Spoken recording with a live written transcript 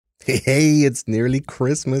Hey, it's nearly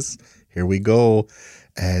Christmas. Here we go.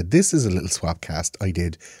 This is a little swapcast I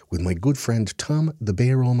did with my good friend Tom the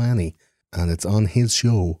Bear O'Mahony, and it's on his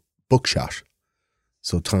show, Buckshot.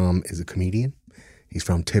 So Tom is a comedian. He's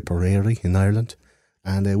from Tipperary in Ireland,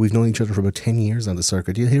 and we've known each other for about 10 years on the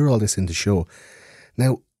circuit. You'll hear all this in the show.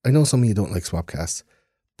 Now, I know some of you don't like swapcasts,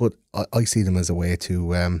 but I see them as a way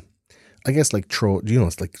to, I guess, like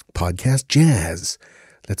it's like podcast jazz.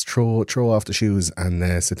 Let's throw off the shoes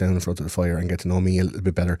and sit down in front of the fire and get to know me a little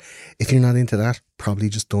bit better. If you're not into that, probably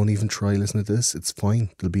just don't even try listening to this. It's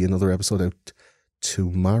fine. There'll be another episode out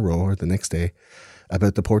tomorrow or the next day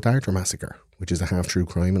about the Port Arthur massacre, which is a half true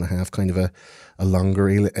crime and a half kind of a longer,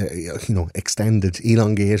 extended,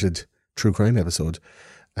 elongated true crime episode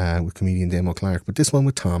with comedian Damo Clark. But this one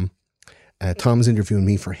with Tom. Tom's interviewing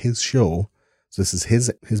me for his show. So this is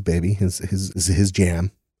his baby, his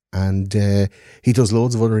jam. And he does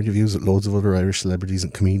loads of other interviews with loads of other Irish celebrities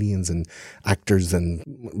and comedians and actors and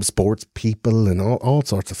sports people and all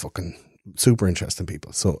sorts of fucking super interesting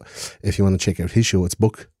people. So if you want to check out his show, it's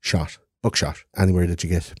Buckshot, anywhere that you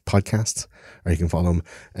get podcasts, or you can follow him,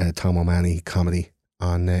 Tom O'Mahony Comedy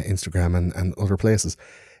on Instagram and other places.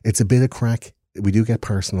 It's a bit of crack. We do get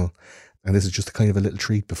personal, and this is just a kind of a little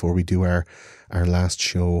treat before we do our last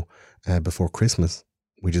show before Christmas,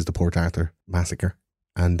 which is the Port Arthur massacre.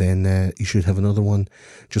 And then you should have another one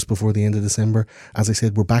just before the end of December. As I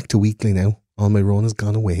said, we're back to weekly now. All my run has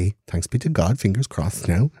gone away. Thanks be to God. Fingers crossed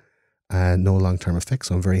now. No long-term effects,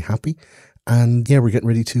 so I'm very happy. And yeah, we're getting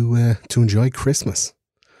ready to enjoy Christmas.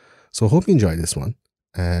 So I hope you enjoyed this one.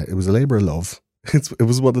 It was a labour of love. It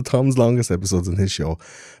was one of Tom's longest episodes in his show.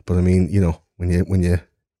 But I mean, when you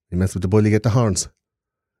mess with the bull, you get the horns.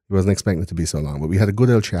 He wasn't expecting it to be so long, but we had a good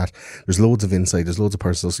old chat. There's loads of insight, there's loads of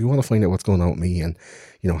personal. So you want to find out what's going on with me and,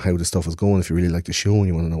 how the stuff is going. If you really like the show and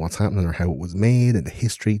you want to know what's happening or how it was made and the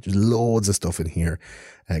history, there's loads of stuff in here.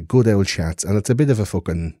 Good old chats. And it's a bit of a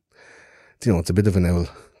fucking, it's a bit of an owl.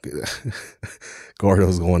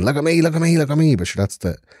 Gordo's going, look at me. But sure, that's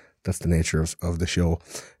the nature of the show.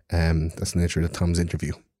 That's the nature of Tom's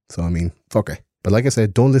interview. So, I mean, fuck it. But like I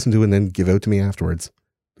said, don't listen to it and then give out to me afterwards.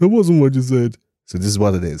 That wasn't what you said. So this is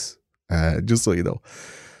what it is, just so you know.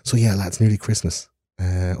 So yeah, lads, nearly Christmas.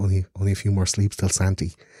 Only a few more sleeps till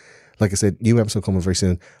Santy. Like I said, new episode coming very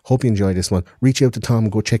soon. Hope you enjoy this one. Reach out to Tom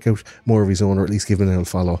and go check out more of his own, or at least give him an old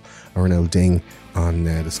follow or an old ding on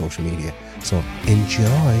the social media. So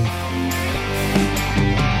enjoy.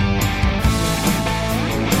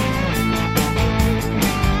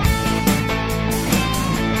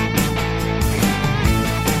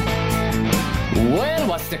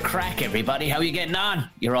 The crack, everybody. How are you getting on?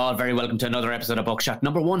 You're all very welcome to another episode of Buckshot,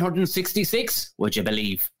 number 166, would you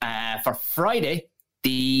believe? For Friday,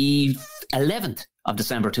 the 11th of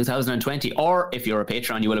December 2020. Or if you're a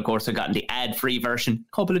Patreon, you will of course have gotten the ad-free version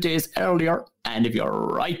a couple of days earlier. And if you're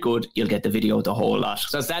right good, you'll get the video the whole lot.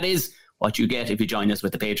 So that is what you get if you join us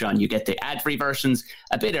with the Patreon. You get the ad-free versions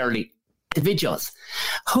a bit early. The videos.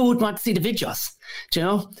 Who would want to see the videos? Do you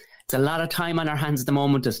know? It's a lot of time on our hands at the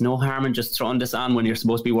moment. There's no harm in just throwing this on when you're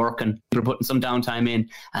supposed to be working. We're putting some downtime in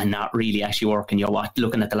and not really actually working. You're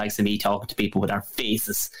looking at the likes of me talking to people with our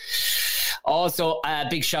faces. Also, a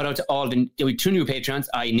big shout out to all the 2 new Patreons.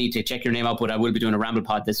 I need to check your name out, but I will be doing a Ramble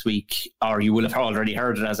Pod this week, or you will have already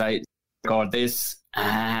heard it as I record this.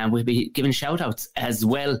 We'll be giving shout outs as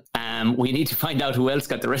well. We need to find out who else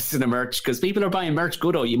got the rest of the merch, because people are buying merch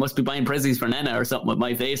good. You must be buying prezzies for Nana or something with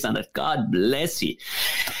my face on it. God bless you.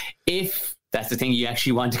 If that's the thing you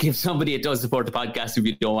actually want to give somebody, it does support the podcast if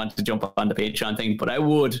you don't want to jump on the Patreon thing. But I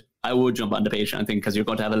would jump on the Patreon thing, because you're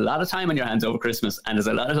going to have a lot of time on your hands over Christmas and there's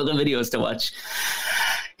a lot of other videos to watch.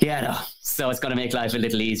 Yeah, no. So it's going to make life a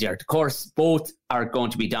little easier. Of course, both are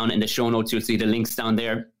going to be down in the show notes. You'll see the links down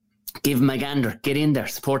there. Give them a gander, get in there,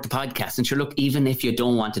 support the podcast. And sure, look, even if you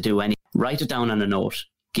don't want to do any, write it down on a note,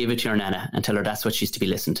 give it to your Nana and tell her that's what she's to be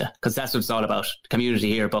listened to. Because that's what it's all about. The community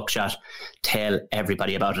here, Buckshot, tell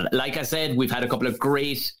everybody about it. Like I said, we've had a couple of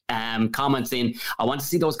great comments in. I want to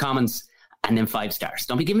see those comments and then 5 stars.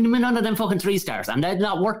 Don't be giving me none of them fucking 3 stars. And they're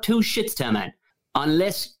not worth 2 shits to a man.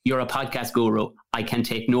 Unless you're a podcast guru, I can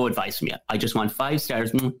take no advice from you. I just want 5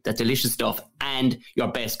 stars, that delicious stuff, and your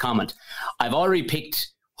best comment. I've already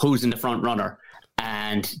picked who's in the front runner,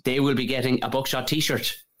 and they will be getting a Buckshot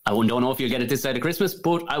t-shirt. I don't know if you'll get it this side of Christmas,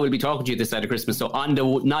 but I will be talking to you this side of Christmas. So on the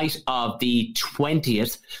night of the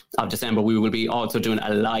 20th of December, we will be also doing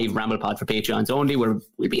a live Ramble Pod for Patreons only, where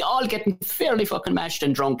we'll be all getting fairly fucking mashed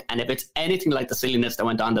and drunk. And if it's anything like the silliness that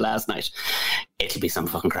went on the last night, it'll be some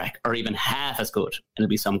fucking crack, or even half as good. It'll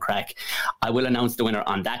be some crack. I will announce the winner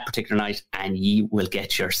on that particular night, and you will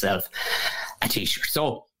get yourself a t-shirt.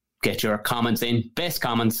 So Get your comments in. Best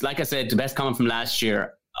comments. Like I said, the best comment from last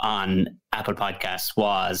year on Apple Podcasts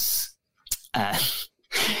was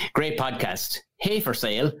great podcast. Hay for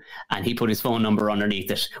sale. And he put his phone number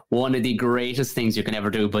underneath it. One of the greatest things you can ever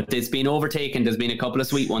do. But it's been overtaken. There's been a couple of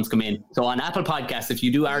sweet ones come in. So on Apple Podcasts, if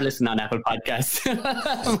you are listening on Apple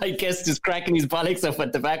Podcasts, my guest is cracking his bollocks up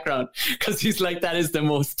at the background because he's like, that is the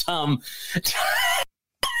most Tom.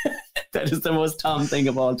 That is the most Tom thing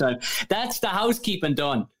of all time. That's the housekeeping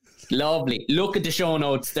done. Lovely. Look at the show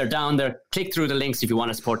notes. They're down there. Click through the links if you want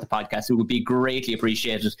to support the podcast. It would be greatly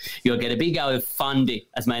appreciated. You'll get a big old fondy,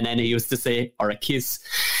 as my nana used to say, or a kiss,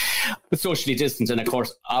 but socially distanced. And of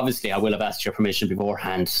course, obviously, I will have asked your permission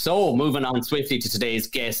beforehand. So moving on swiftly to today's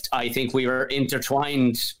guest, I think we were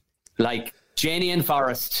intertwined like Jenny and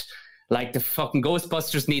Forrest, like the fucking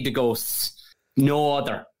Ghostbusters need the ghosts. No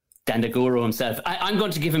other than the guru himself. I'm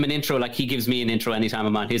going to give him an intro like he gives me an intro anytime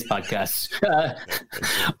I'm on his podcast.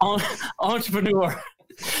 Entrepreneur,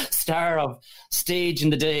 star of Stage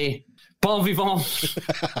in the Day, bon vivant,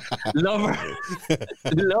 lover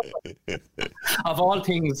of all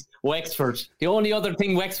things Wexford. The only other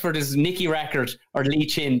thing Wexford is Nicky Rackard or Lee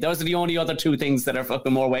Chin. Those are the only other two things that are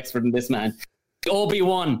fucking more Wexford than this man.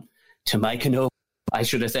 Obi-Wan to Mike Kenobi. I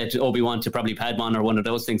should have said Obi-Wan to probably Padman or one of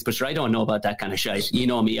those things, but sure, I don't know about that kind of shit. You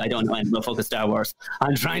know me, I don't know anything about fucking Star Wars.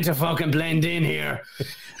 I'm trying to fucking blend in here.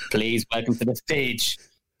 Please welcome to the stage,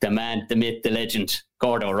 the man, the myth, the legend,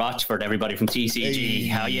 Gordo Rochford, everybody from TCG. Hey.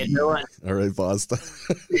 How you doing? All right, boss.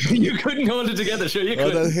 You couldn't hold it together, sure you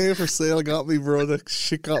could. Oh, that Hay for sale got me, bro. That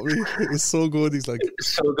shit got me. It was so good. He's like,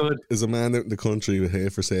 so good. As a man out in the country with Hay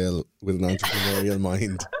for sale with an entrepreneurial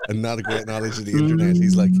mind and not a great knowledge of the internet,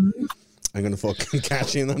 he's like, I'm going to fucking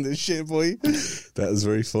cash in on this shit, boy. That is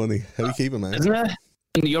very funny. How do you keep it, man? Isn't it?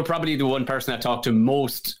 You're probably the one person I talk to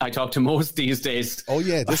most these days. Oh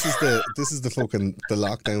yeah, this is the fucking the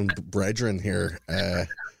lockdown brethren here,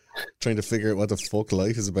 trying to figure out what the fuck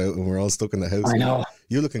life is about when we're all stuck in the house. I know.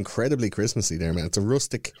 You look incredibly Christmassy there, man. It's a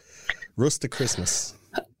rustic Christmas.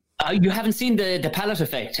 You haven't seen the palette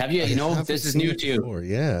effect, have you? You know, this is new to you. Before,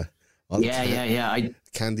 yeah. Yeah.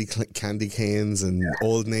 Candy canes and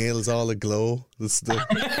old nails all aglow.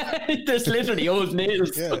 There's literally old nails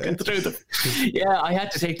fucking through them. Yeah, I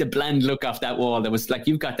had to take the bland look off that wall. There was like,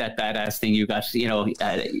 you've got that badass thing. You got,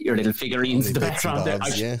 your little figurines in the background there.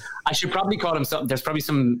 I should probably call them something. There's probably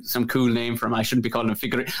some cool name for them. I shouldn't be calling them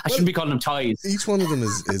figurines. I shouldn't be calling them toys. Each one of them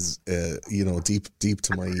is deep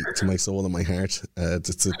to my soul and my heart.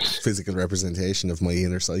 It's a physical representation of my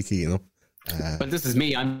inner psyche, you know. But this is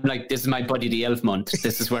me. I'm like, this is my Buddy the Elf month.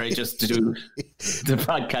 This is where I just do the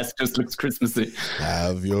podcast. Just looks Christmassy.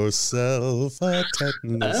 Have yourself a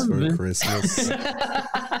tetanus for Christmas.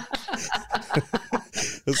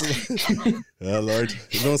 Oh Lord,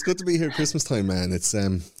 it's good to be here Christmas time, man. It's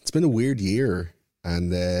been a weird year,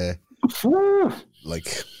 and I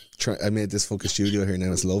made this fucking studio here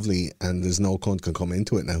now. It's lovely, and there's no cunt can come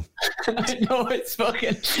into it now. I know, it's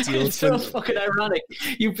so fucking ironic.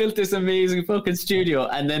 You built this amazing fucking studio,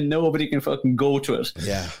 and then nobody can fucking go to it.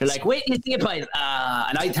 Yeah, you're like, wait, you see it, boys.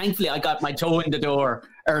 And thankfully I got my toe in the door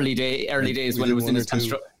early days when it was in its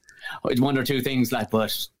construction. One or two things like,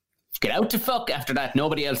 but get out to fuck after that.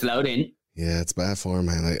 Nobody else allowed in. Yeah, it's bad form,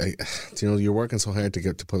 man. You're working so hard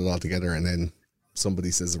to put it all together, and then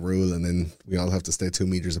somebody says a rule, and then we all have to stay 2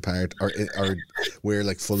 meters apart, or wear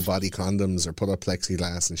like full body condoms, or put up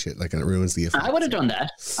plexiglass and shit, like, and it ruins the effect. I would have done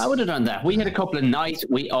that. We had a couple of nights.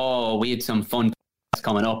 We had some fun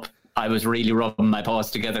coming up. I was really rubbing my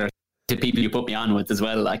paws together. The people you put me on with as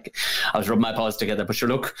well, like, I was rubbing my paws together. But sure,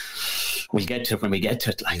 look, we'll get to it when we get to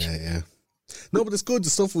it. Like, yeah. No, but it's good. The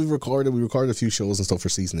stuff we recorded a few shows and stuff for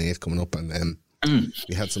season 8 coming up, and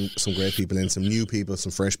we had some great people in, some new people,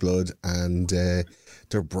 some fresh blood, and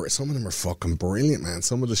some of them are fucking brilliant, man.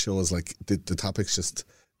 Some of the shows, like, the topics just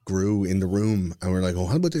grew in the room, and we're like, oh,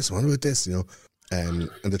 what about this, you know? And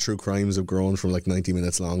the true crimes have grown from like 90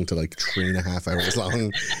 minutes long to like 3.5 hours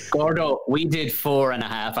long. Gordo, we did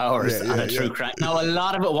 4.5 hours on a true crime. Now, a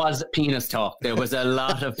lot of it was penis talk. There was a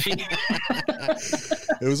lot of penis.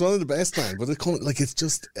 It was one of the best, man. But it's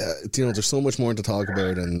just, there's so much more to talk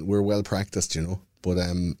about, and we're well practiced, you know. But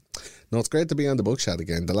no, it's great to be on the Bookshot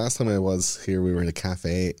again. The last time I was here, we were in a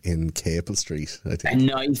cafe in Capel Street, I think. A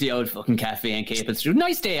nice old fucking cafe in Capel Street.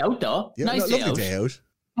 Nice day out, though. Yeah, lovely day out.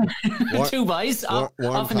 2 buys off in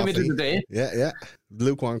coffee. The middle of the day. Yeah.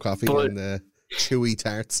 Lukewarm coffee and chewy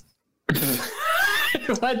tarts.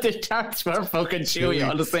 What, the tarts were fucking chewy,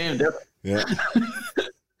 all the same. Yeah.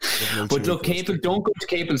 But look, don't go to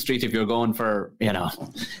Capel Street if you're going for,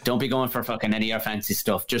 don't be going for fucking any of your fancy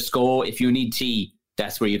stuff. Just go, if you need tea,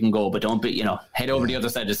 that's where you can go. But don't be, head over the other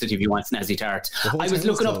side of the city if you want snazzy tarts. I was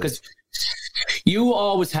looking up because you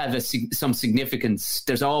always have some significance.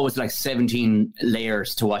 There's always like 17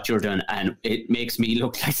 layers to what you're doing, and it makes me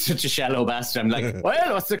look like such a shallow bastard. I'm like,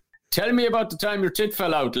 well, tell me about the time your tit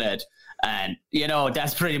fell out, lad. And,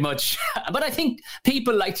 that's pretty much... But I think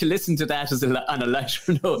people like to listen to that on a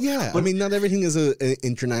lighter note. Yeah, but, I mean, not everything is an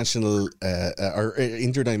international or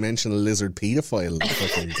interdimensional lizard pedophile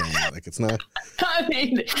fucking thing. Like, it's not... I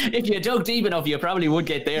mean, if you dug deep enough, you probably would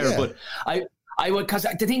get there. Yeah. But I would, because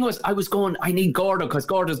the thing was, I was going, I need Gordo, because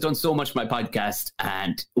Gordo's done so much of my podcast,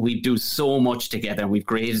 and we do so much together, and we've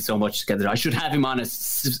created so much together. I should have him on a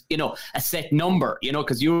set number,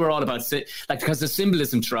 because you were all about, because the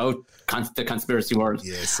symbolism throughout the conspiracy world.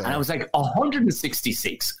 Yes, and I was like,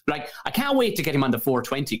 166. Like, I can't wait to get him on the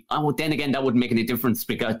 420. Then again, that wouldn't make any difference,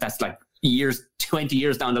 because that's like 20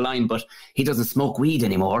 years down the line, but he doesn't smoke weed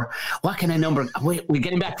anymore. What kind of number? We're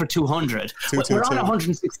getting back for 200. We're on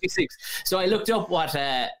 166. So I looked up what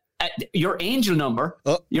your angel number.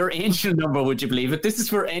 Your angel number, would you believe it? This is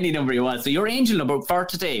for any number you want. So your angel number for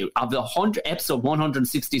today of the episode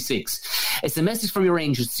 166. It's a message from your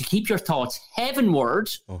angels to keep your thoughts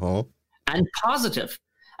heavenward and positive,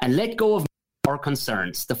 and let go of or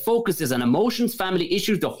concerns. The focus is on emotions, family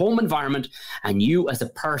issues, the home environment, and you as a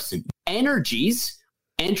person. Energies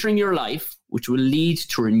entering your life, which will lead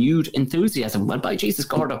to renewed enthusiasm. Well, by Jesus,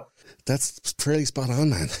 Gordo. That's fairly spot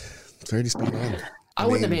on, man. Fairly spot on. I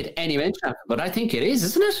wouldn't have made any mention of it, but I think it is,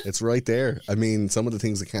 isn't it? It's right there. I mean, some of the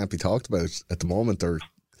things that can't be talked about at the moment are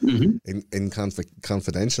in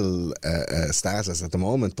confidential status at the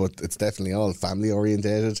moment, but it's definitely all family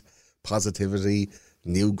orientated, positivity,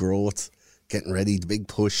 new growth, getting ready, the big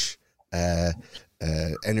push,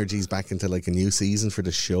 energies back into like a new season for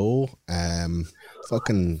the show. And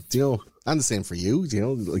the same for you,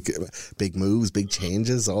 like big moves, big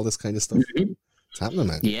changes, all this kind of stuff. It's happening,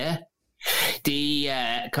 man. Yeah.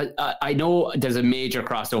 Cause I know there's a major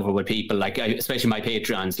crossover with people, like especially my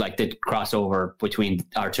Patreons, like the crossover between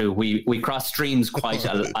our two. We cross streams quite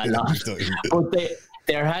a lot, but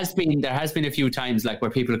there has been a few times like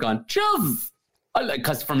where people have gone, Chuv,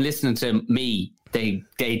 because from listening to me, they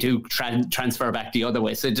do transfer back the other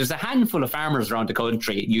way. So there's a handful of farmers around the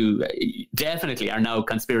country. You definitely are now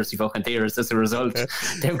conspiracy fucking theorists as a result.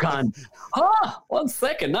 They've gone, 1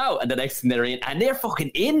 second now, and the next thing they're in, and they're fucking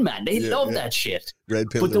in, man. They love that shit. Red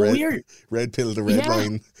pill, but red pill, the red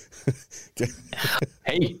line.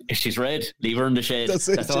 Hey, if she's red, leave her in the shade.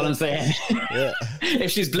 That's all I'm saying. Yeah.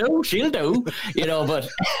 If she's blue, she'll do. But.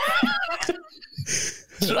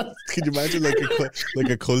 Can you imagine like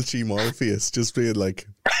a culty Morpheus just being like,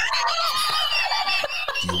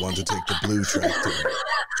 do you want to take the blue tractor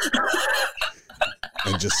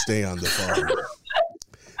and just stay on the farm,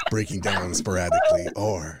 breaking down sporadically,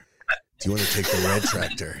 or do you want to take the red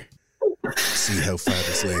tractor, see how far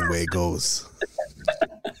this laneway goes?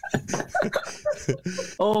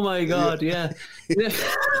 Oh my God, yeah.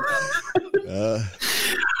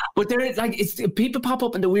 But there is people pop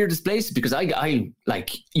up in the weirdest places, because I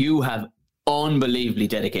like, you have unbelievably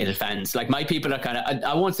dedicated fans. Like, my people are kind of,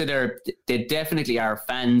 I won't say they definitely are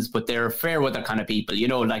fans, but they're fair weather kind of people,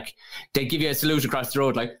 like they give you a salute across the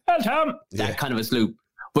road, like, "Well, Tom," that kind of a salute.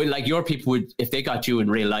 But like, your people would, if they got you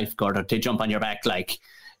in real life, Gordon, they'd jump on your back like,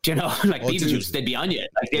 like Beetlejuice, they'd be on you.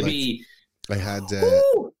 Like, they'd be. I had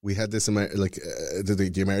we had this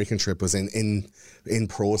the American trip was in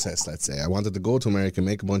process. Let's say I wanted to go to America,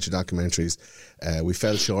 make a bunch of documentaries. We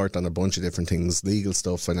fell short on a bunch of different things, legal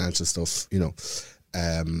stuff, financial stuff,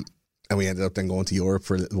 and we ended up then going to Europe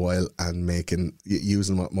for a little while and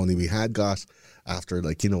using what money we had got after,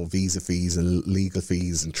 like, visa fees and legal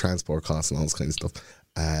fees and transport costs and all this kind of stuff.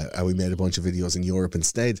 And we made a bunch of videos in Europe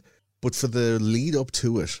instead. But for the lead up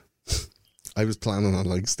to it, I was planning on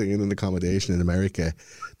like staying in accommodation in America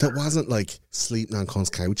that wasn't like sleeping on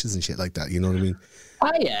cunts' couches and shit like that. You know what I mean?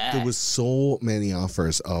 Oh yeah. There was so many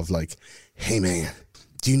offers of like, hey man,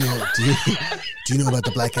 do you know about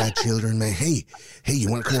the black-eyed children, man? Hey,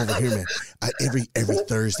 you want to come over here, man? Every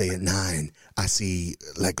Thursday at 9, I see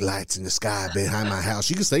like lights in the sky behind my house.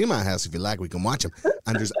 You can stay in my house if you like. We can watch them.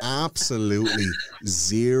 And there's absolutely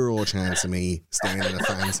zero chance of me staying in a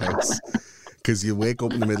fan's house. Because you wake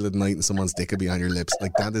up in the middle of the night and someone's dick will be on your lips.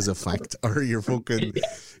 Like, that is a fact. Or you're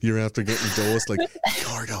after getting dosed like,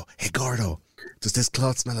 hey Gordo, does this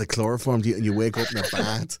cloth smell like chloroform? And you wake up in a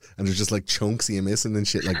bath and there's just like chunks of you missing and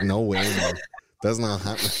shit. Like, no way, man. That's not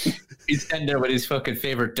happening. He's standing there with his fucking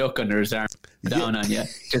favourite duck under his arm. down on you.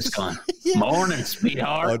 Just gone. Morning,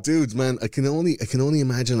 sweetheart. Oh, dudes, man, I can only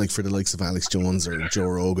imagine, like, for the likes of Alex Jones or Joe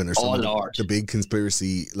Rogan or some the big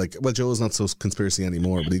conspiracy, like, well, Joe's not so conspiracy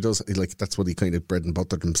anymore, but like, that's what he kind of bread and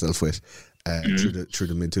buttered himself with through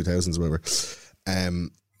the mid 2000s or whatever.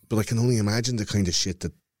 But I can only imagine the kind of shit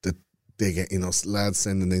that they get, lads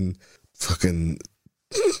sending in fucking,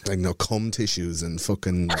 like, cum tissues and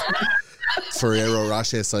fucking Ferrero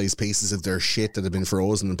Rocher sized pieces of their shit that have been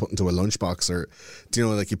frozen and put into a lunchbox, or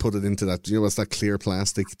like you put it into that, what's that clear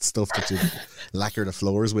plastic stuff that you lacquer the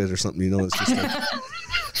floors with or something, it's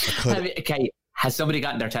just like okay, has somebody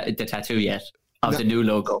gotten the tattoo yet of the new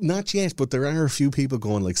logo? Not yet, but there are a few people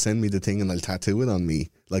going, like, send me the thing and I'll tattoo it on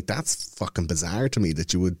me. Like, that's fucking bizarre to me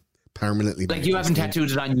that you would permanently, like, you haven't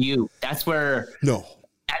tattooed it on you. That's where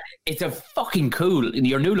it's a fucking cool.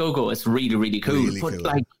 Your new logo is really, really cool. Really but cool.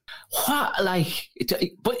 Like, what? Like,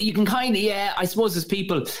 but you can kind of, I suppose there's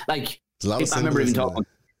people like, I remember even talking.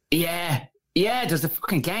 Yeah, there's a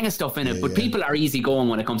fucking gang of stuff in it, but people are easy going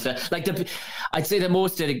when it comes to, like, I'd say the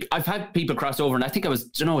most, I've had people cross over, and I think I was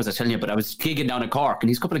telling you, but I was gigging down in Cork, and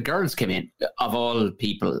these couple of girls came in, of all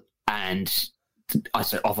people, and I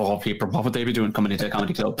said, of all people, what would they be doing coming into a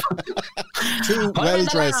comedy club? Two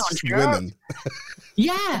well-dressed women.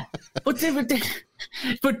 Yeah, but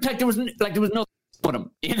but like there was no for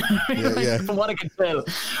them, from what I could tell.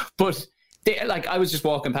 But I was just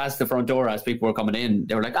walking past the front door as people were coming in.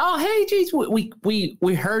 They were like, "Oh, hey, geez,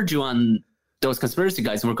 we heard you on those conspiracy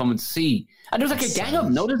guys, and we're coming to see." And there was like a gang of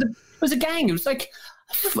them. No, there was a gang. It was like,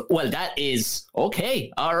 well, that is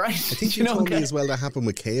okay. All right. I think you told me as well that happened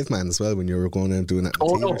with Caveman as well when you were going and doing that.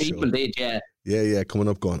 Oh no, people did, yeah. Yeah, coming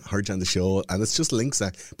up going, heard you on the show, and it's just links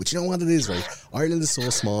that. But you know what it is, right? Ireland is so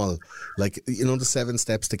small. Like, the 7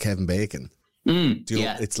 steps to Kevin Bacon.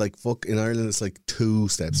 It's like, fuck, in Ireland it's like 2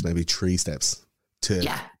 steps, maybe 3 steps to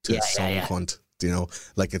some cunt.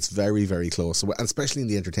 Like, it's very, very close. So, and especially in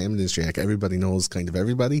the entertainment industry, like, everybody knows kind of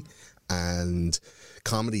everybody, and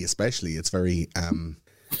comedy especially, it's very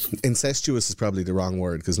incestuous is probably the wrong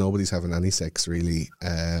word, because nobody's having any sex really.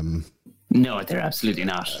 No, they're absolutely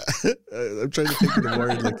not. I'm trying to think of the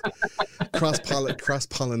word, like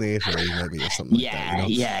cross-pollinator maybe, or something like that.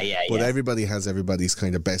 Yeah. But everybody has everybody's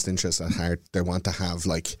kind of best interest at heart. They want to have,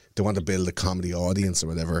 like, they want to build a comedy audience or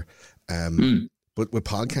whatever. But with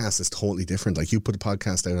podcasts, it's totally different. Like, you put a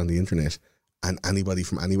podcast out on the internet, and anybody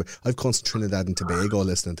from anywhere. I've come to Trinidad and Tobago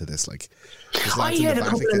listening to this. Like, I had a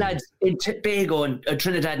couple of lads in Tobago and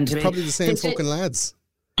Trinidad and Tobago. Probably the same fucking lads.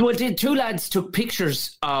 Well, the 2 lads took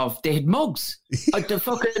pictures they had mugs, like the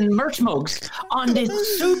fucking merch mugs, on this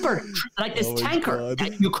this tanker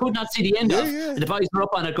that you could not see the end of. And the boys were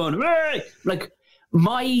up on it going, "Hey!" Like,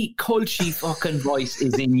 my culchy fucking voice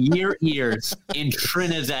is in your ears in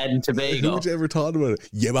Trinidad and Tobago. Who would you ever thought about it?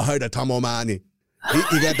 You ever heard of Tom O'Mahony?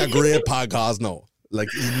 He got that great podcast now. Like,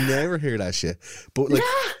 you never hear that shit. But, like,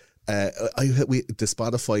 the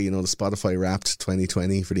Spotify, the Spotify Wrapped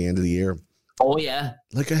 2020 for the end of the year. Oh, yeah.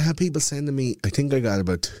 Like, I had people sending me, I think I got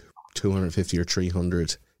about 250 or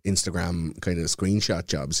 300 Instagram kind of screenshot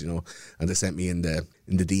jobs, and they sent me in the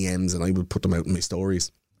DMs, and I would put them out in my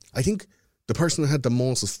stories. I think the person that had the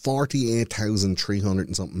most was 48,300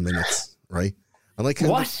 and something minutes, right? And I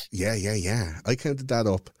counted, what? Yeah. I counted that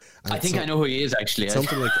up. I think I know who he is, actually. It's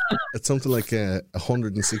something like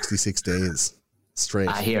 166 days straight.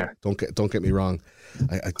 I hear. Don't get me wrong.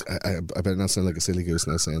 I better not sound like a silly goose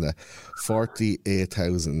now saying that.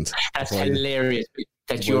 48,000. That's hilarious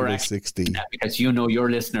that you're actually 60. Because your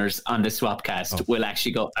listeners on the Swapcast will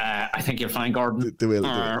actually go, I think you'll find Gordon. They will.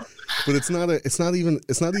 But it's not even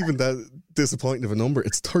that disappointing of a number.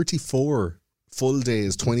 It's 34 full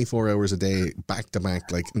days, 24 hours a day, back to back,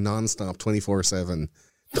 like non-stop, 24/7.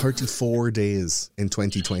 34 days in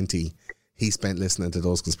 2020 he spent listening to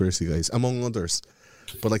those conspiracy guys, among others.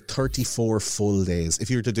 But like 34 full days. If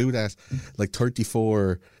you were to do that, like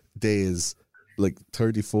 34 days, like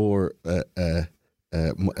 34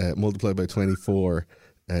 multiplied by 24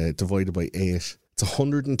 divided by 8, it's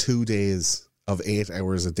 102 days of 8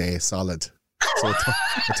 hours a day solid. So a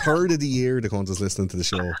third of the year the cunt is listening to the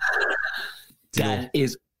show. That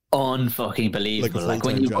is unfucking believable. Like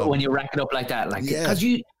when you rack it up like that, like, because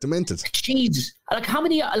you demented. Jeez, like how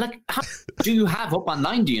do you have up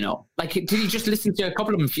online? Do you know? Like, did you just listen to a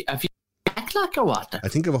couple of them? A few backlog or what? I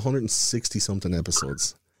think of 160 something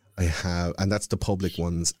episodes I have, and that's the public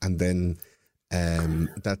ones, and then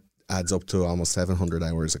that adds up to almost 700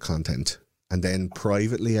 hours of content. And then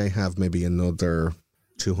privately, I have maybe another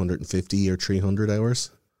 250 or 300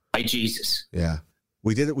 hours. By Jesus. Yeah.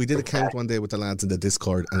 We did a count one day with the lads in the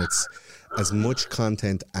Discord, and it's as much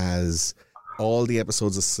content as all the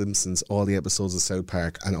episodes of Simpsons, all the episodes of South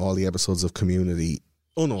Park, and all the episodes of Community.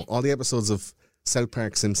 Oh no, all the episodes of South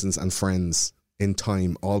Park, Simpsons, and Friends in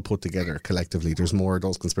time, all put together collectively. There's more of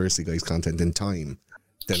those Conspiracy Guys content in time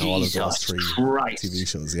than all of those 3 TV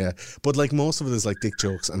shows. Yeah, but like most of it is like dick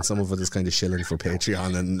jokes, and some of it is kind of shilling for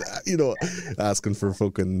Patreon and asking for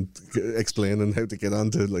fucking explaining how to get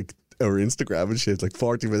onto like our Instagram and shit. Like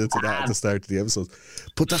 40 minutes of that at the start of the episode.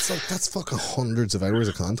 But that's fucking hundreds of hours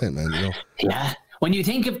of content, man. Yeah. When you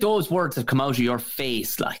think of those words that come out of your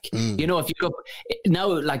face, like, if you go now,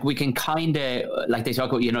 like we can kind of, like they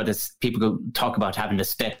talk about, this people go talk about having the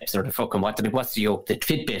steps or the fucking, what's the yoke, the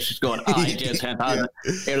Fitbit going, I just 10,000.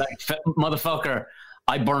 You're like, motherfucker,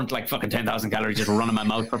 I burnt like fucking 10,000 calories just running my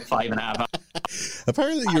mouth for 5.5 hours.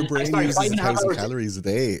 Apparently your brain uses 1,000 calories a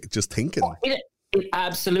day just thinking. It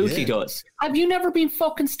absolutely does. Have you never been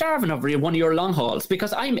fucking starving over one of your long hauls?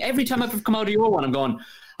 Because every time I've come out of your one, I'm going,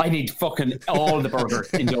 I need fucking all the burgers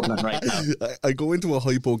in Dublin right now. I go into a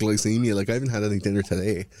hypoglycemia. Like I haven't had any dinner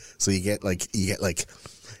today, so you get like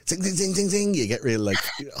zing zing zing zing zing. You get real like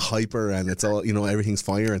hyper, and it's all everything's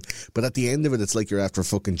firing. But at the end of it, it's like you're after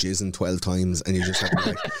fucking jizzing 12 times, and you just have to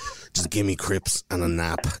like, just give me crips and a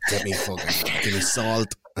nap. Give me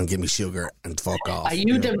salt. And give me sugar and fuck off. Are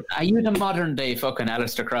you the modern day fucking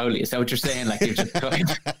Aleister Crowley? Is that what you're saying? Like you're just going,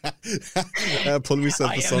 pull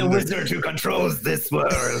myself asunder. I am the wizard who controls this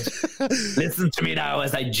world. Listen to me now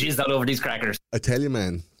as I jizz all over these crackers. I tell you,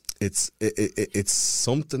 man, it's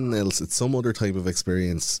something else. It's some other type of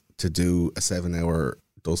experience to do a 7-hour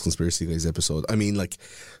Those Conspiracy Guys episode. I mean, like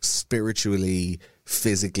spiritually,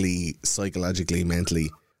 physically, psychologically, mentally,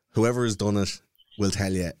 whoever has done it will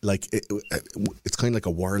tell you, like it's kind of like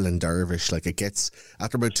a whirling dervish. Like it gets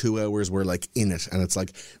after about 2 hours, we're like in it, and it's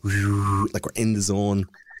like we're in the zone,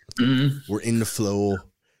 we're in the flow.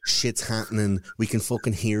 Shit's happening. We can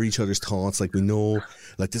fucking hear each other's thoughts. Like we know,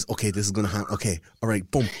 like this. Okay, this is gonna happen. Okay, all right,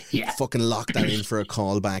 boom. Yeah. Fucking lock that in for a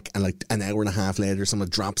call back, and like an hour and a half later, someone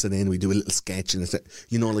drops it in. We do a little sketch, and it's like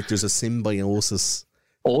there's a symbiosis.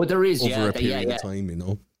 Oh, there is. Over a period of time,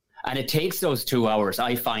 And it takes those 2 hours,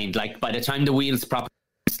 I find. Like by the time the wheels properly,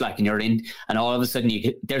 like, and you're in, and all of a sudden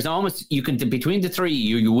between the 3,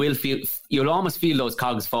 you'll almost feel those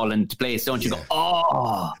cogs fall into place, don't you?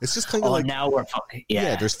 Go, it's just kind of like now we're fucking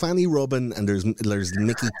there's fanny rubbing, and there's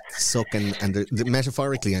Mickey sucking, and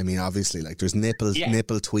metaphorically, I mean, obviously, like there's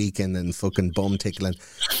nipple tweaking and fucking bum tickling.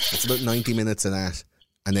 It's about 90 minutes of that,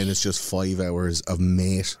 and then it's just 5 hours of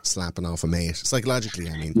mate slapping off a mate, psychologically,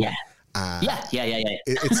 I mean.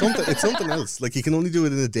 It's something else. Like you can only do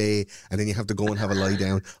it in a day, and then you have to go and have a lie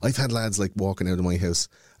down. I've had lads like walking out of my house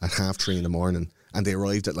at 3:30 in the morning, and they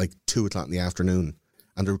arrived at like 2:00 in the afternoon,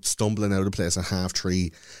 and they're stumbling out of the place at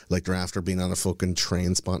 3:30, like they're after being on a fucking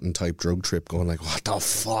train spotting type drug trip, going like, what the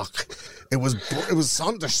fuck? It was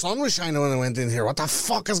the sun was shining when I went in here. What the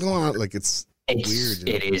fuck is going on? Like it's weird.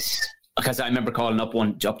 It is. Because I remember calling up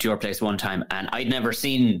to your place one time, and I'd never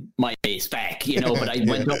seen my face back, but I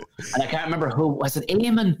went up, and I can't remember who was it.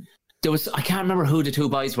 Eamon. I can't remember who the 2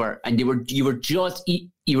 boys were, and you were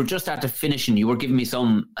just after finishing. You were giving me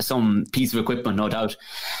some piece of equipment, no doubt,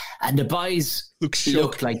 and the boys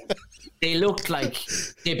looked like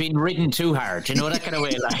they'd been ridden too hard. You know, that kind of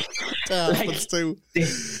way.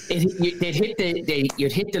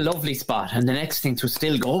 You'd hit the lovely spot, and the next thing was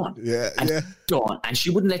still going. Done, and she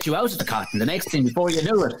wouldn't let you out of the cotton. The next thing, before you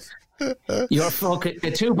knew it,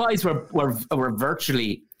 the 2 boys were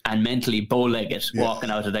virtually and mentally bow-legged walking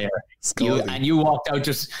out of there. You walked out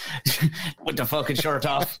just with the fucking shirt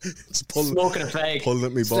off, smoking a fag, pulling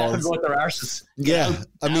at me balls, both their arses.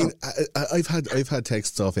 I mean, I've had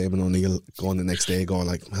texts off Eamon O'Neill going the next day, going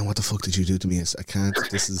like, "Man, what the fuck did you do to me? I can't.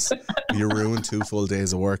 You ruined 2 full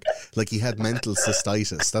days of work." Like he had mental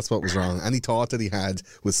cystitis. That's what was wrong. Any thought that he had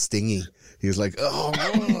was stingy. He was like, "Oh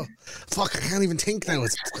no, fuck! I can't even think now.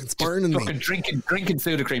 It's burning me." Drinking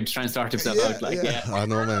Sudocreme to try and start himself out. I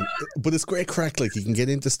know, man. But it's great crack. Like you can get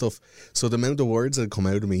into stuff. So the amount of words that come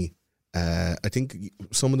out of me, I think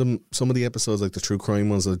some of the episodes, like the true crime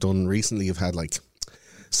ones I've done recently, have had like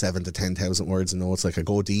 7,000 to 10,000 words of notes. Like I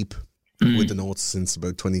go deep with the notes since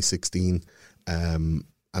about 2016, and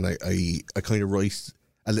I kind of write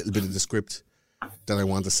a little bit of the script that I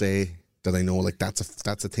want to say, that I know like that's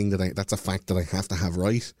a thing that's a fact that I have to have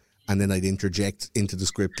right, and then I'd interject into the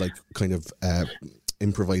script like kind of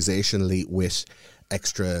improvisationally with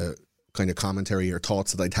extra kind of commentary or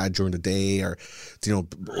thoughts that I'd had during the day or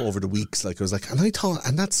over the weeks. Like I was like, and I thought,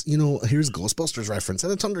 and that's here's Ghostbusters reference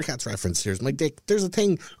and a Thundercats reference, here's my dick, there's a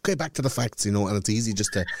thing, okay, back to the facts, and it's easy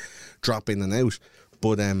just to drop in and out.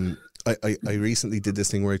 But I recently did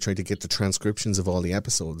this thing where I tried to get the transcriptions of all the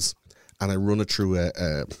episodes, and I run it through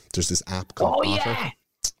there's this app called Otter.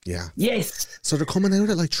 Yeah. Yes. So they're coming out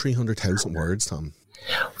at like 300,000 words, Tom.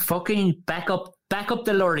 Fucking back up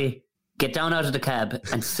the lorry. Get down out of the cab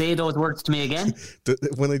and say those words to me again.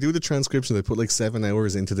 When I do the transcription, I put like 7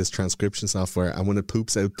 hours into this transcription software, and when it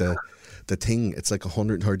poops out the thing, it's like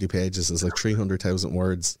 130 pages. It's like 300,000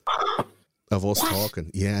 words of us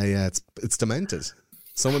talking. Yeah, it's demented.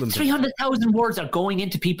 Some of them 300,000 words are going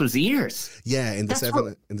into people's ears. Yeah, in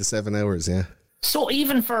the 7 hours. Yeah. So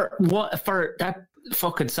even for that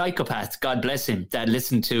fucking psychopath, God bless him, that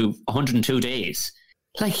listened to 102 days,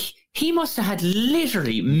 like. He must have had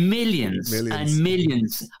literally millions and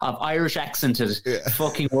millions of Irish accented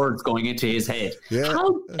fucking words going into his head. Yeah.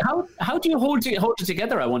 How do you hold it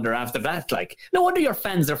together, I wonder, after that? Like, no wonder your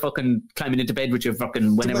fans are fucking climbing into bed with you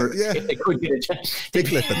fucking whenever if they could get a chance. Dick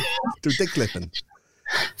lipping. They're dick lipping.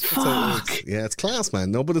 Fuck. Yeah, it's class, man.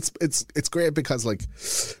 No, but it's great because like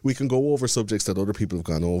we can go over subjects that other people have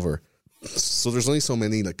gone over. So there's only so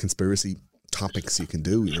many like conspiracy topics you can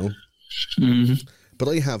do, you know? Mm-hmm. But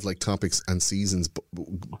I have like topics and seasons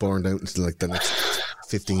burned out into like the next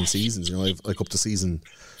 15 seasons. You know, I've like up to season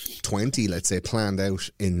 20, let's say, planned out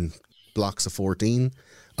in blocks of 14.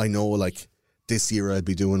 I know like this year I'd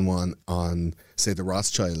be doing one on, say, the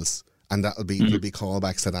Rothschilds, and that'll be there'll be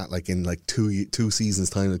callbacks to that like in like two seasons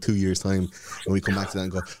time, like 2 years time, and we come back to that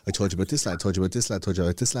and go, I told you about this lad, told you about this lad, told you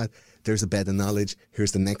about this lad. There's a bed of knowledge.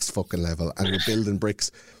 Here's the next fucking level, and we're building bricks.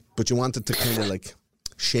 But you want it to kind of like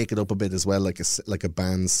shake it up a bit as well, like a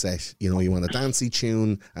band set. You know, you want a dancey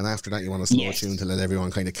tune, and after that you want a slow tune to let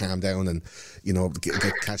everyone kind of calm down and, you know,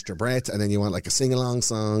 catch their breath. And then you want like a sing along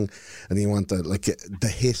song, and then you want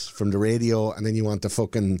the hit from the radio, and then you want the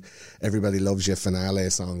fucking Everybody Loves You finale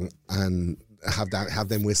song, and have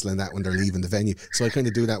them whistling that when they're leaving the venue. So I kind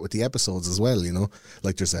of do that with the episodes as well, you know,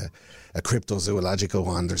 like there's a cryptozoological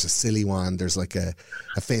one, there's a silly one, there's like a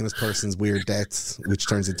famous person's weird death, which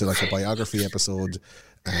turns into like a biography episode.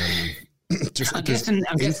 I'm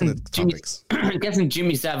guessing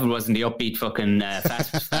Jimmy Savile wasn't the upbeat fucking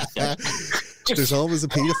fast. There's always a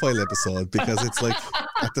paedophile episode because it's like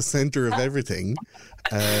at the center of everything.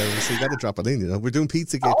 So you got to drop it in, you know. We're doing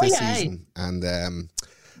Pizzagate this season, and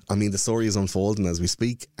I mean, the story is unfolding as we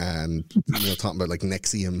speak, and, you know, talking about like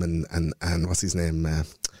Nexium and what's his name,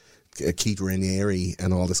 Keith Raniere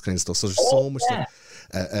and all this kind of stuff. So there's so much stuff.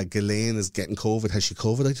 Ghislaine is getting COVID. Has she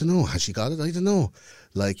COVID? I don't know. Has she got it? I don't know.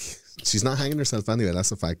 Like, she's not hanging herself anyway,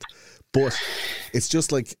 that's a fact. But it's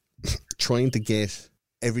just like trying to get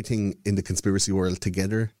everything in the conspiracy world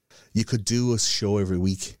together. You could do a show every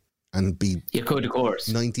week and be... You could, of course.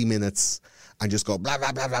 90 minutes and just go blah,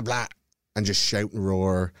 blah, blah, blah, blah, and just shout and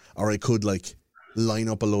roar. Or I could like line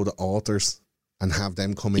up a load of authors and have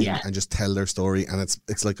them come in and just tell their story, and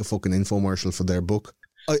it's like a fucking infomercial for their book.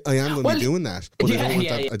 I am going to be doing that, but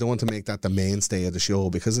I don't want to make that the mainstay of the show,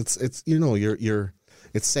 because it's you know,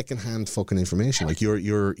 it's secondhand fucking information. Like your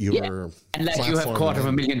unless you have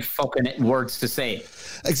 250,000 fucking words to say.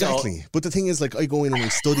 Exactly. So, but the thing is, like, I go in and I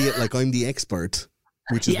study it like I'm the expert,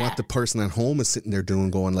 which is what the person at home is sitting there doing,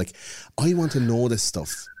 going like, I want to know this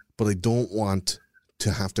stuff, but I don't want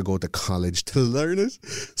to have to go to college to learn it.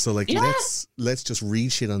 So like, let's just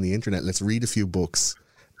read shit on the internet. Let's read a few books.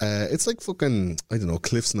 It's like fucking, I don't know,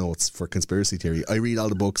 Cliff's Notes for conspiracy theory. I read all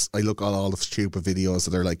the books. I look at all the stupid videos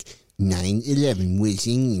that are like 9/11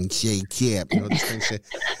 wishing and shake cap, you know, this kind of shit.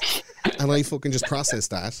 And I fucking just process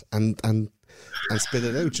that and spit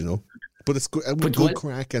it out, you know. But it's good, good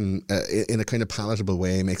crack, and in a kind of palatable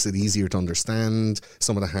way, makes it easier to understand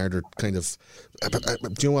some of the harder kind of. But do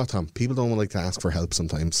you know what, Tom? People don't like to ask for help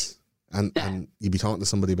sometimes, and you'd be talking to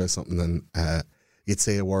somebody about something, and you'd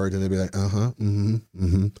say a word, and they'd be like, and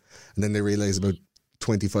then they realise about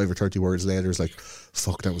 25 or 30 words later, it's like,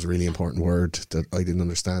 fuck, that was a really important word that I didn't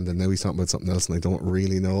understand, and now he's talking about something else, and I don't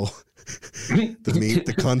really know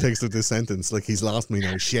the context of this sentence. Like, he's lost me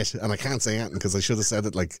now, shit, and I can't say anything because I should have said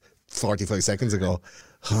it like 45 seconds ago.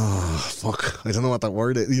 Oh, fuck, I don't know what that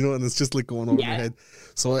word is, you know, and it's just like going over my head.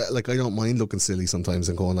 So I don't mind looking silly sometimes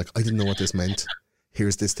and going like, I didn't know what this meant.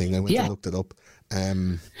 Here's this thing. I went and looked it up.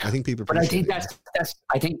 I think people. But I think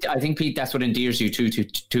I think Pete, that's what endears you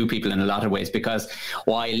to people in a lot of ways, because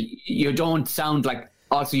while you don't sound like,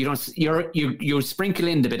 also you sprinkle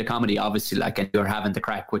in the bit of comedy, obviously, like, and you're having the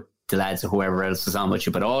crack with the lads or whoever else is on with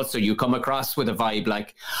you, but also you come across with a vibe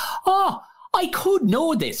like, oh, I could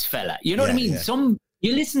know this fella. You know what I mean? Yeah.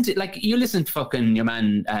 You listen to fucking your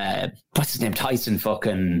man, what's his name? Tyson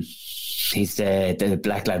fucking. He's the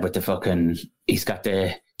black lad with the fucking. He's got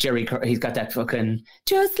the He's got that fucking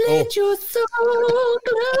just let your soul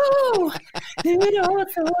glow. It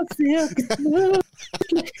also silk.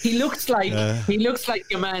 He looks like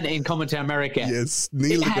your man in Coming to America. Yes,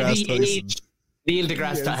 Neil deGrasse Tyson. Neil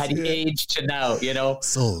deGrasse Tyson. Had he aged to now, you know?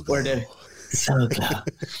 Soul glow. Soul glow.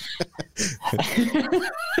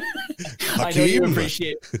 I know you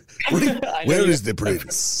appreciate. Where is the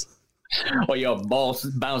prince? Or your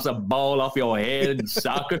bounce a ball off your head in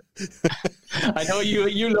soccer. I know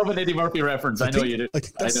you love an Eddie Murphy reference. I know you do.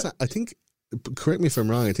 I think, correct me if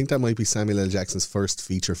I'm wrong, I think that might be Samuel L. Jackson's first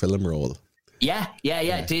feature film role. Yeah,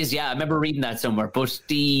 it is. Yeah, I remember reading that somewhere. But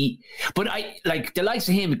I like the likes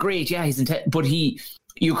of him. Great, yeah, but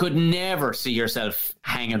you could never see yourself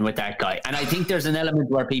hanging with that guy. And I think there's an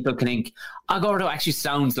element where people can think, Gordo actually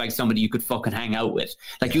sounds like somebody you could fucking hang out with.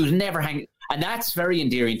 Like you'd never hang. And that's very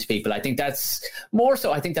endearing to people. I think that's more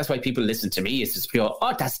so. I think that's why people listen to me, is to go,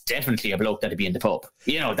 that's definitely a bloke that'd be in the pub.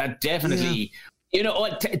 You know, that definitely, you know,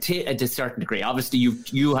 to a certain degree. Obviously,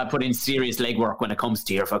 you have put in serious legwork when it comes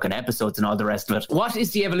to your fucking episodes and all the rest of it. What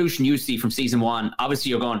is the evolution you see from season 1? Obviously,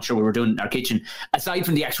 you're going, sure, we were doing it in our kitchen. Aside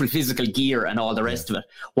from the actual physical gear and all the rest of it,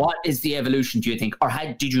 what is the evolution, do you think? Or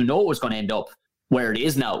did you know it was going to end up where it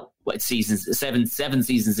is now? What seasons, seven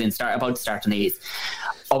seasons in, about to start on 8th?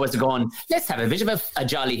 Or was it going, let's have a bit of a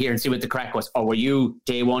jolly here and see what the crack was? Or were you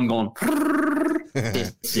day one going,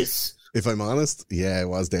 this is... If I'm honest, yeah, it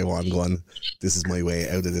was day one going, this is my way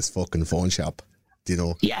out of this fucking phone shop. You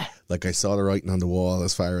know? Yeah. Like I saw the writing on the wall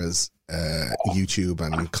as far as YouTube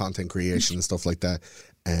and content creation and stuff like that.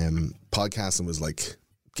 Podcasting was like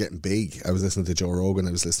getting big. I was listening to Joe Rogan.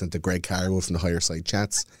 I was listening to Greg Carwood from the Higher Side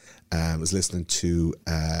Chats. I was listening to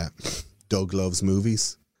Doug Loves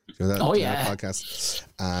Movies. You know that, that podcast?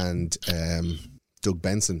 And Doug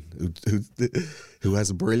Benson, who has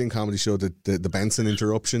a brilliant comedy show, the Benson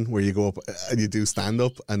Interruption, where you go up and you do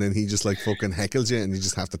stand-up and then he just like fucking heckles you and you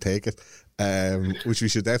just have to take it, which we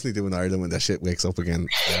should definitely do in Ireland when that shit wakes up again.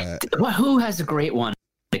 Well, who has a great one?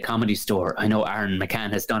 The Comedy Store. I know Aaron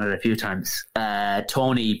McCann has done it a few times.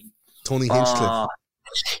 Tony Hinchcliffe.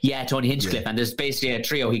 Yeah, Tony Hinchcliffe, and there's basically a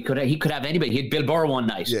trio. He could have anybody. He had Bill Burr one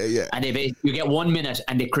night, and you get 1 minute,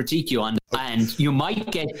 and they critique you on, and you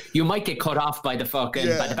might get cut off by the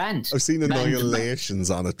fucking by the band. I've seen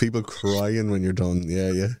annihilations on it. People crying when you're done.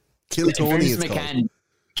 Yeah. Kill Tony. It's called.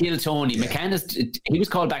 Kill Tony. McCann he was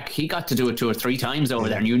called back. He got to do it 2 or 3 times over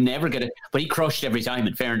there, and you never get it. But he crushed every time.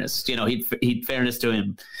 In fairness, you know, he'd fairness to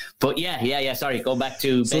him. But yeah. Sorry, go back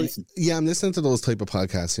to Benson. Yeah, I'm listening to those type of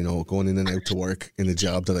podcasts. You know, going in and out to work in a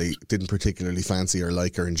job that I didn't particularly fancy or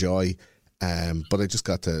like or enjoy. But I just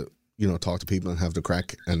got to, you know, talk to people and have the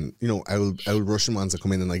crack. And, you know, old Russian ones that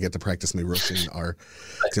come in and I get to practice my Russian, or,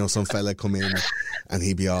 you know, some fella come in and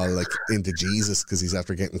he'd be all like into Jesus because he's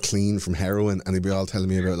after getting clean from heroin, and he'd be all telling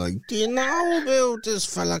me about like, do you know about this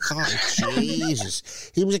fella called Jesus?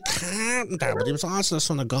 He was a carpenter, but he was also the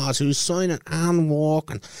son of God, so he was signing and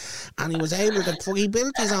walking, and he was able to, he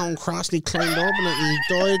built his own cross and he climbed up in it and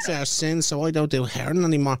he died for our sins, so I don't do heroin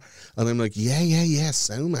anymore. And I'm like, yeah,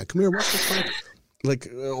 sound man, come here, what's the fuck? Like,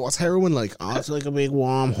 what's heroin like? Oh, it's like a big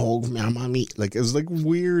warm hug from your mommy. Like, it was like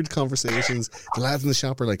weird conversations. The lads in the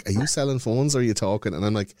shop are like, are you selling phones or are you talking? And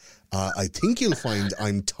I'm like, I think you'll find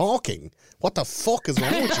I'm talking. What the fuck is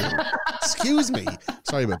wrong with you? Excuse me.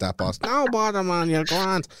 Sorry about that, boss. No bother, man, you're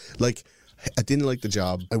grand. Like, I didn't like the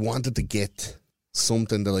job. I wanted to get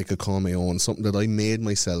something that I could call my own, something that I made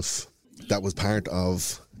myself that was part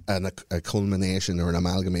of a culmination or an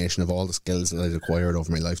amalgamation of all the skills that I'd acquired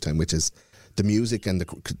over my lifetime, which is the music and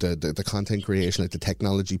the content creation, like the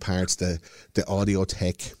technology parts, the audio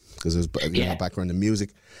tech, because there's background in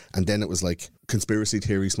music, and then it was like conspiracy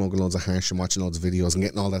theory, smoking loads of hash and watching loads of videos and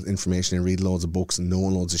getting all that information and reading loads of books and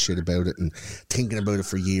knowing loads of shit about it and thinking about it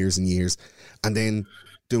for years and years, and then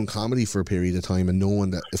doing comedy for a period of time and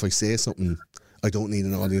knowing that if I say something, I don't need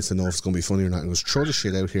an audience to know if it's going to be funny or not. And just throw the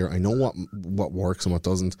shit out here. I know what works and what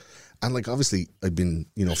doesn't. And like, obviously I've been,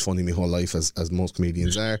 you know, funny my whole life as most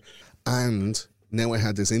comedians are. And now I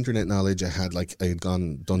had this internet knowledge. I had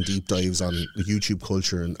done deep dives on YouTube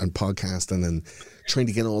culture and podcasting and trying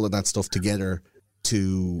to get all of that stuff together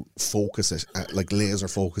to focus it, like laser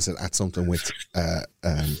focus it at something with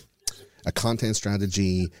a content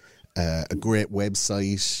strategy, a great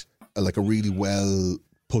website, like a really well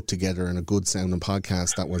put together and a good sounding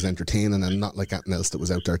podcast that was entertaining and not like anything else that was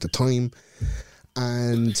out there at the time.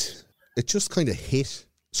 And it just kind of hit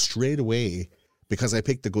straight away because I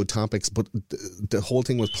picked the good topics, but the whole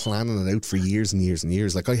thing was planning it out for years and years and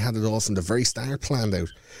years. Like I had it all from the very start planned out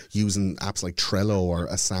using apps like Trello or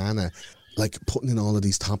Asana. like putting in all of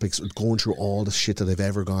these topics, going through all the shit that I've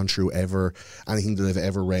ever gone through, anything that I've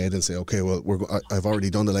ever read, and say, okay, well, I've already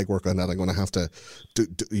done the legwork on that. I'm going to have to,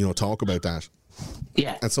 talk about that.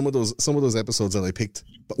 Yeah. And some of those episodes that I picked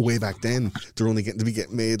way back then, they're only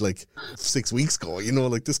getting made like 6 weeks ago.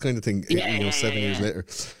 Like this kind of thing. 7 years later,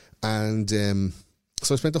 and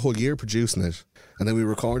so I spent the whole year producing it, and then we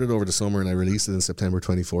recorded over the summer, and I released it in September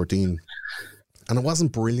 2014. And it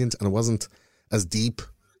wasn't brilliant, and it wasn't as deep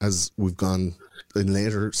as we've gone in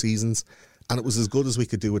later seasons, and it was as good as we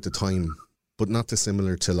could do at the time, but not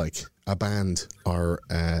dissimilar to like a band or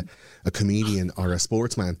a comedian or a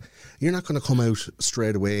sportsman. You're not going to come out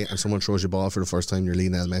straight away and someone throws you a ball for the first time, you're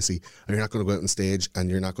Lionel Messi, and you're not going to go out on stage and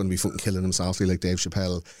you're not going to be fucking killing them softly like Dave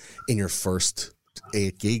Chappelle in your first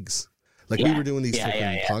 8 gigs. Like we were doing these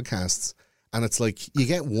podcasts, and it's like you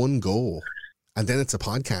get one go, and then it's a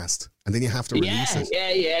podcast, and then you have to release it,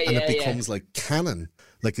 and it becomes like canon.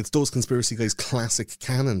 Like it's those conspiracy guys' classic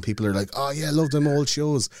canon. People are like, oh yeah, I love them old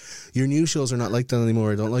shows. Your new shows are not like that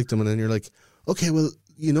anymore. I don't like them. And then you're like, okay, well,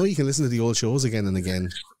 you can listen to the old shows again and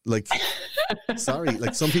again. Like, sorry,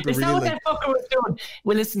 like some people really like. That fucker was doing?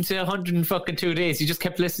 We listened to 102 days. You just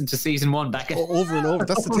kept listening to season 1 back over and over.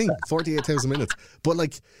 That's the thing, 48,000 minutes. But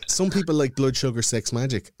like some people like Blood Sugar Sex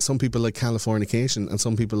Magik. Some people like Californication, and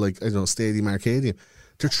some people like Stadium Arcadium.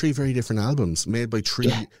 They're 3 very different albums made by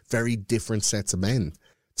 3 very different sets of men.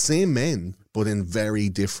 Same men, but in very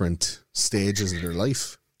different stages of their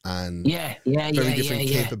life and very different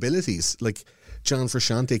capabilities. Like John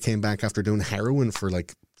Frusciante came back after doing heroin for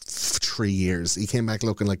like 3 years. He came back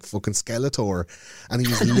looking like fucking Skeletor, and he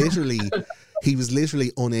was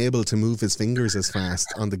literally unable to move his fingers as fast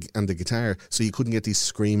on the guitar, so you couldn't get these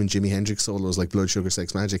screaming Jimi Hendrix solos like Blood Sugar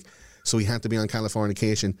Sex Magik. So he had to be on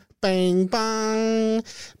Californication. Bang, bang,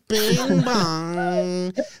 bing,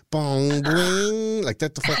 bang, bong, bling. Like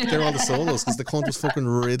that, they're all the solos because the cunt was fucking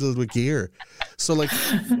riddled with gear. So like,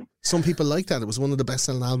 some people like that. It was one of the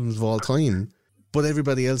best-selling albums of all time. But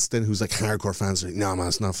everybody else then who's like hardcore fans are like, no man,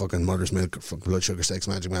 it's not fucking Mother's Milk or fucking Blood Sugar Sex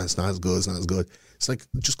Magik, man. It's not as good, it's not as good. It's like,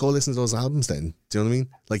 just go listen to those albums then. Do you know what I mean?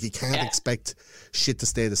 Like you can't expect shit to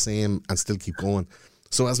stay the same and still keep going.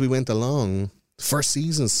 So as we went along, first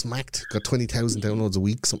season smacked, got 20,000 downloads a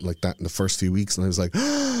week, something like that in the first few weeks, and I was like,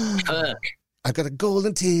 I got a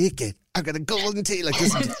golden ticket. Like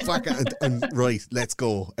this is fucking and right, let's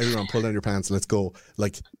go. Everyone pull down your pants, let's go.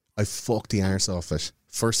 Like I fucked the arse off it.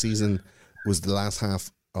 First season was the last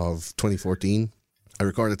half of 2014. I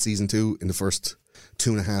recorded season 2 in the first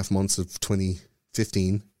 2.5 months of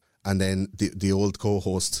 2015, and then the old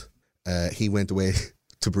co-host, he went away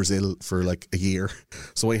to Brazil for like a year.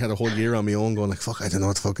 So I had a whole year on my own going like, fuck, I don't know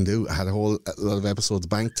what to fucking do. I had a lot of episodes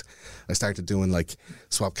banked. I started doing like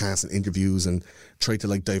swapcasts and interviews and tried to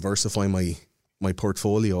like diversify my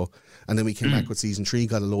portfolio. And then we came back with season 3,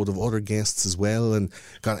 got a load of other guests as well and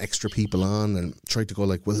got extra people on and tried to go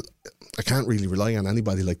like, well, I can't really rely on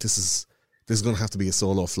anybody. Like this is going to have to be a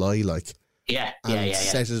solo fly. Like,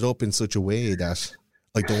 set it up in such a way that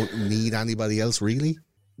I don't need anybody else really.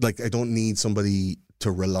 Like I don't need somebody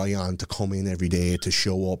to rely on to come in every day to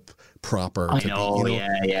show up proper.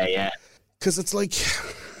 Because it's like,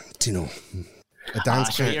 a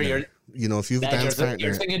dance partner. If you have a dance partner,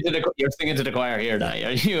 you're singing to the choir here now.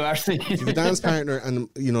 You are singing. If you have a dance partner, and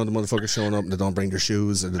the motherfuckers showing up and they don't bring their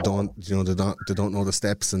shoes, or they don't know the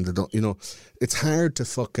steps, and they don't, it's hard to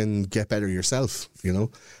fucking get better yourself.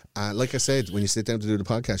 Like I said, when you sit down to do the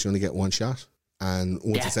podcast, you only get one shot. And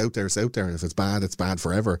once it's out there, and if it's bad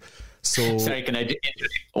forever. So, sorry, can I do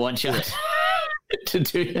one shot? To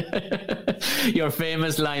do your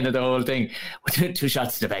famous line of the whole thing: 2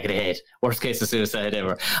 shots to the back of the head. Worst case of suicide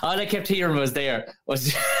ever. All I kept hearing was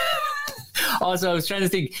also, I was trying to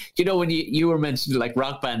think, when you were mentioning like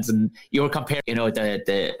rock bands and you were comparing,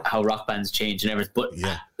 the how rock bands change and everything, but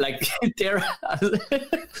like they're at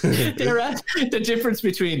the difference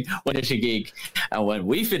between when it's a gig and when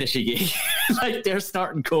we finish a gig, like they're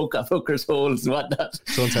starting coke off hookers' holes and whatnot.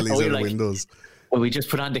 Don't tell these out windows. Well, we just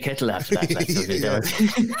put on the kettle after that. Like,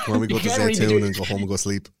 when we go to Zaytoon and go home and go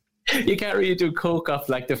sleep. You can't really do coke off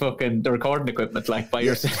like the recording equipment like by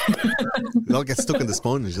yourself. It all gets stuck in the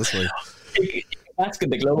sponge, that's why. That's in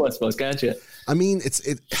the glow, I suppose, can't you? I mean,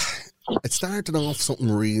 it started off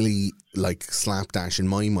something really like slapdash in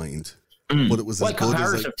my mind, but it was as good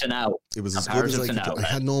as to now. It was as good as I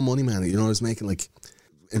had no money, man. I was making like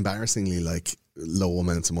embarrassingly like low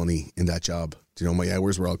amounts of money in that job. My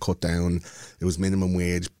hours were all cut down. It was minimum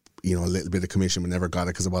wage. A little bit of commission, we never got it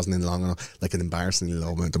because it wasn't in long enough. Like an embarrassingly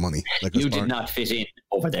low amount of money. Like you did not fit in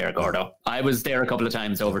over there, Gordo. I was there a couple of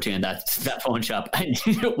times over to you in that phone shop. And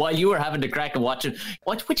while you were having the crack and watching,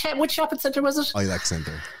 which shopping centre was it? ILAC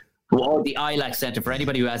Centre. Oh, the ILAC Centre. For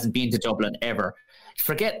anybody who hasn't been to Dublin ever,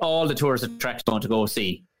 forget all the tourist attractions to go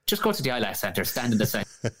see. Just go to the ILAC Centre, stand in the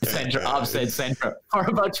centre of said centre for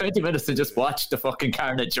about 20 minutes and just watch the fucking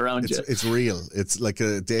carnage around you. It's real. It's like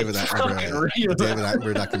a David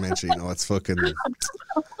Attenborough documentary. You know, it's fucking.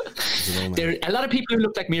 There are a lot of people who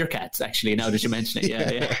look like meerkats, actually, now that you mention it.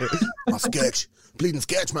 Yeah. Oh, sketch. Bleeding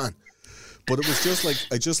sketch, man. But it was just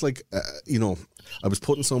like, you know, I was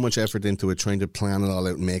putting so much effort into it, trying to plan it all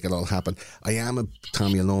out and make it all happen. Tom,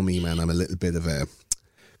 you know me, man, I'm a little bit of a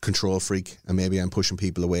control freak, and maybe I'm pushing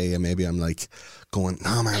people away, and maybe I'm like going,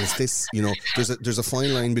 no man, it's this, you know, there's a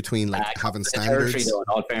fine line between like having standards. Though, in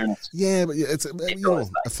all fairness. Yeah, but it's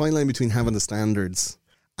a fine line between having the standards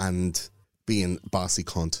and being bossy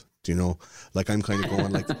cunt. Do you know? Like, I'm kind of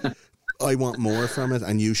going like, I want more from it,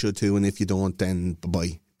 and you should too, and if you don't, then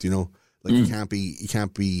bye. Do you know? Like, you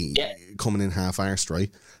can't be coming in half-arsed, right?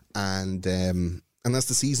 And as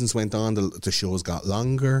the seasons went on, the shows got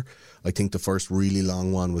longer. I think the first really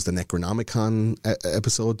long one was the Necronomicon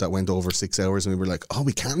episode that went over 6 hours, and we were like, oh,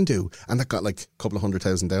 we can do. And that got like a couple of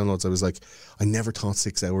 100,000 downloads. I was like, I never thought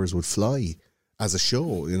 6 hours would fly as a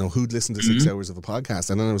show. You know, who'd listen to 6 hours of a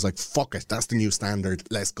podcast? And then I was like, fuck it, that's the new standard.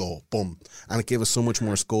 Let's go. Boom. And it gave us so much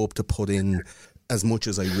more scope to put in as much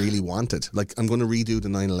as I really wanted. Like, I'm going to redo the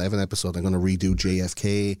 9/11 episode. I'm going to redo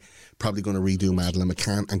JFK, probably going to redo Madeleine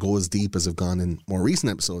McCann, and go as deep as I've gone in more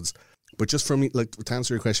recent episodes. But just from, like, to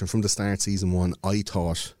answer your question, from the start, season 1, I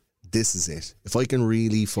thought, this is it. If I can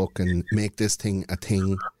really fucking make this thing a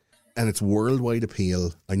thing, and it's worldwide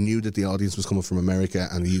appeal. I knew that the audience was coming from America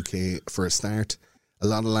and the UK for a start. A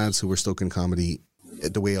lot of lads who were stuck in comedy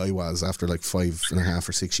the way I was after like 5.5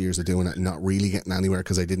 or 6 years of doing it and not really getting anywhere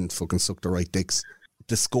because I didn't fucking suck the right dicks.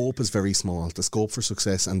 The scope is very small. The scope for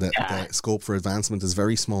success and the scope for advancement is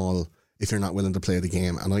very small if you're not willing to play the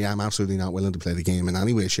game. And I am absolutely not willing to play the game in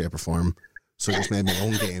any way, shape or form. So I just made my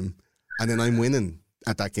own game. And then I'm winning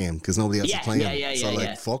at that game because nobody else is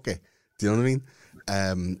playing. Fuck it. Do you know what I mean?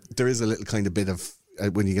 There is a little kind of bit of,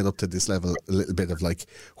 when you get up to this level, a little bit of like,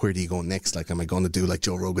 where do you go next? Like, am I going to do like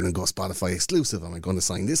Joe Rogan and go Spotify exclusive? Am I going to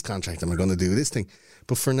sign this contract? Am I going to do this thing?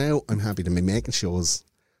 But for now, I'm happy to be making shows,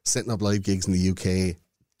 setting up live gigs in the UK.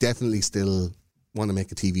 Definitely still want to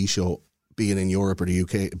make a TV show, be it in Europe or the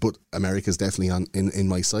UK, but America's definitely on in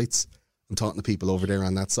my sights. I'm talking to people over there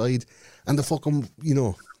on that side. And the fucking, you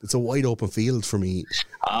know, it's a wide open field for me.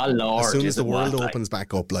 Oh, Lord. As soon as the world opens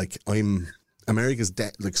back up, like, America's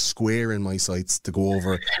like square in my sights to go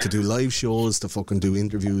over to do live shows, to fucking do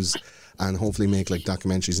interviews, and hopefully make like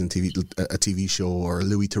documentaries and a TV show or a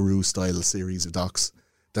Louis Theroux style series of docs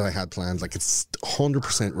that I had planned. Like, it's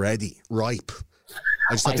 100% ready, ripe.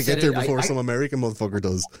 I just have to get there before some American motherfucker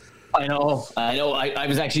does. I know. I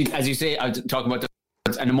was actually, as you say, I was talking about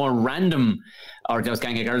and a more random, or those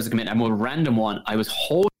gang of girls that come in, a more random one. I was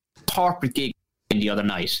holding a corporate gig the other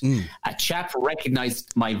night. A chap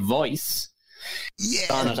recognised my voice.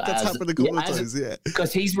 Yeah, that's happened a couple of times,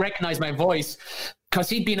 because he's recognised my voice, because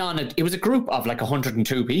he'd been on it. It was a group of like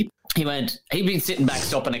 102 people. He'd been sitting back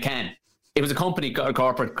supping a can. It was a company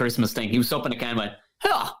corporate Christmas thing. He was supping a can, went,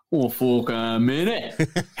 oh, fuck a minute.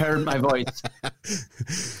 Heard my voice.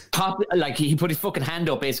 Like, he put his fucking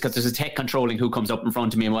hand up, basically, because there's a tech controlling who comes up in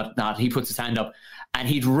front of me and whatnot. He puts his hand up, and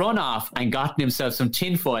he'd run off and gotten himself some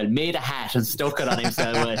tinfoil, made a hat, and stuck it on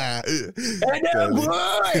himself. And I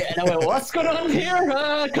went, what's going on here?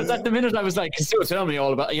 Because at the minute I was like, so tell me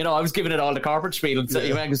all about, you know, I was giving it all the corporate spiel, and so he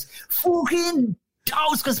goes, fucking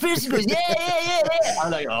House conspiracy theories, yeah.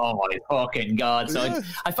 I'm like, oh my fucking God. So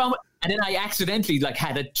I found, and then I accidentally like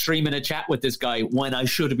had a 3-minute chat with this guy when I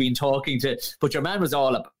should have been talking to, but your man was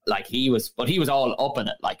all up, like he was all up in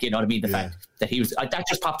it, like, you know what I mean? The fact that he was, that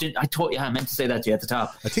just popped in. I meant to say that to you at the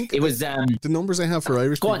top. I think it was the numbers I have for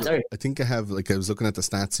Irish people. On, sorry. I think I have, like, I was looking at the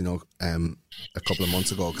stats, you know, a couple of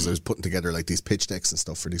months ago, because I was putting together like these pitch decks and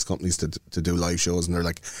stuff for these companies to do live shows, and they're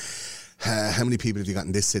like, how many people have you got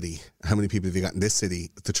in this city? How many people have you got in this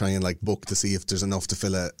city, to try and like book to see if there's enough to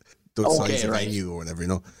fill the size of venue or whatever, you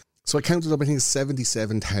know? So I counted up, I think,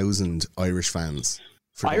 77,000 Irish fans.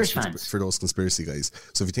 For those conspiracy guys.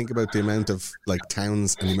 So if you think about the amount of like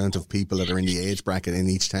towns and the amount of people that are in the age bracket in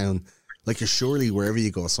each town, like, you're surely, wherever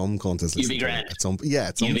you go, some contest listening to it at some point.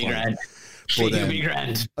 You'd be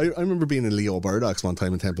grand. I remember being in Leo Burdocks one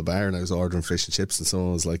time in Temple Bar, and I was ordering fish and chips, and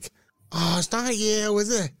someone was like, oh, it's not you,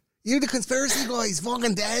 is it? You're the conspiracy guys,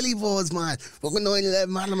 fucking Daily Buzz, man. Fucking 9/11,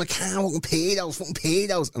 Madeleine McCann, fucking pedos.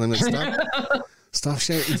 And I'm like, Stop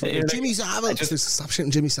shouting Jimmy Savile. Stop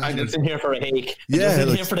shouting Jimmy Savile. I'm just in here for a hake. Yeah,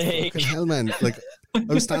 here for the hake. Hell, man. Like,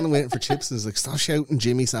 I was standing waiting for chips. And I was like, stop shouting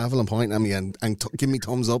Jimmy Savile and pointing at me and give me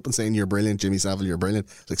thumbs up and saying, you're brilliant, Jimmy Savile, you're brilliant.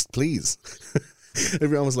 Like, please.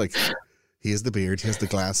 Everyone was like, he has the beard, he has the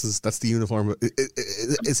glasses, that's the uniform.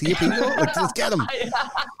 Is he a pedo? Like, let's get him.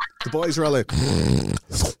 The boys are all like,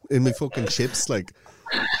 in my fucking chips, like.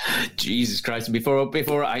 Jesus Christ!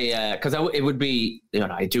 Before I, because it would be, you know,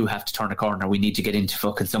 I do have to turn a corner. We need to get into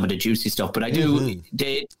fucking some of the juicy stuff, but I do.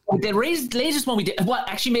 The latest one we did, what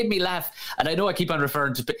actually made me laugh, and I know I keep on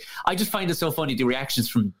referring to, but I just find it so funny, the reactions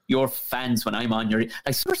from your fans when I'm on your,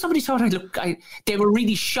 like, somebody thought they were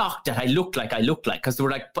really shocked that I looked like, because they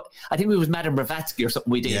were like, I think it was Madame Blavatsky or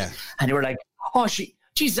something we did, and they were like, oh,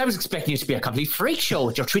 Jesus, I was expecting you to be a complete freak show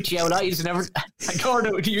with your twitchy out eyes and everything. I don't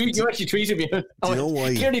know. You actually tweeted me. Do you know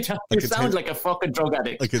why? Clearly, you sound like a fucking drug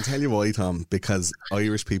addict. I can tell you why, Tom. Because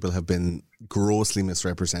Irish people have been grossly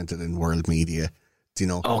misrepresented in world media. Do you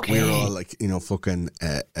know? Okay. We're all like, you know, fucking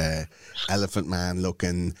Elephant Man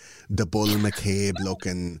looking, the Bull McCabe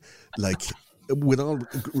looking, like, with all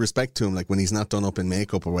respect to him, like when he's not done up in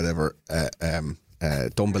makeup or whatever,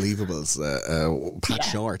 Dunbelievables, Pat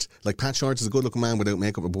Short. Like, Pat Short is a good looking man without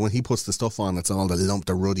makeup, but when he puts the stuff on, it's all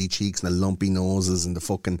the ruddy cheeks and the lumpy noses and the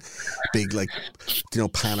fucking big, like, you know,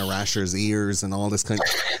 Panarasher's ears and all this kind of,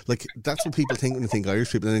 like, that's what people think when they think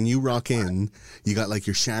Irish people. And then you rock in, you got like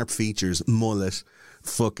your sharp features, mullet,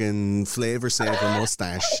 fucking Flavor Saver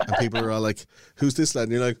mustache, and people are all like, who's this lad?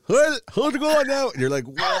 And you're like, how's it going now? And you're like,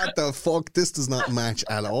 what the fuck? This does not match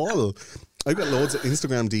at all. I've got loads of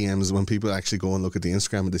Instagram DMs when people actually go and look at the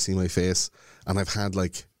Instagram and they see my face, and I've had,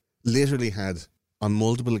 like, literally had on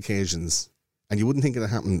multiple occasions, and you wouldn't think it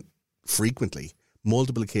happened frequently,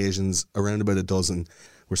 multiple occasions, around about a dozen,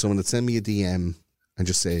 where someone would send me a DM and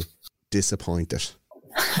just say, disappointed.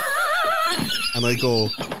 And I go,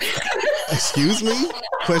 excuse me?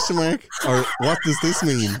 Question mark? Or what does this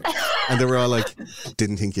mean? And they were all like,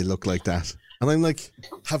 didn't think you looked like that. And I'm like,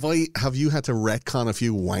 have you had to retcon a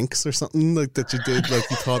few wanks or something like that you did? Like,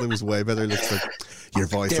 you thought it was way better. It looks like your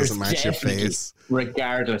voice doesn't match your face.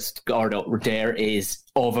 Regardless, Gordo, there is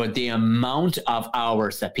over the amount of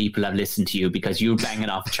hours that people have listened to you because you're banging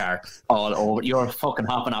off charts all over. You're fucking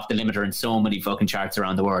hopping off the limiter in so many fucking charts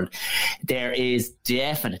around the world. There is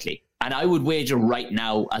definitely, and I would wager right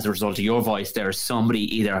now, as a result of your voice, there is somebody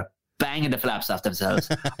either banging the flaps off themselves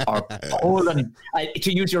or pulling,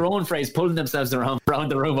 to use your own phrase, pulling themselves around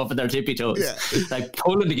the room up with their tippy toes. Yeah. Like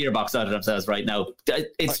pulling the gearbox out of themselves right now.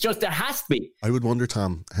 It's just, there has to be. I would wonder,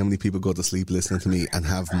 Tom, how many people go to sleep listening to me and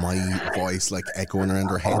have my voice like echoing around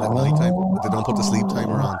their head at night time. They don't put the sleep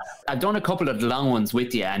timer on. I've done a couple of the long ones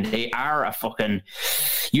with you, and they are a fucking,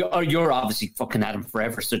 you're obviously fucking at them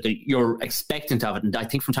forever, so you're expectant of it. And I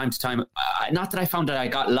think from time to time, not that I found that I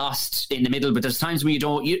got lost in the middle, but there's times when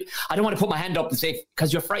I don't want to put my hand up and say,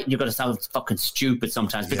 because you're frightened, you're going to sound fucking stupid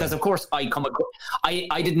sometimes. Because of course I can't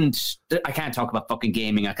talk about fucking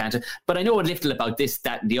gaming, I can't, but I know a little about this,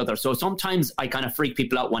 that, and the other. So sometimes I kind of freak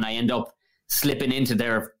people out when I end up slipping into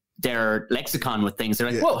their lexicon with things.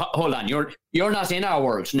 They're like, whoa, hold on, you're not in our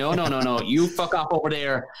world. No. You fuck off over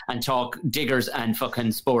there and talk diggers and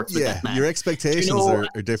fucking sports with that man. Your expectations are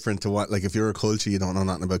different to what, like, if you're a culture, you don't know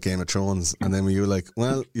nothing about Game of Thrones, and then when you're like,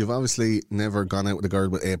 well, you've obviously never gone out with a girl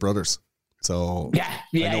with 8 brothers, so I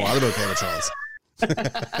know all about Game of Thrones.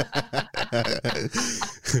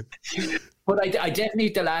 But I definitely,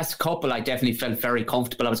 the last couple, I definitely felt very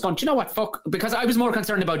comfortable. I was going, do you know what, fuck? Because I was more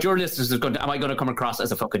concerned about your listeners. Am I going to come across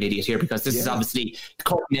as a fucking idiot here? Because this is obviously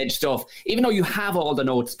cutting edge stuff, even though you have all the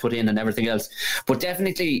notes put in and everything else. But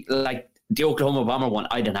definitely, like the Oklahoma Bomber one,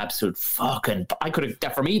 I had an absolute fucking,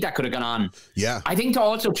 for me, that could have gone on. Yeah. I think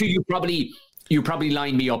also, too, you probably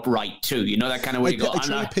line me up right too. You know, that kind of way you go. I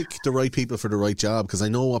try to pick the right people for the right job because I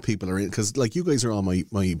know what people are in. Because, like, you guys are all my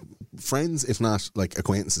friends, if not like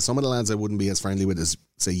acquaintances. Some of the lads I wouldn't be as friendly with as,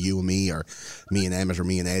 say, you and me, or me and Emmett, or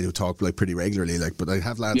me and Ed, who talk like pretty regularly. Like, but I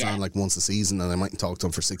have lads on like once a season, and I mightn't talk to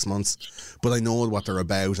them for 6 months. But I know what they're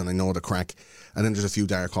about, and I know the crack. And then there's a few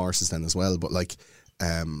dark horses then as well. But like,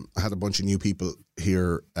 I had a bunch of new people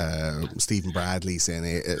here. Stephen Bradley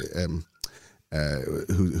saying,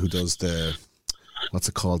 who does the, what's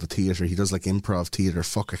it called, the theatre? He does like improv theatre.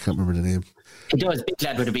 Fuck, I can't remember the name. He does, big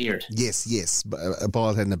lad with a beard. Yes, a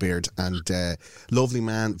bald head and a beard, and lovely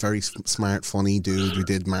man, very smart, funny dude. We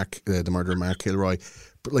did the murder of Mark Kilroy,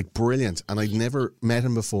 but like brilliant. And I'd never met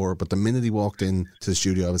him before, but the minute he walked in to the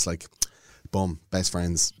studio, I was like, boom, best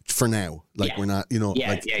friends for now. Like we're not, we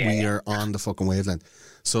are on the fucking wavelength.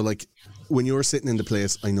 So like when you're sitting in the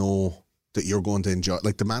place, I know that you're going to enjoy.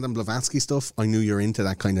 Like the Madame Blavatsky stuff, I knew you're into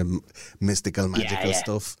that kind of mystical, magical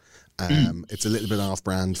stuff. It's a little bit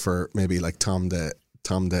off-brand for maybe like Tom the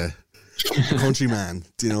countryman,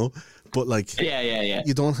 you know? But like,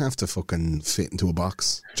 you don't have to fucking fit into a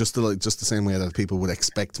box. Just the same way that people would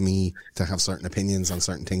expect me to have certain opinions on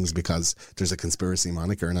certain things because there's a conspiracy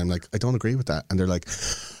moniker, and I'm like, I don't agree with that. And they're like,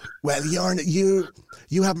 well,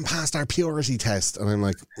 you haven't passed our purity test, and I'm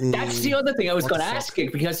like, that's the other thing I was going to ask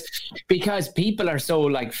you, because people are so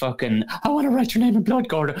like fucking, I want to write your name in blood,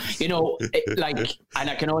 Gordo. You know, like, and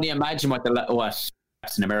I can only imagine what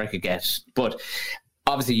in America gets, but.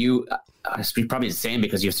 Obviously, it's probably the same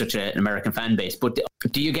because you have such an American fan base. But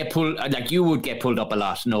do you get pulled? Like you would get pulled up a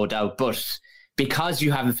lot, no doubt. But because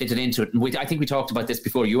you haven't fitted into it, I think we talked about this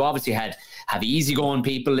before. You obviously have easygoing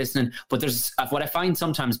people listening. But there's what I find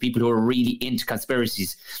sometimes people who are really into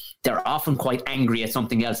conspiracies. They're often quite angry at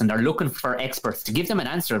something else, and they're looking for experts to give them an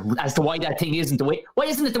answer as to why that thing isn't the way. Why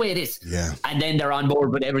isn't it the way it is? Yeah. And then they're on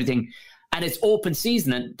board with everything. And it's open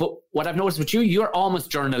season. But what I've noticed with you, you're almost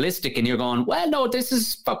journalistic and you're going, well, no, this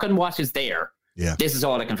is fucking what is there. Yeah. This is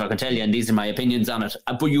all I can fucking tell you. And these are my opinions on it.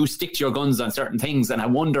 But you stick to your guns on certain things. And I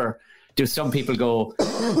wonder, do some people go,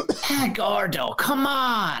 Gordo, come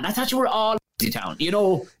on. I thought you were all town, you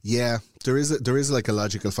know? Yeah. There is like a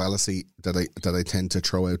logical fallacy that I tend to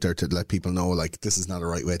throw out there to let people know, like, this is not a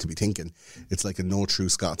right way to be thinking. It's like a no true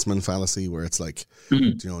Scotsman fallacy where it's like,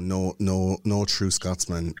 you know, no true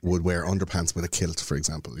Scotsman would wear underpants with a kilt, for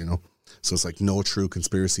example, you know? So it's like no true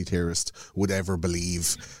conspiracy theorist would ever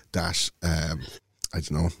believe that, I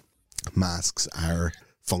don't know, masks are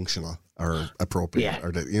functional or appropriate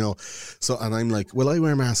or, you know? So, and I'm like, well, I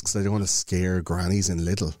wear masks. I don't want to scare grannies in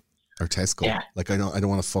Lidl. Or Tesco. Yeah. Like I don't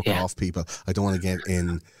want to fuck off people. I don't want to get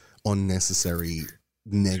in unnecessary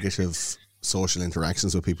negative social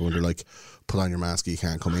interactions with people when they're like, put on your mask, you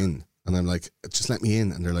can't come in. And I'm like, just let me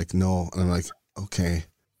in. And they're like, no. And I'm like, okay,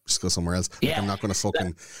 just go somewhere else. Like, I'm not going to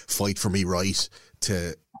fucking fight for me right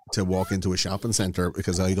to walk into a shopping centre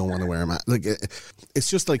because I don't want to wear a mask. Like it's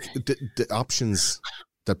just like the options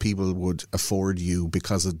that people would afford you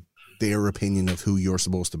because of their opinion of who you're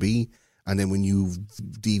supposed to be. And then when you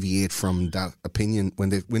deviate from that opinion,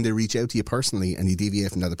 when they reach out to you personally and you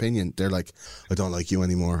deviate from that opinion, they're like, I don't like you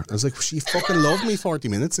anymore. I was like, she fucking loved me 40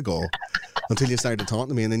 minutes ago until you started talking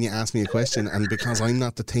to me and then you asked me a question. And because I'm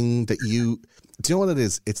not the thing that do you know what it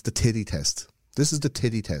is? It's the titty test. This is the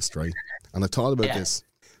titty test, right? And I've thought about this.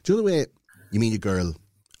 Do you know the way you meet a girl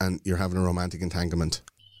and you're having a romantic entanglement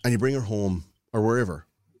and you bring her home or wherever,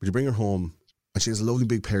 but you bring her home and she has a lovely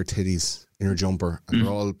big pair of titties in her jumper, and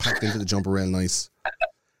they're all packed into the jumper real nice.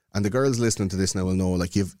 And the girls listening to this now will know,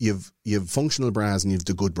 like you've functional bras and you've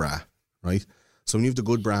the good bra, right? So when you've the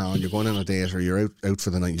good bra on, you're going on a date or you're out for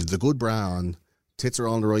the night. You've the good bra on, tits are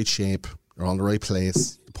all in the right shape, they're all in the right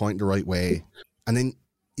place, they're pointing the right way, and then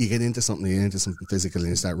you get into something physical and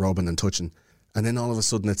you start rubbing and touching, and then all of a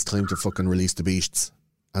sudden it's time to fucking release the beasts.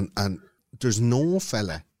 And there's no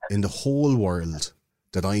fella in the whole world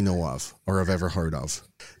that I know of or have ever heard of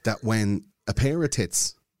that when a pair of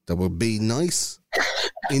tits that would be nice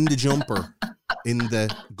in the jumper, in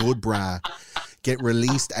the good bra, get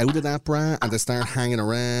released out of that bra and they start hanging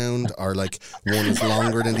around, or like one is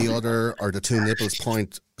longer than the other, or the two nipples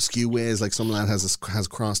point skew ways, like some lad has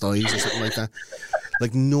crossed eyes or something like that.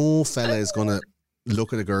 Like no fella is going to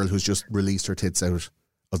look at a girl who's just released her tits out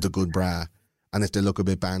of the good bra, and if they look a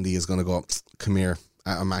bit bandy, is going to go, come here,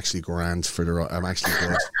 I'm actually grand I'm actually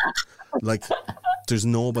good. Like, there's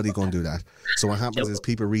nobody going to do that. So what happens is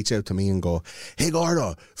people reach out to me and go, hey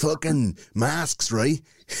Gordo, fucking masks, right?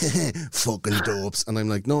 Fucking dopes. And I'm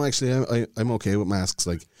like, no, actually I'm okay with masks.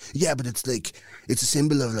 Like, yeah, but it's like, it's a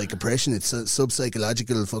symbol of like oppression. It's a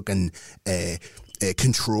sub-psychological fucking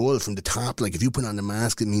control from the top. Like if you put on a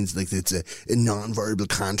mask, it means like it's a non-verbal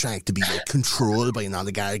contract to be like controlled by an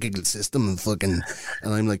oligarchical system and fucking.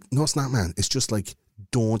 And I'm like, no, it's not, man. It's just like,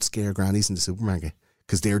 don't scare grannies in the supermarket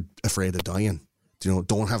because they're afraid of dying. You know,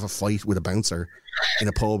 don't have a fight with a bouncer in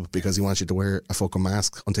a pub because he wants you to wear a fucking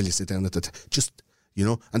mask until you sit down at the just, you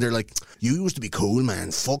know. And they're like, you used to be cool,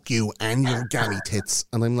 man. Fuck you and your gammy tits.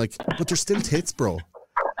 And I'm like, but they're still tits, bro.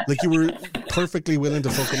 Like, you were perfectly willing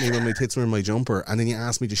to fuck with me when my tits were in my jumper, and then you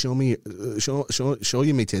asked me to show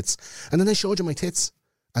you my tits, and then I showed you my tits,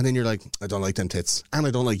 and then you're like, I don't like them tits, and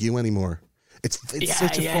I don't like you anymore. It's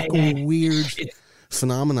such a fucking weird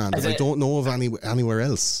phenomenon that I don't know of anywhere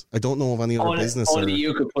else. I don't know of any other business. Only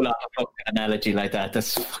you could pull off a fucking analogy like that.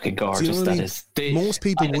 That's fucking gorgeous. You know that is. Most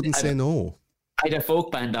people wouldn't say no. I had a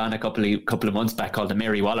folk band on a couple of months back called the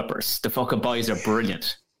Merry Wallopers. The fucking boys are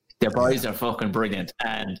brilliant. Their boys are fucking brilliant,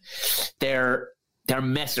 and they're they're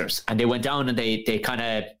messers, and they went down and they kind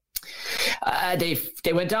of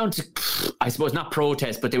they went down to, I suppose, not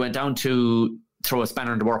protest, but they went down to throw a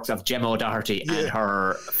spanner in the works of Gemma O'Doherty and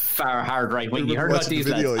her far hard right wing. You heard about these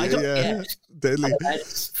video, lads? Deadly.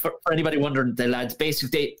 For anybody wondering, the lads,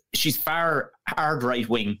 basically, she's far hard right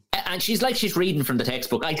wing, and she's reading from the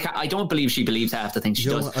textbook. I don't believe she believes half the things she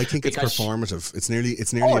does. I think it's performative. It's nearly a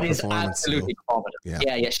performance. Absolutely performative.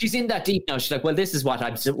 Yeah. She's in that deep now. She's like, well, this is what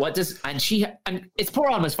and it's poor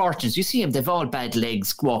old misfortunes. You see them; they've all bad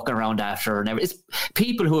legs walking around after her, and everything. It's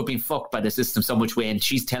people who have been fucked by the system so much way, and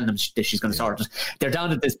she's telling them that she's going to sort it. They're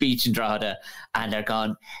down at this beach in Drogheda, and they're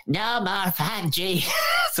going, no more fan G.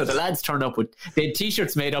 So the lads turn up with they had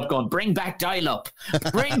t-shirts made up going, bring back dial-up,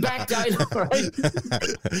 right?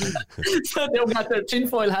 So they've got their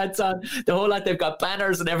tinfoil hats on, the whole lot. They've got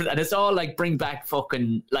banners and everything, and it's all like bring back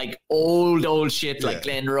fucking like old shit like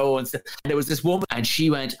Glen Rowe and stuff. And there was this woman, and she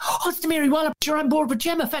went, oh, it's the Mary Wallop, you're on board with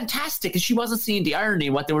Gemma, fantastic. And she wasn't seeing the irony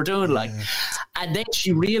in what they were doing, like. And then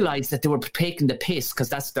she realised that they were taking the piss, because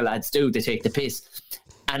that's what the lads do, they take the piss.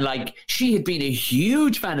 And like, she had been a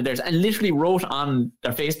huge fan of theirs and literally wrote on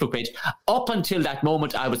their Facebook page, up until that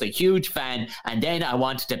moment, I was a huge fan. And then I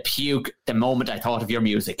wanted to puke the moment I thought of your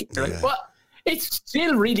music. They're like, what? It's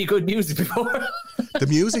still really good music before. The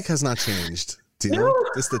music has not changed. Do you know?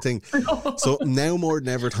 This is the thing. So now more than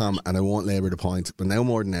ever, Tom, and I won't labour the point, but now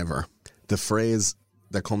more than ever, the phrase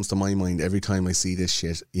that comes to my mind every time I see this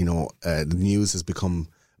shit, you know, the news has become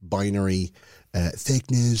binary. Fake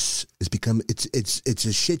news has become it's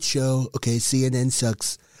a shit show. Okay, CNN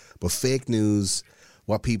sucks, but fake news.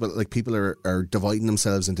 What people are dividing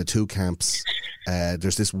themselves into two camps.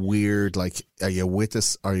 There's this weird like, are you with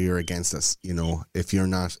us or you're against us? You know, if you're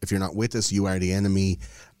not with us, you are the enemy.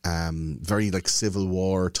 Very like Civil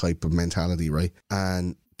War type of mentality, right?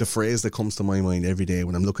 And the phrase that comes to my mind every day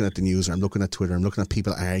when I'm looking at the news or I'm looking at Twitter, I'm looking at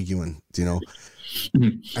people arguing, you know.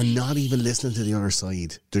 And not even listening to the other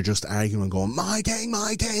side. They're just arguing, going, my thing,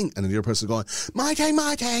 and then the other person's going, my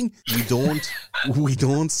thing. We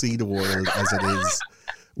don't see the world as it is.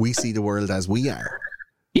 We see the world as we are.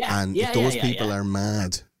 And if those people are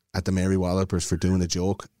mad at the Mary Wallopers for doing a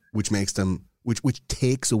joke, which makes them, which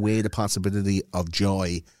takes away the possibility of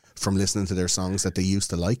joy from listening to their songs that they used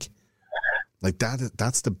to like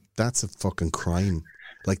that's a fucking crime.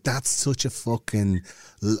 Like, that's such a fucking,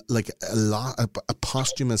 like, a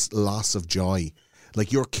posthumous loss of joy.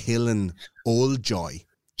 Like, you're killing old joy.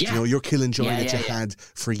 Yeah. You know, you're killing joy that you had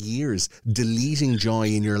for years, deleting joy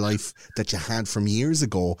in your life that you had from years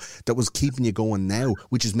ago that was keeping you going now,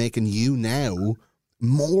 which is making you now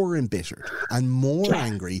more embittered and more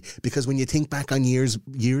angry, because when you think back on years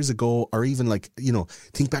ago, or even like, you know,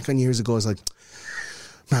 think back on years ago, it's like,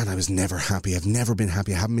 man, I was never happy. I've never been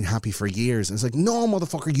happy. I haven't been happy for years. And it's like, no,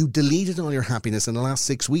 motherfucker, you deleted all your happiness in the last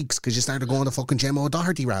 6 weeks because you started going to fucking Gemma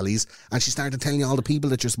O'Doherty rallies and she started telling you all the people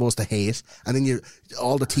that you're supposed to hate, and then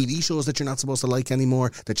all the TV shows that you're not supposed to like anymore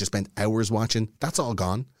that you spent hours watching, that's all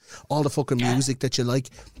gone. All the fucking music that you like,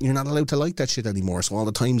 you're not allowed to like that shit anymore. So all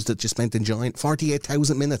the times that you spent enjoying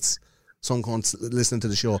 48,000 minutes some cunt listening to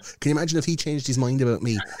the show. Can you imagine if he changed his mind about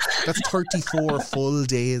me? That's 34 full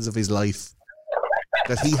days of his life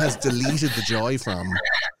that he has deleted the joy from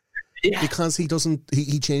because he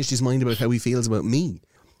changed his mind about how he feels about me.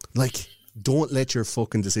 Like, don't let your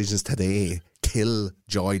fucking decisions today kill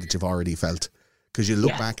joy that you've already felt, because you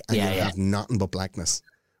look back and you have nothing but blackness,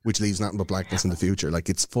 which leaves nothing but blackness in the future. Like,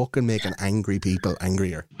 it's fucking making angry people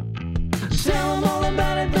angrier. Tell them all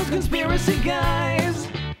about it, those conspiracy guys.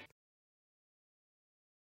 I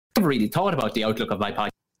haven't really thought about the outlook of my podcast.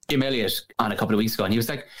 Jim Elliott on a couple of weeks ago, and he was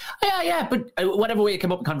like, but whatever way it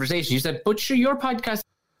came up in conversation, he said, but sure, your podcast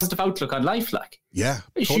has a positive outlook on life, like. Yeah.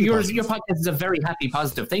 Totally your podcast is a very happy,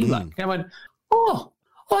 positive thing, like. And I went,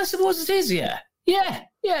 I suppose it is, yeah.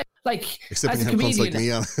 Like, except as a like comedian,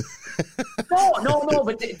 me on. no,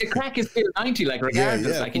 but the crack is still 90, like,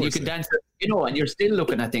 regardless, like, and you can dance, you know, and you're still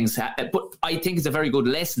looking at things. But I think it's a very good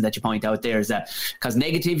lesson that you point out there, is that because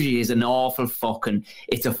negativity is an awful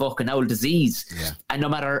it's a fucking old disease. Yeah. And no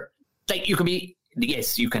matter, like, you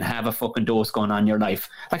can have a fucking dose going on in your life.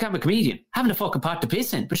 Like, I'm a comedian, having a fucking pot to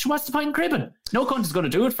piss in, but what's the point in cribbing? No cunt is going to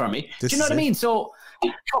do it for me. Do you know what I mean? So,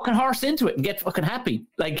 fucking horse into it and get fucking happy.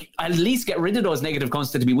 Like, I'll at least get rid of those negative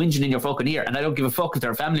cunts that be whinging in your fucking ear, and I don't give a fuck if they're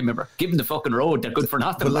a family member. Give them the fucking road. They're good for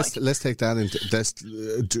nothing. Well, let's take that into, let's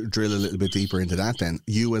drill a little bit deeper into that then.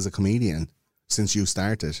 You as a comedian, since you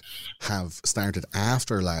started, have started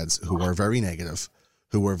after lads who were very negative,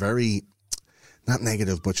 who were very, not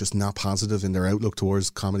negative, but just not positive in their outlook towards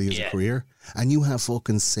comedy as a career. And you have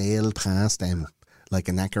fucking sailed past them like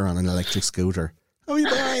a knacker on an electric scooter. How are you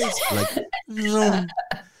guys? Like, no.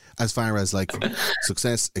 As far as like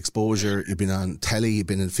success, exposure, you've been on telly, you've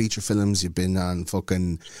been in feature films, you've been on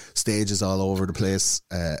fucking stages all over the place.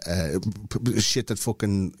 Shit that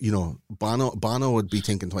fucking, you know, Bono would be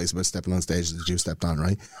thinking twice about stepping on stages that you stepped on,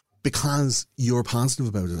 right? Because you're positive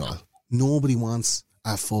about it all. Nobody wants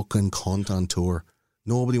a fucking cunt on tour.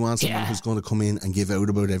 Nobody wants someone who's going to come in and give out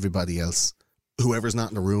about everybody else. Whoever's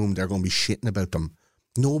not in the room, they're going to be shitting about them.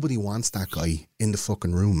 Nobody wants that guy in the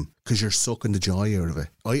fucking room because you're sucking the joy out of it.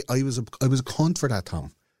 I was a cunt for that,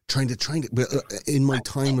 Tom. Trying to in my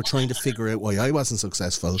time of trying to figure out why I wasn't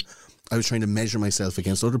successful, I was trying to measure myself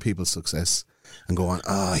against other people's success and go on,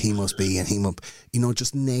 he must be and he must, you know,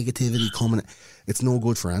 just negativity coming. It's no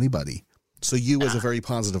good for anybody. So you as a very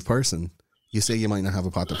positive person, you say you might not have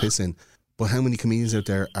a pot to piss in, but how many comedians out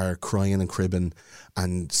there are crying and cribbing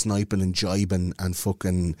and sniping and jibing and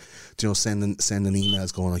fucking, you know, sending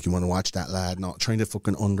emails going like, you want to watch that lad, not trying to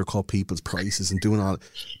fucking undercut people's prices and doing all,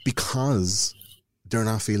 because they're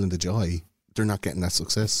not feeling the joy. They're not getting that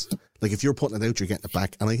success. Like if you're putting it out, you're getting it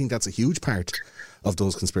back. And I think that's a huge part of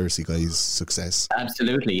those conspiracy guys' success.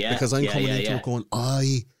 Absolutely, yeah. Because I'm coming into it going,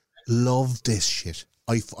 I love this shit.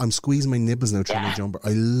 I'm squeezing my nipples now trying to jump.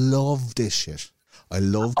 I love this shit. I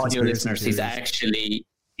love audio listeners. He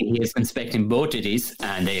is inspecting both of these,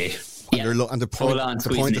 and they point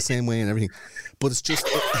the same way and everything. But it's just,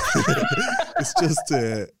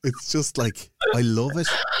 it's just like I love it,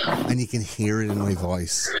 and you can hear it in my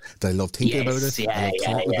voice that I love thinking about it. I love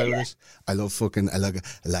talking about it. I love fucking. I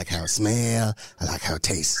like how it smells. I like how it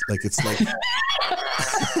tastes. Like it's like.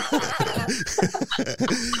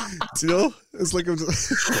 Do you know? It's like I'm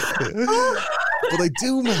just but I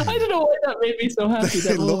do, man. I don't know why that made me so happy.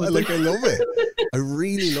 I love it. I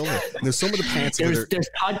really love it. And there's some of the parts of it.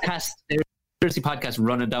 There's podcasts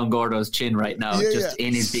running down Gordo's chin right now,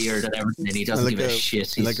 in his beard and everything, and he doesn't give a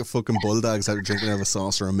shit. He's like a fucking bulldog's out drinking out of a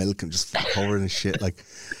saucer of milk and just covered in shit.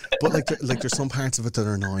 But there's some parts of it that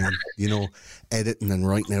are annoying, you know, editing and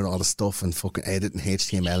writing out all the stuff and fucking editing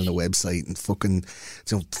HTML on the website and fucking,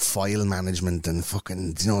 you know, file management and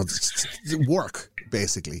fucking, you know, work.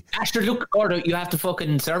 Basically, Asher, look, Gordo, you have to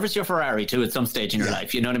fucking service your Ferrari too at some stage in your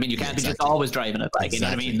life. You know what I mean? You can't be just always driving it. Like, you know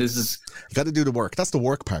what I mean? You got to do the work. That's the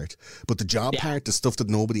work part. But the job part, the stuff that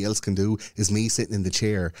nobody else can do, is me sitting in the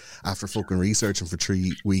chair after fucking researching for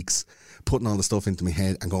 3 weeks, putting all the stuff into my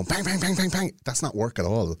head and going bang, bang, bang, bang, bang. That's not work at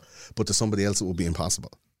all. But to somebody else, it will be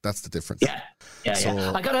impossible. That's the difference. Yeah.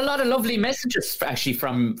 I got a lot of lovely messages actually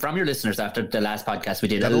from your listeners after the last podcast we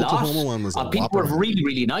did. That Oklahoma one was people were really,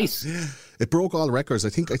 really nice. Yeah. It broke all records. I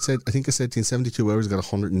think I said in 72 hours got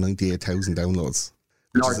 198,000 downloads.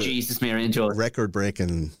 Lord Jesus, Mary and Joe. Record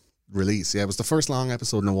breaking release. Yeah, it was the first long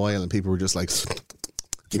episode in a while, and people were just like,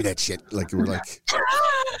 "Give me that shit!" Like you were like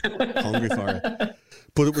hungry for it.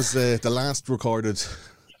 But it was the last recorded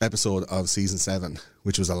episode of season 7,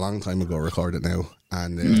 which was a long time ago recorded now,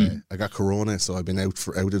 and I got corona, so I've been out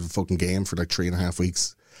of the fucking game for like 3.5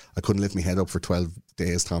 weeks. I couldn't lift my head up for 12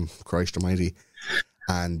 days, Tom. Christ almighty.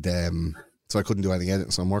 And so I couldn't do any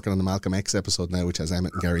editing, so I'm working on the Malcolm X episode now, which has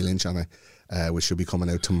Emmett and Gary Lynch on it, which should be coming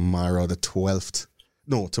out tomorrow the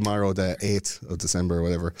 8th of December or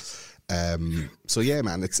whatever. So yeah,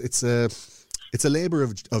 man, it's a labour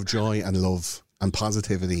of joy and love and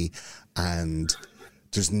positivity, and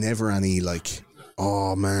there's never any like,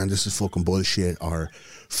 oh man, this is fucking bullshit, or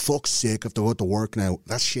fuck's sake, I have to go to work now.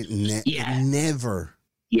 That shit never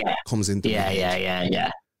comes into my head.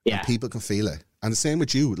 Yeah. And people can feel it. And the same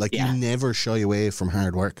with you. Like, you never shy away from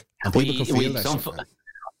hard work. And people can feel that shit, man.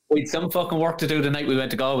 We had some fucking work to do the night we went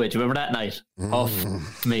to Galway. Do you remember that night?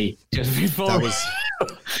 Me. Just before. That was...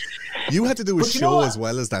 You had to do a show as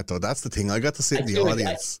well as that, though. That's the thing. I got to sit in the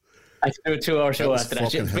audience. I did a 2-hour show after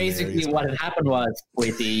that. Basically, what had happened was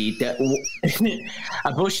with a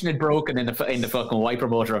bushing had broken in the fucking wiper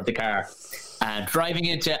motor of the car, and driving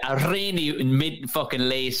into a rainy mid fucking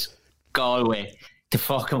late Galway, the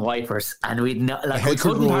fucking wipers, and we'd not like we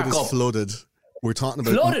couldn't park up. Flooded. We're talking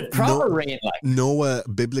about proper rain, like Noah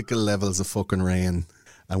biblical levels of fucking rain.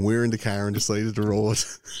 And we're in the car on the side of the road,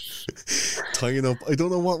 tying up. I don't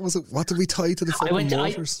know what was it. What did we tie to the fucking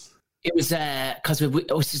motors? It was because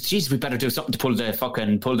we better do something to pull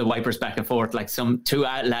the wipers back and forth, like some two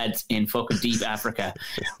lads in fucking deep Africa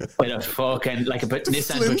with a fucking like a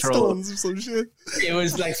Nissan Patrol. Or some shit. It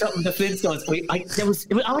was like something the Flintstones.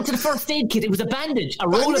 I went to the first aid kit. It was a bandage, a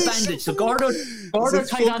roll of bandage. So Gordo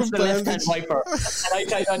tied onto the left hand wiper, and I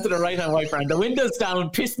tied onto the right hand wiper, and the windows down,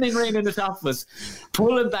 pissing rain in the top of us,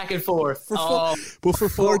 pulling back and forth. But for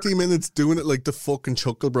 40 minutes doing it like the fucking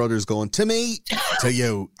Chuckle Brothers, going to me, to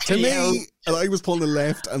you, to me. me, and I was pulling the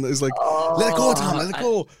left, and it was like, let it go, Tom, let it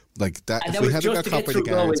go. Like that. If we hadn't got caught by the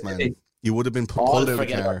guards, man, you would have been pulled out of the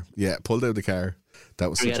car. Yeah, pulled out of the car. That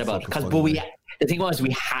was forget such a about fucking it. funny But the thing was,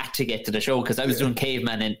 we had to get to the show because I was doing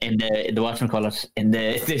Caveman in the whatchamacallit in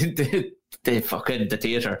the fucking the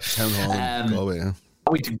theatre. Town hall, Galway, yeah.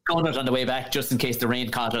 We'd gun it on the way back just in case the rain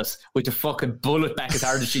caught us. We'd the fucking bullet back as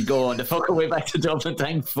hard as she'd go on the fucking way back to Dublin.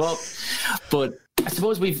 Thank fuck. But I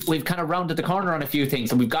suppose we've kind of rounded the corner on a few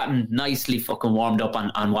things, and we've gotten nicely fucking warmed up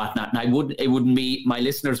on whatnot. And it wouldn't be, my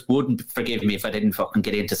listeners wouldn't forgive me if I didn't fucking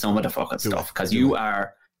get into some of the fucking stuff, because you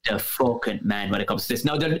are the fucking man when it comes to this.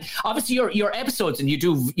 Now, obviously your episodes, and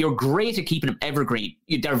you're great at keeping them evergreen.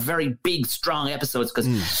 They're very big, strong episodes because,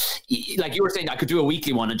 like you were saying, I could do a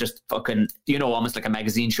weekly one and just fucking, almost like a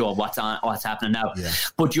magazine show of what's happening now. Yeah.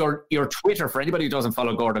 But your Twitter, for anybody who doesn't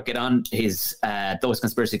follow Gordo, get on his Those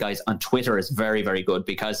Conspiracy Guys on Twitter, is very, very good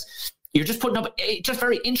because you're just putting up just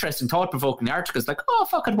very interesting, thought-provoking articles like, oh,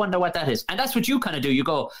 fuck, I wonder what that is. And that's what you kind of do. You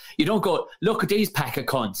don't go, look at these pack of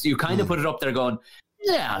cunts. You kind of put it up there going,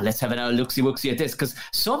 yeah, let's have an old look-see-wooksy at this, because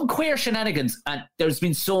some queer shenanigans, and there's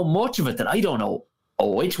been so much of it that I don't know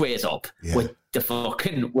which way is up with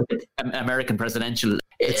the American presidential.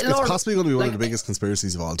 It's possibly going to be one of the biggest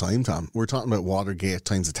conspiracies of all time, Tom. We're talking about Watergate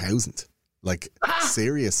times 1,000. Like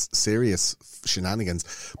serious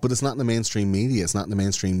shenanigans, but it's not in the mainstream media. It's not in the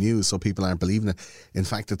mainstream news, so people aren't believing it. In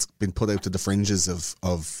fact, it's been put out to the fringes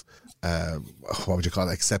of what would you call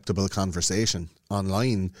it, acceptable conversation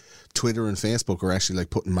online. Twitter and Facebook are actually like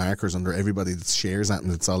putting markers under everybody that shares that,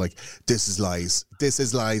 and it's all like, this is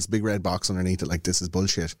lies, big red box underneath it, like, this is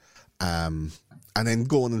bullshit. And then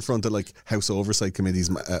going in front of like House Oversight Committees,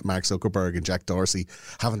 Mark Zuckerberg and Jack Dorsey,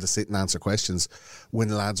 having to sit and answer questions when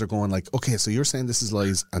the lads are going like, okay, so you're saying this is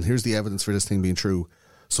lies, and here's the evidence for this thing being true.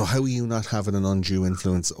 So how are you not having an undue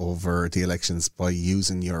influence over the elections by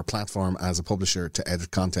using your platform as a publisher to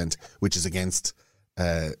edit content, which is against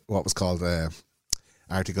what was called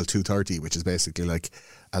Article 230, which is basically like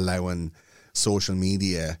allowing social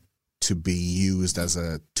media to be used as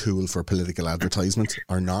a tool for political advertisement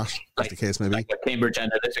or not, as the case may be. Like Cambridge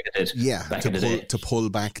Analytica did. Yeah, to pull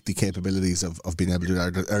back the capabilities of being able to do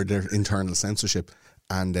that, or their internal censorship.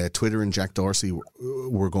 And Twitter and Jack Dorsey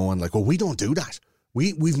were going like, well, we don't do that.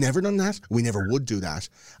 We've never done that. We never would do that.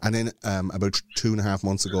 And then about 2.5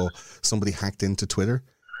 months ago, somebody hacked into Twitter.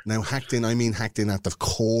 Now, hacked in at the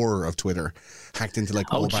core of Twitter. Hacked into like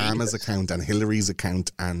Obama's account and Hillary's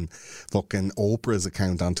account and fucking Oprah's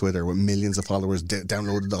account on Twitter with millions of followers,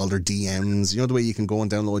 downloaded all their DMs. You know the way you can go and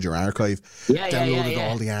download your archive? Downloaded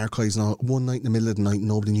all the archives and all. One night in the middle of the night,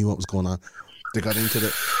 nobody knew what was going on. They got into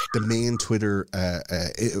the main Twitter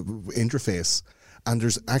interface, and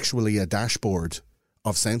there's actually a dashboard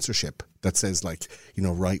of censorship that says like,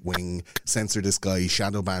 right wing, censor this guy,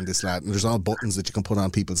 shadow ban this lad, and there's all buttons that you can put on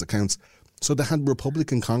people's accounts. So they had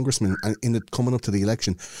Republican congressmen coming up to the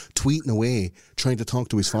election tweeting away, trying to talk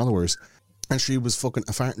to his followers. And she was fucking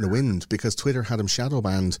a fart in the wind because Twitter had him shadow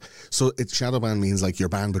banned. So shadow ban means like you're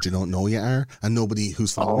banned but you don't know you are, and nobody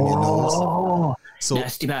who's following you knows. So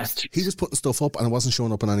nasty bastard. He was putting stuff up and it wasn't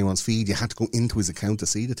showing up on anyone's feed. You had to go into his account to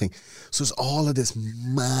see the thing. So there's all of this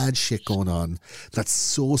mad shit going on that's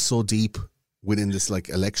so deep within this like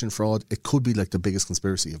election fraud. It could be like the biggest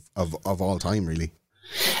conspiracy of all time, really.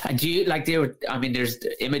 And do you like there's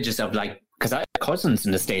images of like, because I have cousins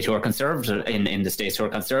in the States who are conservative in the States who are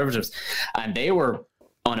conservatives, and they were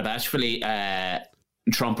unabashedly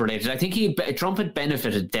Trump related. I think Trump had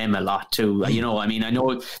benefited them a lot too. I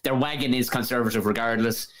know their wagon is conservative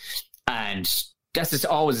regardless, and that's just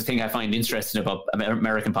always the thing I find interesting about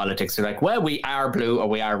American politics. They're like, well, we are blue or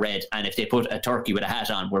we are red, and if they put a turkey with a hat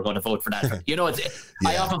on, we're going to vote for that.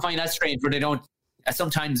 I often find that strange where they don't.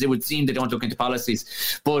 Sometimes it would seem they don't look into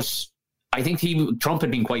policies, but I think Trump had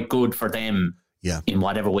been quite good for them in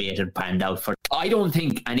whatever way it had panned out for. I don't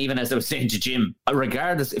think, and even as I was saying to Jim,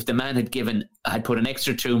 regardless if the man had put an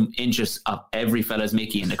extra 2 inches up every fella's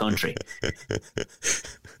Mickey in the country,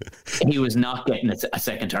 he was not getting a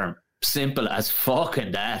second term. Simple as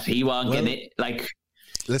fucking that. He wasn't getting it. Like,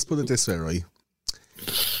 let's put it this way, right?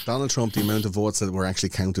 Donald Trump, the amount of votes that were actually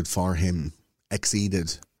counted for him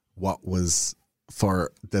exceeded what was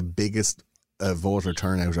for the biggest voter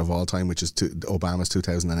turnout of all time, which is Obama's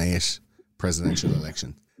 2008 presidential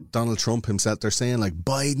election. Donald Trump himself, they're saying like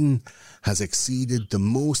Biden has exceeded the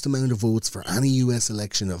most amount of votes for any US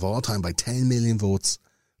election of all time by 10 million votes.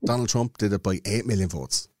 Donald Trump did it by 8 million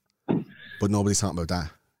votes. But nobody's talking about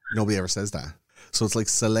that. Nobody ever says that. So it's like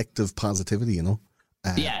selective positivity,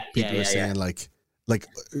 People are saying like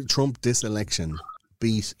Trump this election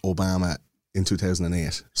beat Obama in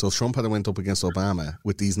 2008. So if Trump had went up against Obama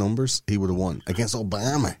with these numbers, he would have won against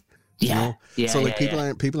Obama. Yeah. So like people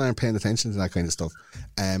aren't paying attention to that kind of stuff.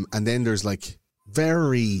 And then there's like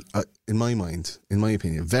very, in my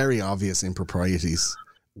opinion, very obvious improprieties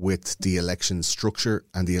with the election structure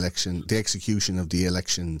and the execution of the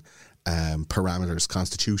election parameters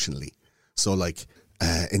constitutionally. So like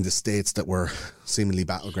in the states that were seemingly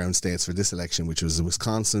battleground states for this election, which was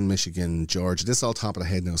Wisconsin, Michigan, Georgia. This is all top of the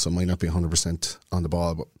head now, so it might not be 100% on the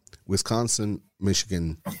ball, but Wisconsin,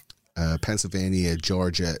 Michigan, Pennsylvania,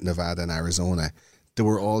 Georgia, Nevada, and Arizona, they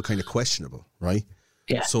were all kind of questionable, right?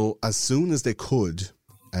 Yeah. So as soon as they could,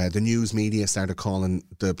 the news media started calling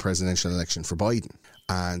the presidential election for Biden.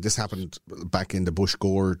 And this happened back in the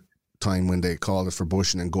Bush-Gore time when they called it for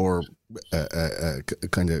Bush, and then Gore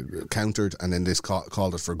kind of countered, and then they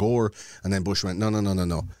called it for Gore, and then Bush went, no,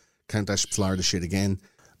 count that Florida shit again.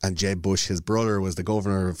 And Jeb Bush, his brother, was the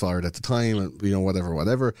governor of Florida at the time, and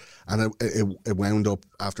whatever. And it wound up,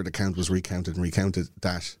 after the count was recounted,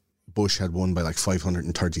 that Bush had won by like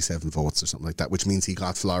 537 votes or something like that, which means he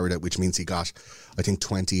got Florida, which means he got, I think,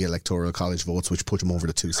 20 electoral college votes, which put him over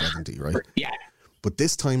the 270, right? Yeah. But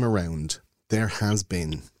this time around, there has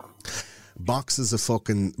been boxes of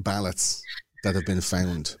fucking ballots that have been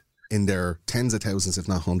found in their tens of thousands, if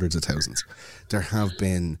not hundreds of thousands. There have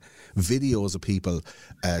been videos of people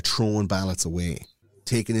throwing ballots away,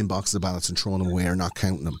 taking in boxes of ballots and throwing them away or not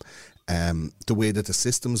counting them. The way that the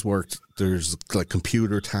systems worked, there's like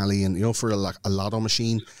computer tally, and for a lotto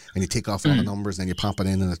machine, and you take off all the numbers and then you pop it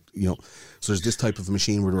in, and so there's this type of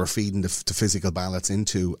machine where they were feeding the physical ballots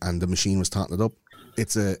into, and the machine was totting it up.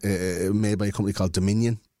 It's made by a company called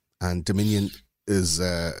Dominion, and Dominion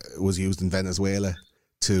was used in Venezuela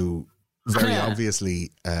to very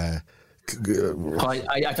obviously. I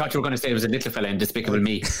thought you were going to say it was a little fella in Despicable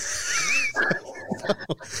Me.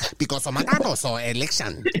 Because of Matamoso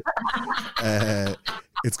election.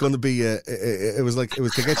 It's going to be it was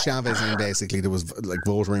to get Chavez in. Basically, there was like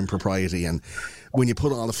voter impropriety, and when you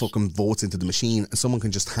put all the fucking votes into the machine, someone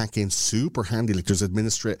can just hack in super handy. Like there's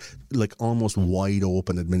almost wide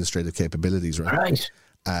open administrative capabilities, right?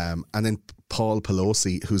 And then Paul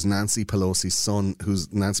Pelosi, who's Nancy Pelosi's son,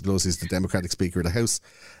 Nancy Pelosi is the Democratic Speaker of the House,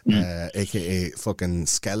 aka fucking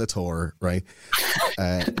Skeletor, right?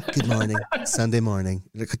 Good morning, Sunday morning.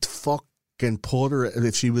 Like to fucking put her.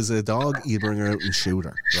 If she was a dog, you'd bring her out and shoot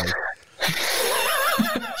her, right?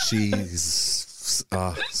 She's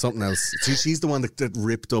something else. She's the one that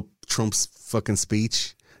ripped up Trump's fucking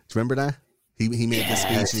speech. Do you remember that? He made the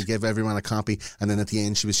speech and he gave everyone a copy, and then at the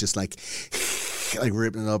end she was just like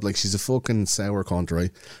ripping it up. Like she's a fucking sour cunt,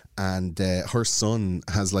 right? And her son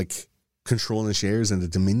has like controlling shares in the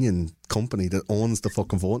Dominion company that owns the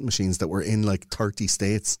fucking voting machines that were in like 30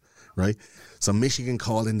 states, right? So Michigan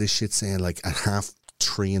called in this shit saying like at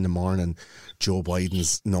 3:30 in the morning, Joe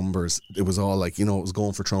Biden's numbers, it was all like, it was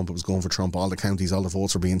going for Trump, all the counties, all the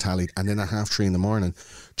votes were being tallied, and then at 3:30 in the morning,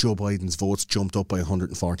 Joe Biden's votes jumped up by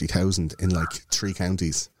 140,000 in like 3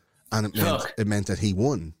 counties. And it meant that he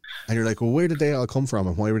won. And you're like, well, where did they all come from?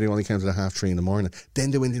 And why were they only counted at 3:30 in the morning?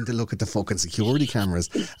 Then they went in to look at the fucking security cameras.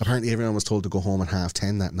 Apparently everyone was told to go home at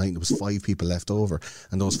 10:30 that night. And there was 5 people left over.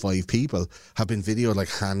 And those 5 people have been videoed like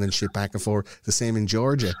handing shit back and forth. The same in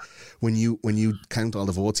Georgia. When you count all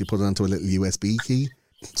the votes, you put it onto a little USB key.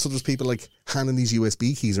 So there's people like handing these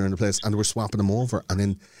USB keys around the place, and they were swapping them over and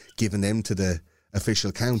then giving them to the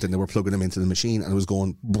official count, and they were plugging them into the machine, and it was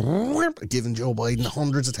going giving Joe Biden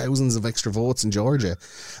hundreds of thousands of extra votes in Georgia.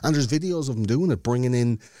 And there's videos of them doing it, bringing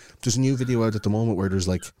in. There's a new video out at the moment where there's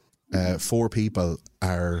like 4 people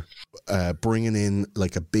are bringing in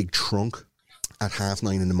like a big trunk at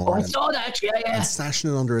 9:30 in the morning. I saw that, yeah. And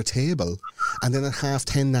stashing it under a table. And then at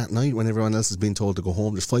 10:30 that night, when everyone else has been told to go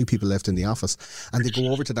home, there's 5 people left in the office, and they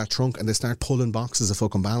go over to that trunk and they start pulling boxes of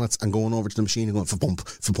fucking ballots and going over to the machine and going for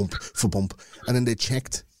bump. And then they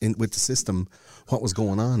checked in with the system what was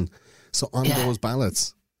going on. So on those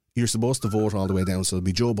ballots, you're supposed to vote all the way down. So it'll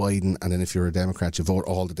be Joe Biden, and then if you're a Democrat, you vote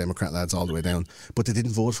all the Democrat lads all the way down. But they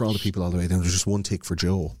didn't vote for all the people all the way down. There's just one tick for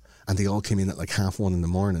Joe. And they all came in at like 1:30 in the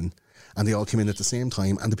morning. And they all came in at the same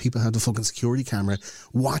time, and the people had the fucking security camera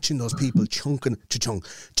watching those people chunking, cha-chung,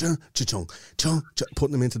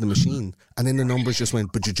 putting them into the machine, and then the numbers just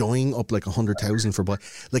went ba-joing up like 100,000 for like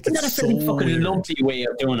it's that's so a really fucking weird. lumpy way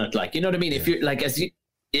of doing it. Like, you know what I mean? Yeah. If you're like, as you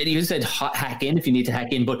said, hack in if you need to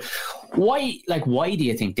hack in, but why do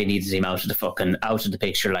you think they needed him out of the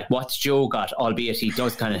picture? Like, what's Joe got? Albeit he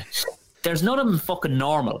does kind of. There's none of them fucking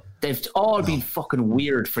normal. They've all been fucking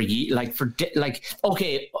weird for years.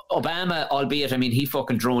 Okay, Obama, albeit, I mean, he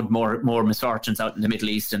fucking droned more misfortunes out in the Middle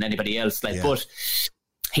East than anybody else. But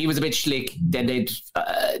he was a bit slick. Then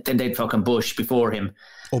they'd fucking Bush before him.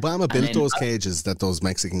 Obama built those cages that those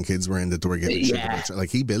Mexican kids were in that they were getting shit. Like,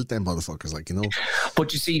 he built them motherfuckers, like, you know.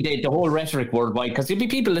 But you see, the whole rhetoric worldwide, because there'll be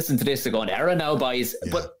people listening to this, they're going, "Era now, boys."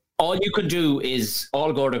 Yeah. But all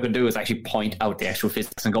Gordo can do is actually point out the actual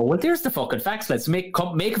physics and go, "Well, there's the fucking facts. Let's make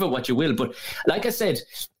of it what you will." But like I said,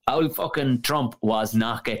 old fucking Trump was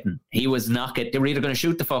not getting. They were either going to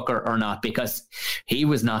shoot the fucker or not, because he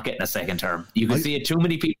was not getting a second term. You can see it. Too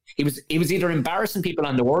many people. He was either embarrassing people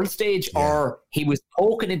on the world stage, or he was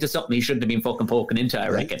poking into something he shouldn't have been fucking poking into. I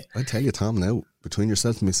reckon. I tell you, Tom, now between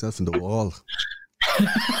yourself and myself and the wall.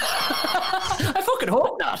 I fucking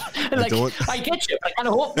hope not. Like, I get you, but I kind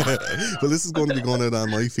of hope not. Well, this is going to be going out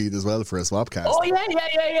on my feed as well for a swapcast. Oh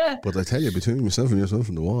yeah. But I tell you, between yourself and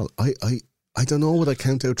the wall, I don't know would I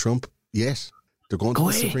count out Trump yet. They're going to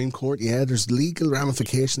the Supreme Court. Yeah, there's legal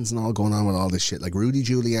ramifications and all going on with all this shit. Like Rudy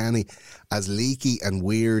Giuliani, as leaky and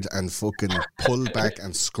weird and fucking pulled back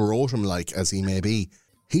and scrotum-like as he may be,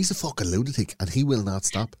 he's a fucking lunatic and he will not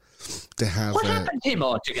stop. They have, what happened to him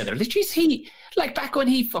altogether? Like back when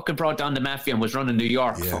he fucking brought down the mafia and was running New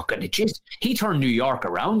York, he turned New York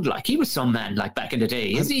around. Like, he was some man, like, back in the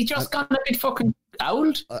day. Is he just gone a bit fucking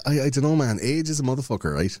old? I don't know, man. Age is a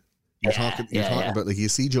motherfucker, right? You're talking about, like, you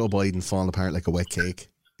see Joe Biden falling apart like a wet cake.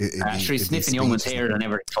 He's sniffing young one's hair and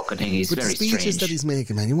every fucking thing. He's very strange. The speeches that he's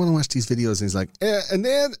making, man, you want to watch these videos and he's like, and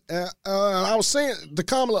then I was saying the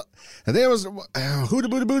Kamala, and there was hooty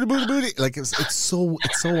booty booty booty booty. Like, it's so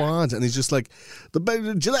odd, and he's just like,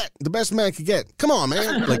 the Gillette, the best man could get. Come on,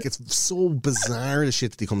 man. Like, it's so bizarre, the shit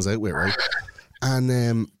that he comes out with, right?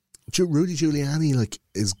 And Rudy Giuliani, like,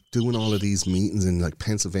 is doing all of these meetings in, like,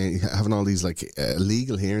 Pennsylvania, having all these, like,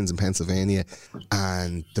 legal hearings in Pennsylvania,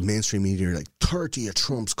 and the mainstream media are like, 30 of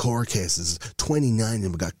Trump's court cases, 29 of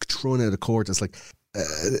them got thrown out of court. It's like,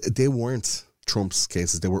 they weren't Trump's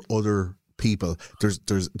cases, they were other people.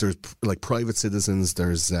 There's like private citizens,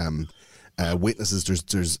 there's witnesses,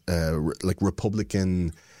 there's like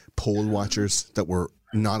Republican poll watchers that were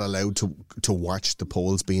not allowed to watch the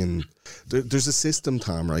polls being. There's a system,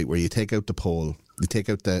 Tom, right, where you take out the poll, you take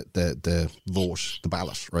out the vote, the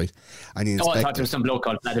ballot, right, and you inspect. I thought there was some bloke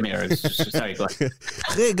called Vladimir. Sorry, go ahead.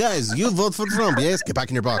 Hey guys, you vote for Trump? Yes, get back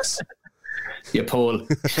in your box. You poll.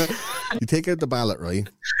 You take out the ballot, right,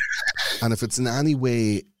 and if it's in any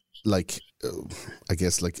way, like, I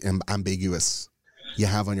guess, like, ambiguous, you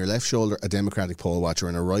have on your left shoulder a Democratic poll watcher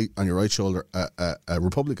and on your right shoulder a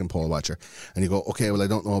Republican poll watcher, and you go, okay, well, I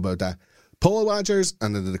don't know about that. Poll watchers,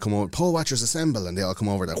 and then they come over, poll watchers assemble, and they all come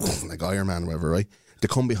over like Iron Man or whatever, right? They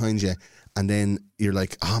come behind you, and then you're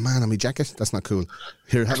like, oh man, on my jacket, that's not cool.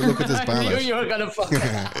 Here, have a look at this ballot. I knew you were gonna fuck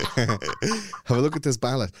Have a look at this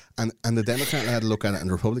ballot, and the Democrat lad look at it, and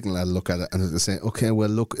the Republican lad look at it, and they say, okay, well,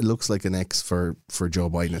 look, it looks like an X for Joe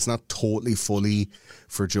Biden. It's not totally fully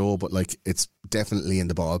for Joe, but, like, it's definitely in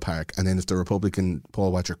the ballpark. And then if the Republican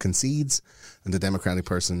poll watcher concedes, and the Democratic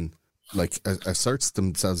person, like, asserts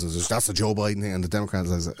themselves as, that's a Joe Biden thing, and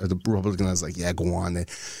the Republican is like, yeah, go on,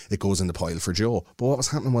 it goes in the pile for Joe. But what was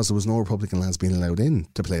happening was there was no Republican lads being allowed in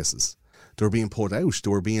to places. They were being put out. They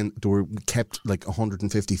were kept like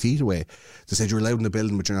 150 feet away. They said, you're allowed in the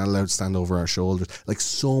building, but you're not allowed to stand over our shoulders. Like,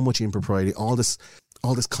 so much impropriety, all this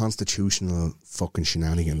constitutional fucking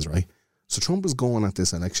shenanigans, right? So Trump was going at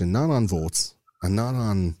this election not on votes, and not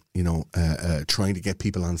on, trying to get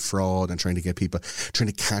people on fraud and trying to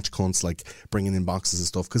catch cunts, like bringing in boxes of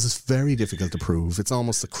stuff, because it's very difficult to prove. It's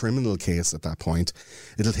almost a criminal case at that point.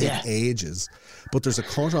 It'll take ages. But there's a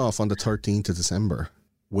cutoff on the 13th of December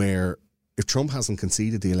where if Trump hasn't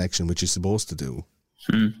conceded the election, which he's supposed to do,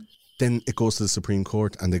 then it goes to the Supreme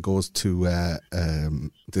Court, and it goes to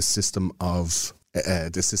the system of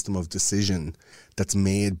decision that's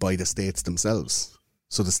made by the states themselves.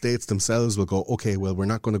 So the states themselves will go, okay, well, we're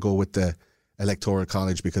not going to go with the Electoral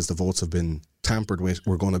College because the votes have been tampered with.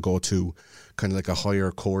 We're going to go to kind of like a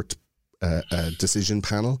higher court decision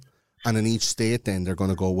panel. And in each state, then, they're going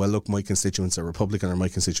to go, well, look, my constituents are Republican or my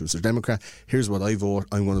constituents are Democrat. Here's what I vote.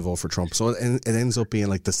 I'm going to vote for Trump. So it ends up being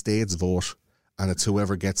like the states vote, and it's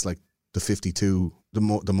whoever gets like the 52,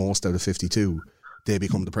 the most out of 52, they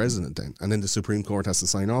become the president then. And then the Supreme Court has to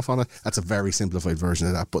sign off on it. That's a very simplified version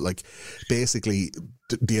of that. But, like, basically,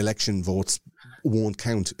 the election votes won't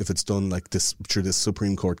count if it's done like this through this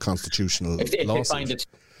Supreme Court constitutional lawsuit. If they find it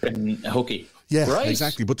hooky. Yeah, right.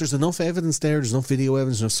 Exactly. But there's enough evidence there. There's enough video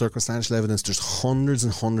evidence, there's enough circumstantial evidence. There's hundreds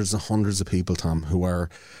and hundreds and hundreds of people, Tom, who are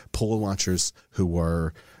poll watchers, who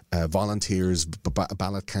are volunteers,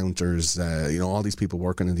 ballot counters, all these people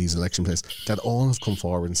working in these election places that all have come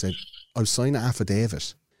forward and said, I'll sign an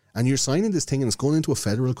affidavit And you're signing this thing and it's going into a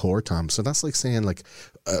federal court, Tom. So that's like saying, like,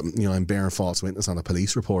 I'm bearing false witness on a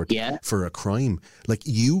police report for a crime. Like,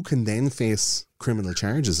 you can then face criminal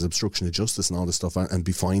charges, obstruction of justice and all this stuff, and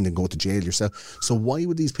be fined and go to jail yourself. So why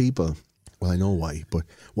would these people... Well, I know why, but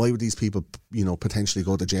why would these people, potentially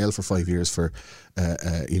go to jail for 5 years for,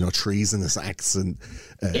 treasonous acts and,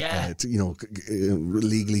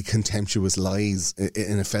 legally contemptuous lies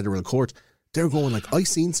in a federal court? They're going like, I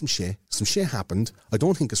seen some shit happened, I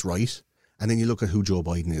don't think it's right. And then you look at who Joe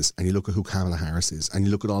Biden is, and you look at who Kamala Harris is, and you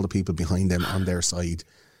look at all the people behind them on their side.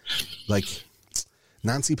 Like,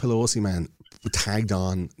 Nancy Pelosi, man,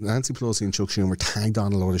 Nancy Pelosi and Chuck Schumer tagged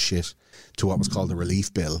on a load of shit to what was called the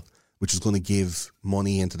relief bill, which is going to give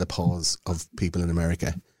money into the paws of people in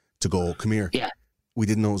America to go, come here. Yeah. We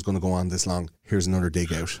didn't know it was going to go on this long. Here's another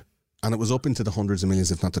dig out. And it was up into the hundreds of millions,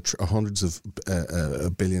 if not the hundreds of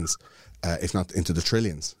billions, if not into the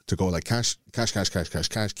trillions, to go like cash,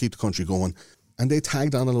 keep the country going. And they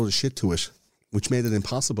tagged on a load of shit to it, which made it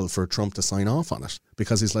impossible for Trump to sign off on it.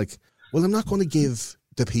 Because he's like, well, I'm not going to give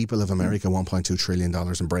the people of America $1.2 trillion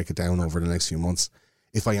and break it down over the next few months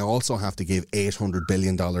if I also have to give $800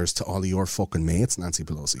 billion to all of your fucking mates, Nancy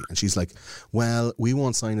Pelosi. And she's like, well, we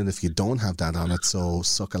won't sign it if you don't have that on it, so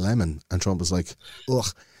suck a lemon. And Trump was like, ugh.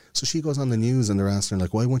 So she goes on the news and they're asking her,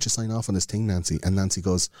 like, why won't you sign off on this thing, Nancy? And Nancy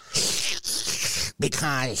goes,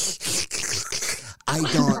 because I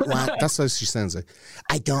don't want... That's how she sounds like.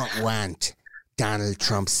 I don't want Donald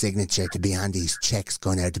Trump's signature to be on these checks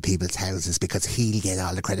going out to people's houses because he'll get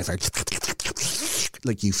all the credit for it.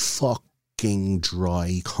 Like, you fucking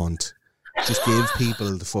dry cunt. Just give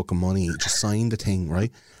people the fucking money. Just sign the thing,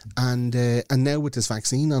 right? And now with this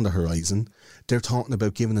vaccine on the horizon, they're talking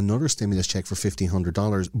about giving another stimulus check for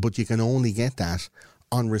 $1,500, but you can only get that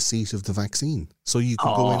on receipt of the vaccine. So you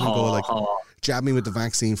can go in and go like, jab me with the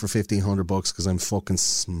vaccine for $1,500 because I'm fucking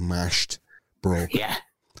smashed, broke. Yeah.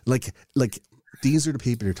 Like these are the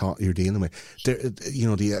people you're dealing with.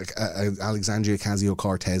 The Alexandria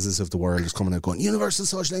Ocasio-Cortezes of the world is coming out going, universal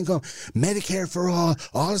social income, Medicare for all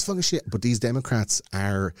this fucking shit. But these Democrats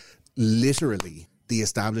are literally the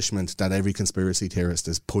establishment that every conspiracy theorist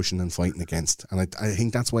is pushing and fighting against. And I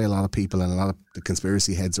think that's why a lot of people and a lot of the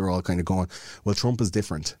conspiracy heads are all kind of going, well, Trump is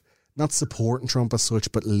different. Not supporting Trump as such,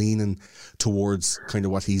 but leaning towards kind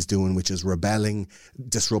of what he's doing, which is rebelling,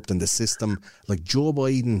 disrupting the system. Like Joe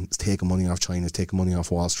Biden is taking money off China, is taking money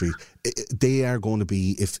off Wall Street. They are going to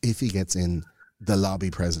be, if he gets in, the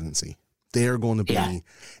lobby presidency. They're going to be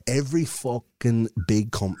every fucking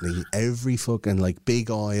big company, every fucking like big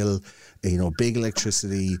oil, big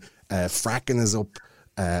electricity, fracking is up,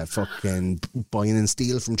 fucking buying in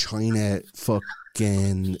steel from China,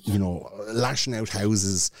 fucking, lashing out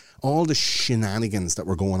houses, all the shenanigans that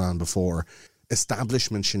were going on before,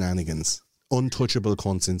 establishment shenanigans, untouchable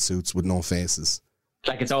cunts in suits with no faces.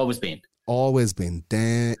 Like it's always been. Always been.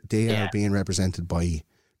 They are being represented by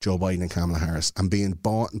Joe Biden and Kamala Harris and being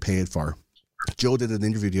bought and paid for. Joe did an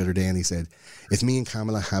interview the other day and he said, if me and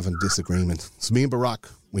Kamala have a disagreement, so me and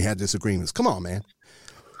Barack, we had disagreements. Come on, man.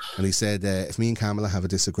 And he said, if me and Kamala have a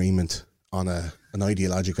disagreement on an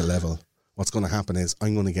ideological level, what's going to happen is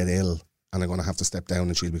I'm going to get ill and I'm going to have to step down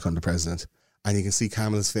and she'll become the president. And you can see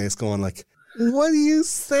Kamala's face going like, what are you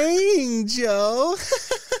saying, Joe?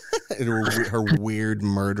 her weird,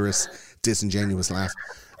 murderous, disingenuous laugh.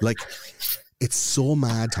 Like, it's so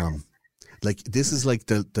mad, Tom. Like, this is like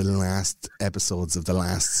the last episodes of the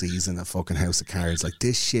last season of fucking House of Cards. Like,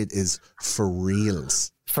 this shit is for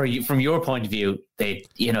reals. From your point of view, they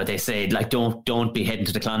say like don't be heading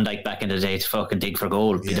to the Klondike back in the day to fucking dig for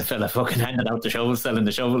gold. Be the fella fucking handing out the shovels, selling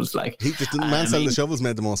the shovels. Like the man selling the shovels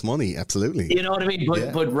made the most money. Absolutely, you know what I mean.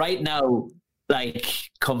 But right now, like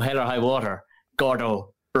come hell or high water,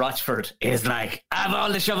 Gordo Rochford is like, have all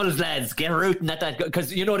the shovels, lads, get rooting at that,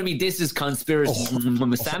 because you know what I mean. This is conspiracy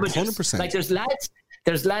sandwiches. 100%. Like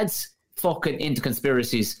there's lads fucking into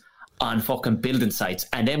conspiracies on fucking building sites,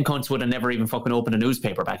 and them cunts would have never even fucking opened a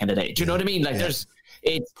newspaper back in the day. Do you know what I mean? Like it's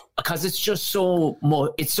because it's just so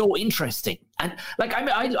it's so interesting. And like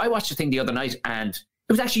I watched the thing the other night, and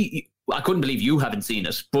it was actually, I couldn't believe you haven't seen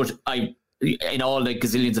it, but in all the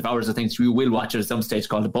gazillions of hours of things you will watch it at some stage,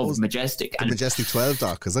 called Above Majestic. The Majestic 12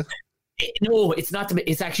 doc, is it? No, it's not.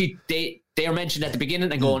 It's actually they are mentioned at the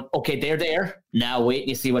beginning and going, okay, they're there. Now wait and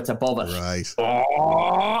you see what's above it. Right.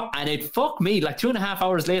 Oh, and it fucked me like 2.5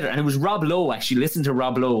 hours later. And it was Rob Lowe, actually. Listen to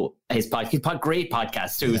Rob Lowe, his podcast. Great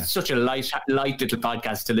podcast too. Yeah. It's such a light little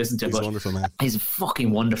podcast to listen to. He's a wonderful man. He's a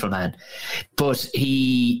fucking wonderful man. But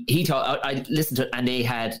he thought, I listened to it, and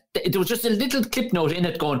there was just a little clip note in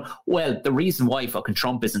it going, well, the reason why fucking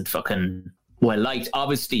Trump isn't fucking well liked,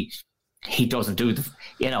 obviously, he doesn't do the,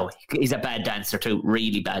 he's a bad dancer too,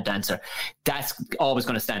 really bad dancer. That's always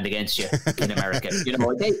going to stand against you in America.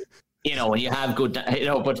 When you have good,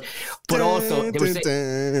 but also there was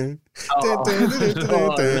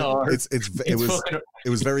it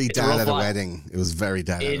was very dad at a wedding. It was very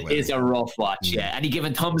dad at a wedding. It is a rough watch, yeah. And he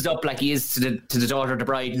giving thumbs up like he is to the daughter of the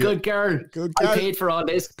bride. Yeah. Good girl. I paid for all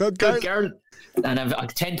this. Good girl. And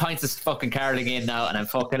I've 10 pints of fucking caroling in now, and I'm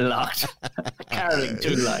fucking locked. Caroling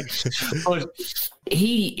too long. But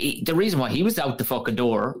he the reason why he was out the fucking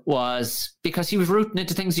door was because he was rooting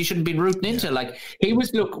into things he shouldn't be rooting into. Like, he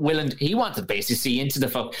was willing. He wanted to basically see into the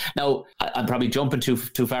fuck. Now, I'm probably jumping too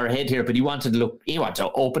far ahead here, but he wanted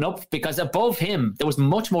to open up, because above him there was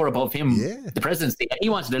much more above him. Yeah. The presidency. He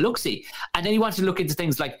wanted to look-see, and then he wanted to look into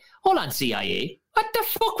things like, hold on, CIA. What the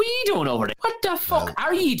fuck were you doing over there? What the fuck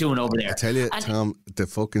are you doing over there? I tell you, and Tom, the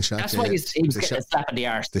fucking shot. That's why he was getting a slap in the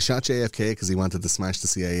arse. They shot JFK because he wanted to smash the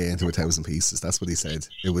CIA into 1,000 pieces. That's what he said.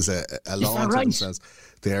 It was a law unto themselves.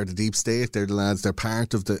 They are the deep state. They're the lads. They're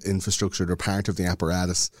part of the infrastructure. They're part of the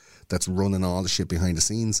apparatus that's running all the shit behind the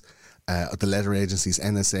scenes. The letter agencies,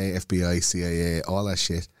 NSA, FBI, CIA, all that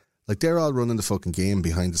shit. Like, they're all running the fucking game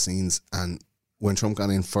behind the scenes. And when Trump got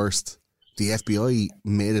in first, the FBI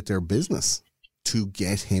made it their business to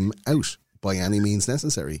get him out by any means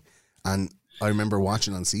necessary. And I remember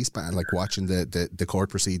watching on C-SPAN, like watching the court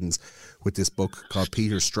proceedings with this book called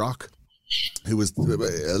Peter Strzok, who was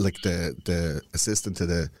like the assistant to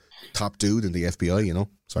the top dude in the FBI,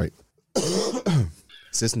 Sorry.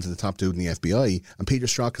 Assistant to the top dude in the FBI. And Peter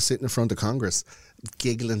Strzok is sitting in front of Congress,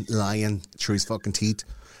 giggling, lying through his fucking teeth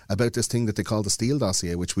about this thing that they call the Steele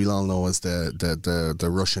dossier, which we all know as the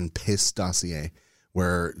Russian piss dossier,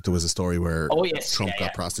 where there was a story where Trump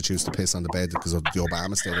got prostitutes to piss on the bed because of the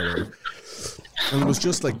Obama state or whatever. And it was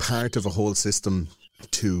just like part of a whole system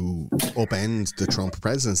to upend the Trump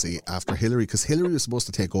presidency after Hillary, because Hillary was supposed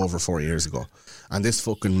to take over 4 years ago, and this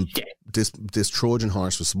fucking this Trojan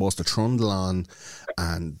horse was supposed to trundle on,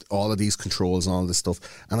 and all of these controls and all this stuff.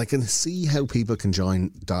 And I can see how people can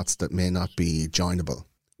join dots that may not be joinable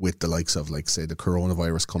with the likes of, like, say, the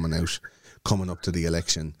coronavirus coming up to the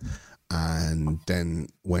election. And then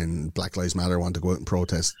when Black Lives Matter want to go out and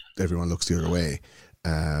protest, everyone looks the other way.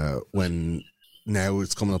 When now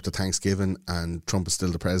it's coming up to Thanksgiving and Trump is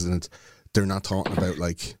still the president, they're not talking about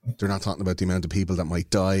the amount of people that might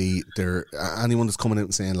die. Anyone that's coming out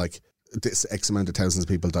and saying, like, this X amount of thousands of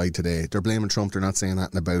people died today, they're blaming Trump. They're not saying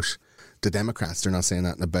that about the Democrats. They're not saying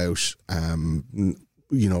that about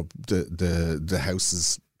the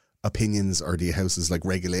House's opinions or the House's, like,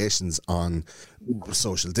 regulations on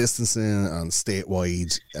social distancing, on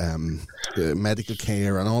statewide medical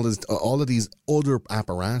care, and all of these other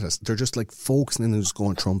apparatus. They're just like focusing in and just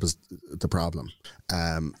going, Trump is the problem.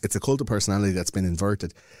 It's a cult of personality that's been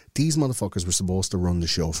inverted. These motherfuckers were supposed to run the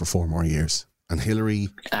show for 4 more years, and Hillary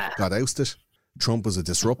got ousted. Trump was a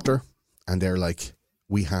disruptor, and they're like,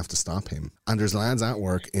 we have to stop him. And there's lads at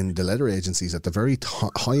work in the letter agencies at the very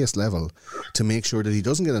highest level to make sure that he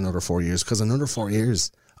doesn't get another 4 years, because another 4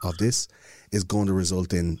 years of this is going to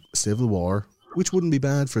result in civil war, which wouldn't be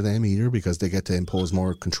bad for them either, because they get to impose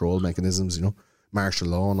more control mechanisms, martial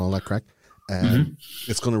law and all that crack.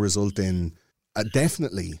 It's going to result in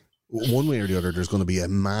definitely, one way or the other, there's going to be a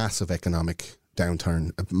massive economic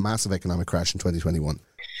downturn, a massive economic crash in 2021.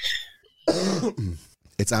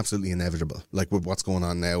 It's absolutely inevitable. Like, with what's going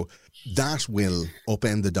on now, that will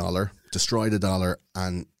upend the dollar, destroy the dollar,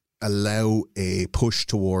 and allow a push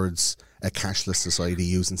towards a cashless society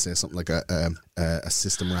using, say, something like a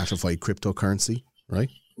system ratified cryptocurrency,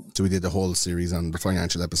 right? So we did the whole series on the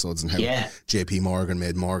financial episodes and how JP Morgan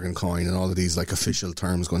made Morgan Coin and all of these, like, official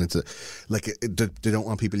terms going into, like, they don't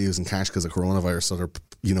want people using cash because of coronavirus, so they're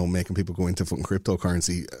making people go into fucking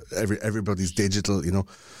cryptocurrency. Everybody's digital,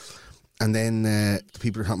 And then the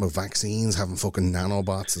people are talking about vaccines, having fucking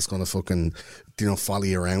nanobots that's going to fucking, follow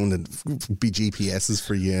you around and be GPSs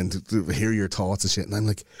for you and to hear your thoughts and shit. And I'm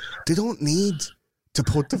like, they don't need to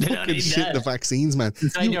put the fucking shit in the vaccines, man.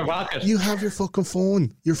 Inside your pocket. You have your fucking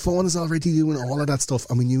phone. Your phone is already doing all of that stuff.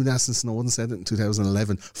 I mean, you, Nassim Snowden, said it in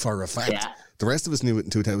 2011 for a fact. Yeah. The rest of us knew it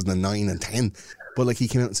in 2009 and 10. But, like, he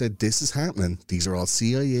came out and said, this is happening. These are all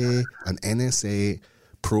CIA and NSA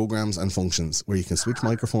programs and functions where you can switch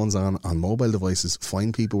microphones on mobile devices,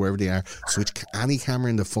 find people wherever they are, switch any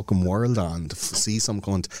camera in the fucking world on to see some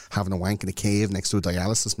cunt having a wank in a cave next to a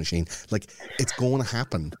dialysis machine. Like, it's going to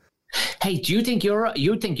happen. Hey, do you think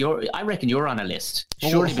I reckon you're on a list.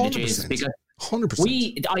 Surely, with the Jays, because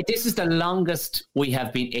 100%. This is the longest we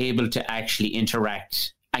have been able to actually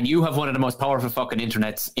interact. And you have one of the most powerful fucking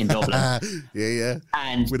internets in Dublin. Yeah.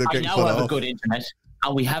 And I now have a good internet.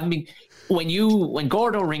 And we haven't been. when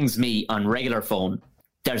Gordo rings me on regular phone,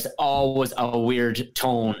 there's always a weird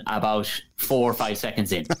tone about 4 or 5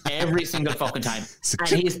 seconds in every single fucking time.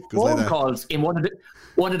 And his phone calls in one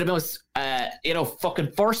of the most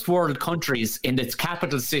fucking first world countries in its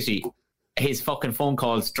capital city, his fucking phone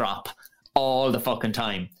calls drop all the fucking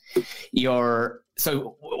time.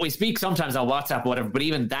 So we speak sometimes on WhatsApp or whatever, but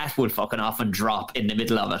even that would fucking often drop in the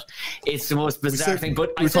middle of it. It's the most bizarre thing.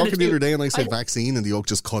 But we were talking the other day and I said vaccine and the yoke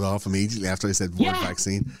just cut off immediately after I said word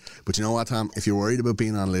vaccine. But you know what, Tom? If you're worried about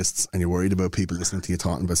being on lists and you're worried about people listening to you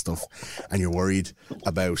talking about stuff and you're worried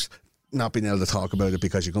about not being able to talk about it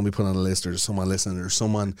because you're going to be put on a list or there's someone listening or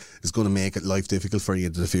someone is going to make it life difficult for you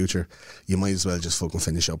into the future, you might as well just fucking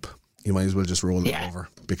finish up. You might as well just roll it over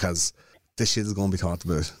because this shit is going to be talked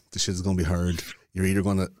about. This shit is going to be heard. You're either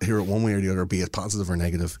going to hear it one way or the other, be it positive or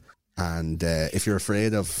negative. And if you're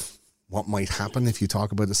afraid of what might happen if you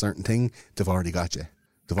talk about a certain thing, they've already got you.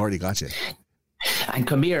 They've already got you. And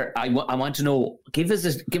come here, I want to know, give us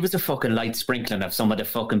a fucking light sprinkling of some of the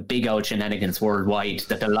fucking big old shenanigans worldwide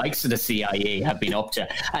that the likes of the CIA have been up to,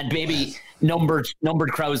 and maybe numbered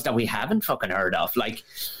crowds that we haven't fucking heard of. Like,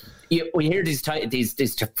 we hear these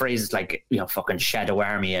phrases like, fucking shadow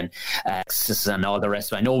army and and all the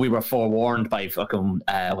rest of it. I know we were forewarned by fucking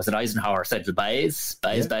was it Eisenhower said buys.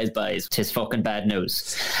 Tis fucking bad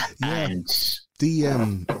news. Yeah. And the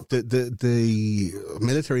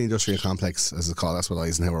military industrial complex, as it's called, that's what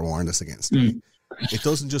Eisenhower warned us against. It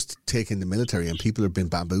doesn't just take in the military, and people have been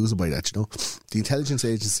bamboozled by that. The intelligence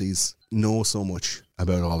agencies know so much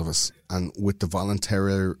about all of us, and with the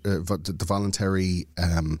voluntary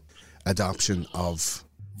adoption of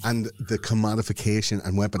and the commodification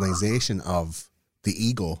and weaponization of the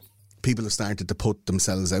ego, people have started to put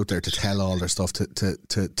themselves out there to tell all their stuff,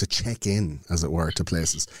 to check in, as it were, to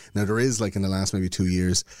places. Now, there is, like in the last maybe 2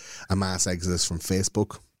 years, a mass exodus from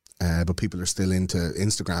Facebook, but people are still into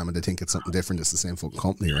Instagram and they think it's something different. It's the same fucking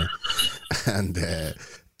company, right? And it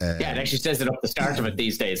actually says it up the start of it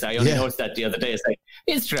these days. I only noticed that the other day. It's like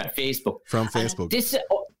Instagram, Facebook. From Facebook.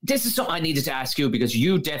 This is something I needed to ask you because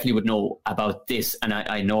you definitely would know about this, and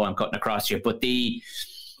I know I'm cutting across you, but did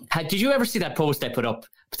you ever see that post I put up,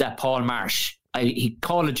 that Paul Marsh, he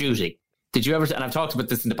Call of Duty? Did you ever, and I've talked about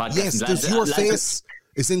this in the podcast. Yes, there's your face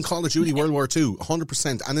is in Call of Duty World War II,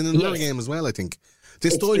 100%, and in another game as well, I think. They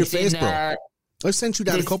stole your face, bro. I've sent you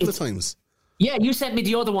that a couple of times. Yeah, you sent me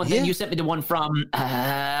the other one. Then you sent me the one from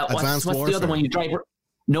Advanced what's Warfare. the other one? You Driver?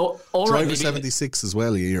 No, Driver 76 as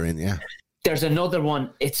well. You're in, yeah. There's another one.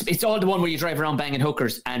 It's all the one where you drive around banging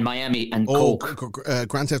hookers and Miami and Coke.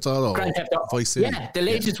 Grand Theft Auto. Vice City. Yeah, the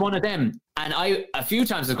latest one of them. And I a few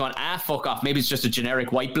times have gone, fuck off. Maybe it's just a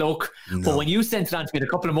generic white bloke. No. But when you sent it on to me, a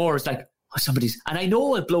couple of more, it's like, somebody's. And I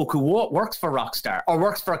know a bloke who works for Rockstar or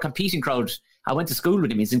works for a competing crowd. I went to school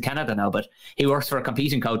with him. He's in Canada now, but he works for a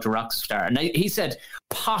competing crowd to Rockstar. And he said,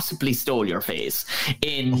 possibly stole your face.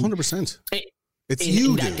 100%. It's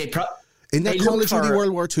you, dude. In that Call of Duty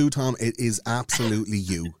World War II, Tom, it is absolutely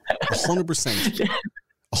you. 100%.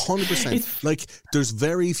 100%. Like, there's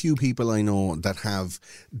very few people I know that have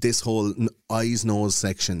this whole eyes, nose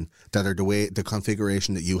section that are the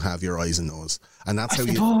configuration that you have your eyes and nose. And that's how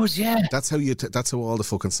that's how all the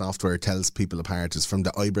fucking software tells people apart, is from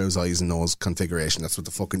the eyebrows, eyes and nose configuration. That's what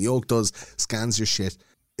the fucking yoke does, scans your shit.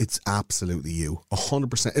 It's absolutely you,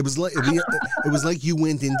 100%. It was like you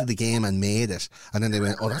went into the game and made it, and then they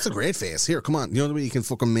went, "Oh, that's a great face. Here, come on." You know the way you can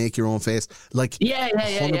fucking make your own face, like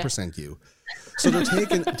 100% you. So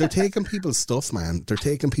they're taking people's stuff, man. They're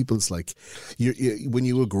taking people's, like, when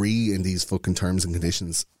you agree in these fucking terms and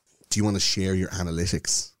conditions, do you want to share your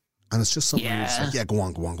analytics? And it's just something that's like, go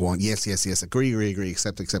on. Yes. Agree.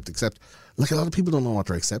 Accept. Like, a lot of people don't know what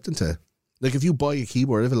they're accepting to. Like, if you buy a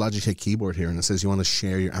keyboard, I have a Logitech keyboard here, and it says you want to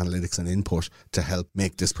share your analytics and input to help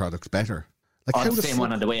make this product better. Like, the same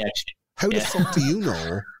one on the way, actually. How the fuck do you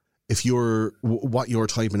know if what you're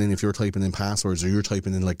typing in, if you're typing in passwords or you're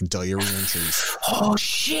typing in, like, diary entries? Oh,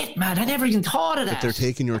 shit, man. I never even thought of that. But they're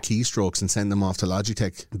taking your keystrokes and send them off to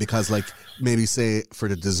Logitech because, like, maybe say for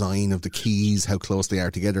the design of the keys, how close they are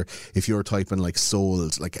together. If you're typing, like,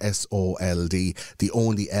 sold, like SOLD, the O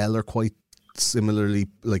and the L are quite similarly,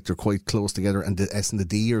 like, they're quite close together, and the S and the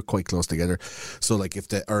D are quite close together. So, like, if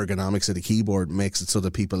the ergonomics of the keyboard makes it so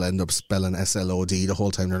that people end up spelling SLOD the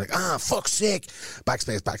whole time, they're like, fuck's sake,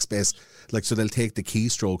 backspace. Like, so they'll take the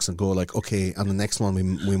keystrokes and go, like, okay, on the next one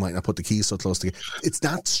we might not put the keys so close together. It's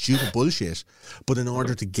that stupid bullshit. But in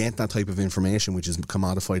order to get that type of information, which is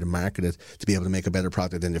commodified and marketed, to be able to make a better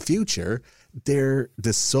product in the future, the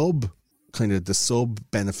sub kind of the sub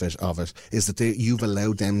benefit of it is that you've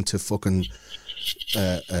allowed them to fucking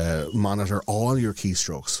monitor all your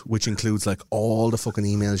keystrokes, which includes like all the fucking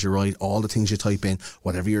emails you write, all the things you type in,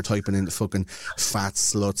 whatever you're typing into fucking fat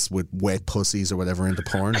sluts with wet pussies or whatever into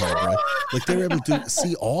Pornhub, right? Like they're able to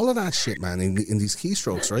see all of that shit, man, in these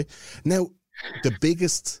keystrokes, right? Now, the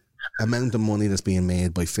biggest amount of money that's being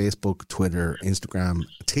made by Facebook, Twitter, Instagram,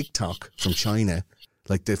 TikTok from China.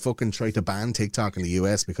 Like they fucking try to ban TikTok in the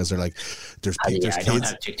US because they're like, there's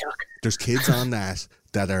kids on that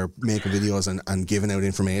are making videos and giving out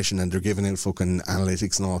information, and they're giving out fucking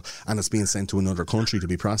analytics and all, and it's being sent to another country to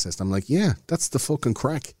be processed. I'm like, yeah, that's the fucking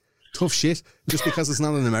crack. Tough shit. Just because it's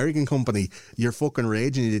not an American company, you're fucking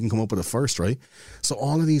raging you didn't come up with it first, right? So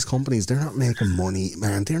all of these companies, they're not making money,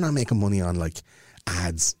 man. They're not making money on like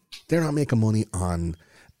ads. They're not making money on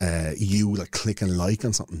you like click and like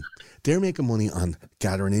on something. They're making money on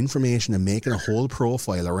gathering information and making a whole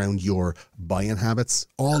profile around your buying habits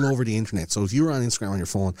all over the internet. So if you're on Instagram on your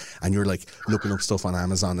phone and you're like looking up stuff on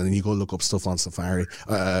Amazon, and then you go look up stuff on Safari,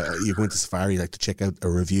 you go into Safari like to check out a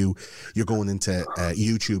review, you're going into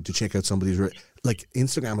YouTube to check out somebody's like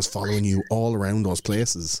Instagram is following you all around those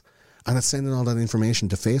places. And it's sending all that information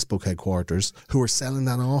to Facebook headquarters, who are selling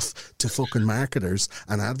that off to fucking marketers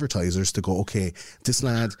and advertisers to go, okay, this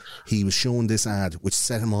lad, he was showing this ad, which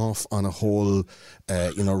set him off on a whole,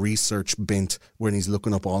 research bent when he's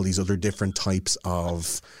looking up all these other different types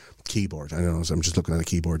of keyboard. I don't know, so I'm just looking at a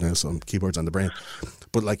keyboard now, so keyboard's on the brain.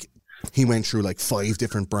 But like, he went through like 5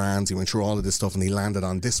 different brands, he went through all of this stuff, and he landed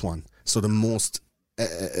on this one. So the most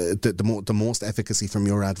efficacy from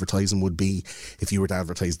your advertising would be if you were to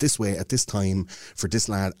advertise this way at this time for this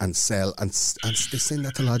lad and sell, and they send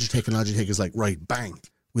that to Logitech, and Logitech is like, right, bang,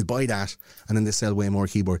 we'll buy that, and then they sell way more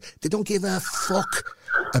keyboard. They don't give a fuck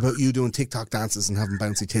about you doing TikTok dances and having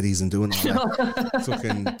bouncy titties and doing all that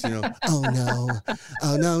fucking,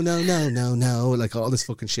 no, like all this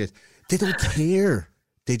fucking shit. They don't care.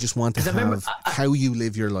 They just want to have how you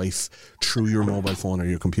live your life through your mobile phone or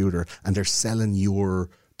your computer, and they're selling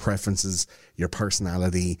your preferences, your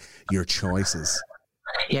personality, your choices.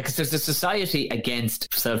 Yeah, because there's a society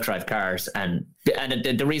against self-drive cars, and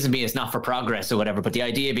the reason being is not for progress or whatever, but the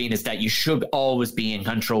idea being is that you should always be in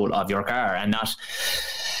control of your car and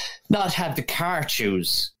not have the car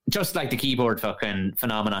choose, just like the keyboard fucking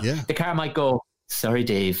phenomenon. Yeah. The car might go, sorry,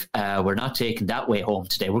 Dave, we're not taking that way home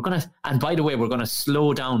today. And by the way, we're going to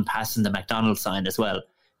slow down passing the McDonald's sign as well,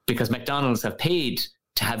 because McDonald's have paid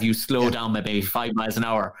to have you slow down by maybe 5 miles an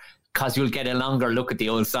hour, because you'll get a longer look at the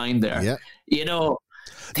old sign there. Yeah.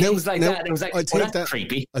 Things like that. It was like, that's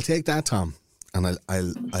creepy. I'll take that, Tom, and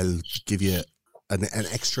I'll give you an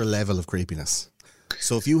extra level of creepiness.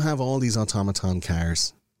 So if you have all these automaton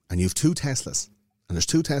cars and you have 2 Teslas, and there's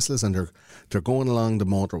 2 Teslas and they're going along the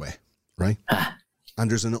motorway, right? And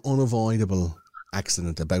there's an unavoidable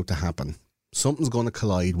accident about to happen. Something's going to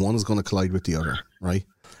collide. One is going to collide with the other, right?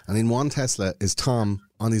 And in one Tesla is Tom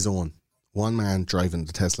on his own. One man driving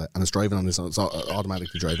the Tesla, and it's driving on his own. It's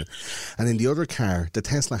automatically driving. And in the other car, the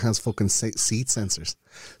Tesla has fucking seat sensors.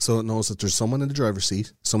 So it knows that there's someone in the driver's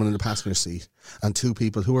seat, someone in the passenger seat, and 2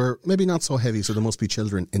 people who are maybe not so heavy, so there must be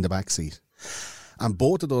children in the back seat. And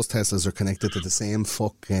both of those Teslas are connected to the same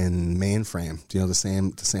fucking mainframe, the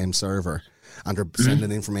same server. And they're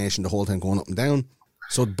sending information the whole time going up and down.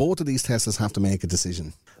 So both of these Teslas have to make a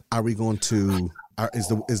decision. Are we going to,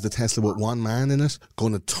 is the Tesla with one man in it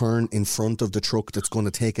going to turn in front of the truck that's going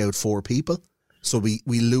to take out 4 people? So we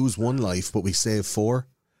lose 1 life, but we save 4?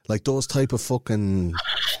 Like those type of fucking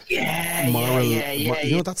moral,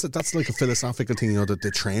 that's like a philosophical thing, that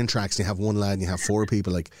the train tracks, you have 1 lad and you have 4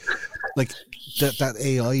 people, like that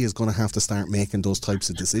AI is going to have to start making those types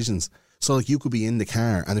of decisions. So like you could be in the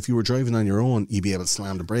car, and if you were driving on your own, you'd be able to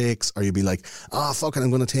slam the brakes, or you'd be like, oh fuck it,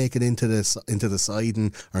 I'm going to take it into the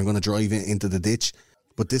siding, or I'm going to drive it into the ditch.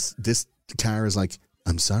 But this car is like,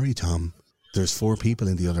 I'm sorry, Tom, there's 4 people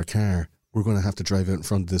in the other car. We're going to have to drive out in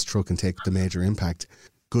front of this truck and take the major impact.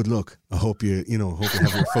 Good luck. I hope you have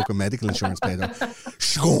your fucking medical insurance paid off.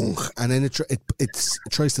 And then it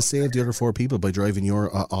tries to save the other 4 people by driving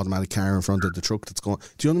your automatic car in front of the truck that's going.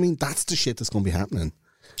 Do you know what I mean? That's the shit that's going to be happening.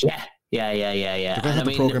 Yeah. They're going to have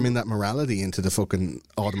to program in that morality into the fucking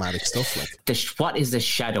automatic stuff. Like, what is the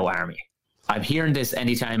shadow army? I'm hearing this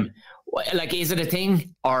anytime. Like, is it a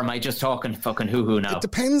thing, or am I just talking fucking hoo-hoo now? It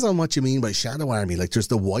depends on what you mean by shadow army. Like, there's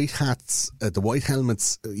the white hats, the white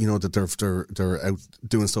helmets, that they're out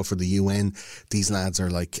doing stuff for the UN. These lads are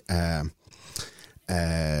like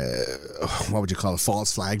what would you call it,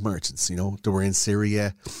 false flag merchants, you know. They were in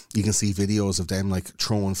Syria. You can see videos of them like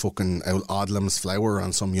throwing fucking out Odlum's flour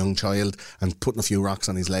on some young child and putting a few rocks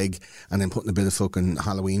on his leg and then putting a bit of fucking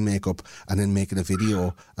Halloween makeup and then making a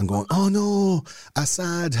video and going, oh no,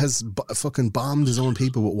 Assad has fucking bombed his own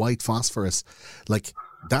people with white phosphorus. Like,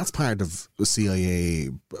 that's part of the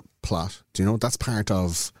CIA plot, do you know? That's part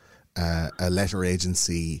of a letter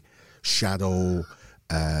agency, shadow,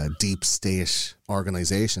 deep state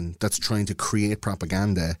organisation that's trying to create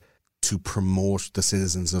propaganda to promote the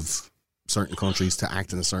citizens of certain countries to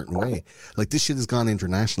act in a certain way. Like, this shit has gone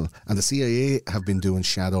international, and the CIA have been doing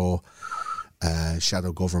shadow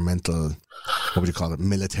governmental, what would you call it,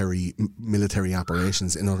 military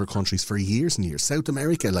operations in other countries for years and years. South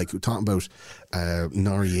America, like, we're talking about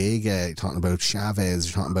Noriega, you're talking about Chavez,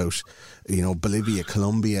 you're talking about, you know, Bolivia,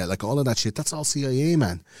 Colombia, like all of that shit. That's all CIA,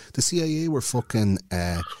 man. The CIA were fucking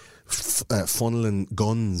funneling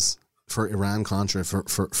guns for Iran-Contra,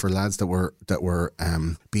 for lads that were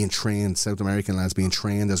being trained, South American lads being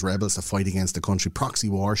trained as rebels to fight against the country. Proxy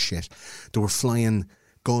war shit. They were flying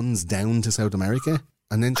guns down to South America,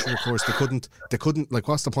 and then sure, of course they couldn't like,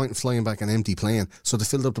 what's the point in flying back an empty plane? So they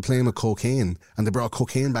filled up the plane with cocaine, and they brought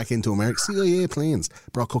cocaine back into America. CIA planes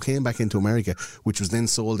brought cocaine back into America, which was then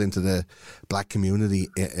sold into the black community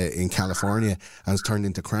in California and was turned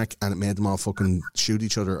into crack, and it made them all fucking shoot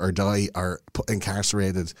each other or die or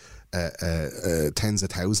incarcerated tens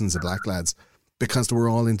of thousands of black lads, because they were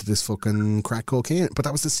all into this fucking crack cocaine. But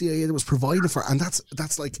that was the CIA that was providing for, and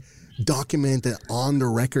that's like documented on the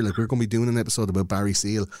record. Like, we're going to be doing an episode about Barry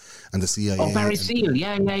Seal and the CIA. Oh, Barry Seal,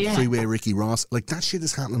 yeah. Freeway Ricky Ross. Like, that shit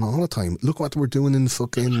is happening all the time. Look what we're doing in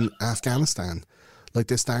fucking Afghanistan. Like,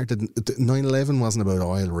 they started, 9/11 wasn't about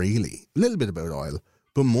oil, really. A little bit about oil,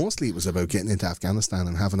 but mostly it was about getting into Afghanistan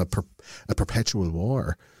and having a perpetual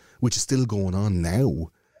war, which is still going on now.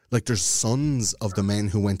 Like, there's sons of the men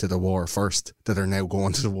who went to the war first that are now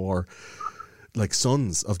going to the war. Like,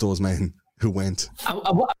 sons of those men who went.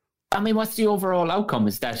 I mean, what's the overall outcome?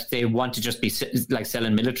 Is that they want to just be like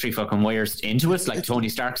selling military fucking wires into us, like Tony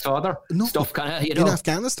Stark's father? No, stuff kind of, you know. In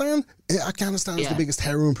Afghanistan is the biggest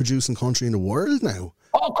heroin producing country in the world now.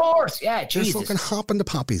 Oh, of course, yeah, Jesus. They're fucking hopping the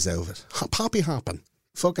poppies out of it. Poppy hopping.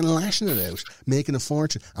 Fucking lashing it out, making a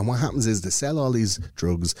fortune. And what happens is they sell all these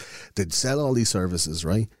drugs, they sell all these services,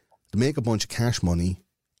 right? They make a bunch of cash money,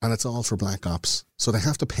 and it's all for black ops. So they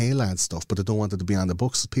have to pay lads stuff, but they don't want it to be on the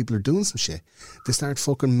books. People are doing some shit. They start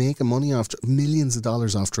fucking making money off millions of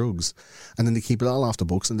dollars off drugs, and then they keep it all off the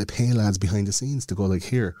books, and they pay lads behind the scenes to go like,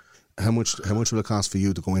 here, how much will it cost for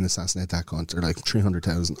you to go in and assassinate that cunt? They're like,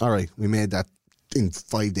 300,000. All right, we made that in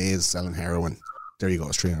 5 days selling heroin. There you go,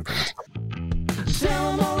 it's 300,000.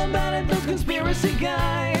 Tell them all about it, those conspiracy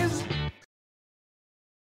guys.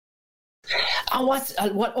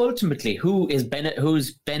 And what ultimately,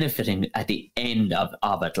 who's benefiting at the end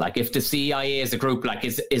of it? Like, if the CIA is a group, like,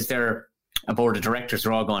 is there a board of directors who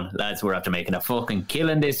are all going, lads, we're after making a fucking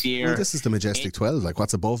killing this year? Well, this is the Majestic 12. Like,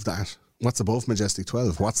 what's above that? What's above Majestic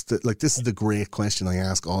 12? This is the great question I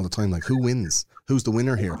ask all the time. Like, who wins? Who's the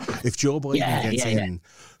winner here? If Joe Biden gets in,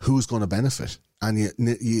 who's going to benefit? And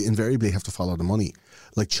you invariably have to follow the money.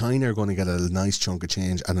 Like, China are going to get a nice chunk of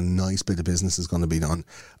change, and a nice bit of business is going to be done.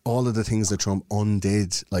 All of the things that Trump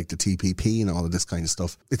undid, like the TPP and all of this kind of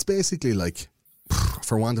stuff, it's basically like,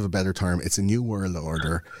 for want of a better term, it's a new world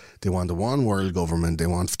order. They want a one world government. They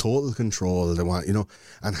want total control. They want,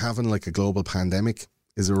 and having like a global pandemic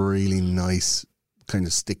is a really nice kind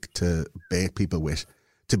of stick to bait people with,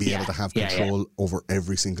 to be able to have control over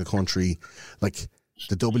every single country. Like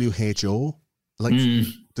the WHO,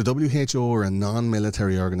 the WHO are a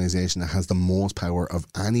non-military organization that has the most power of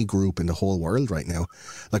any group in the whole world right now.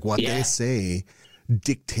 Like, what they say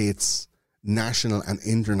dictates national and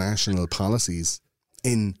international policies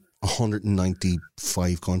in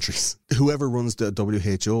 195 countries. Whoever runs the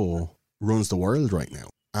WHO runs the world right now.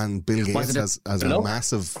 And Bill Gates has a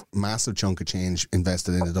massive chunk of change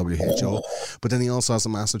invested in the WHO, but then he also has a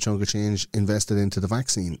massive chunk of change invested into the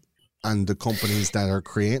vaccine and the companies that are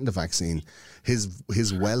creating the vaccine.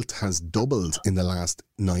 His wealth has doubled in the last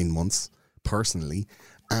 9 months, personally,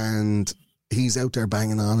 and he's out there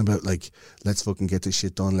banging on about, like, let's fucking get this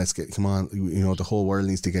shit done. Come on, the whole world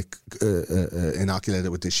needs to get inoculated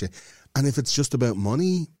with this shit. And if it's just about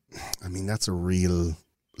money, I mean, that's a real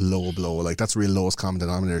low blow. Like, that's real lowest common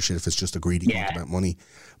denominator shit if it's just a greedy cunt about money.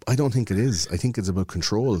 I don't think it is. I think it's about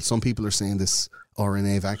control. Some people are saying this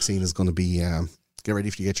RNA vaccine is going to be get ready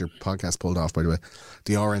if you get your podcast pulled off, by the way.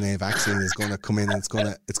 The RNA vaccine is going to come in and it's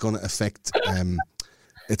going to affect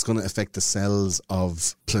the cells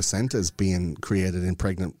of placentas being created in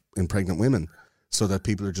pregnant women. so that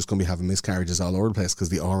people are just going to be having miscarriages all over the place because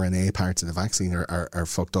the RNA parts of the vaccine are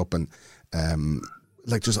fucked up, and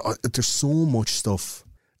like there's so much stuff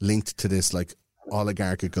linked to this, like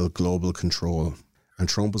oligarchical global control, and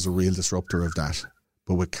Trump was a real disruptor of that.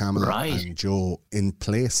 But with Kamala and Joe in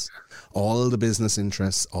place, all the business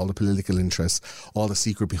interests, all the political interests, all the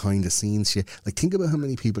secret behind the scenes shit. Like, think about how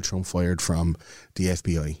many people Trump fired from the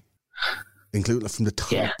FBI, including from the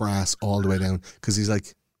top brass all the way down, because he's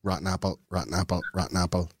like, rotten apple,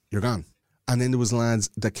 you're gone. And then there was lads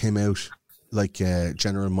that came out, like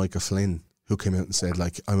General Michael Flynn, who came out and said,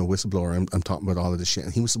 like, I'm a whistleblower, I'm talking about all of this shit,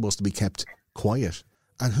 and he was supposed to be kept quiet.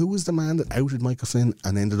 And who was the man that outed Michael Flynn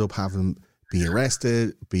and ended up having him be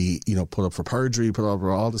arrested, put up for perjury, put up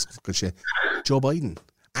for all this good shit? Joe Biden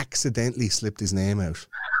accidentally slipped his name out.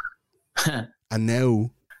 And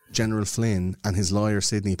now General Flynn and his lawyer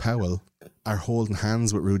Sidney Powell are holding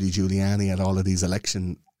hands with Rudy Giuliani at all of these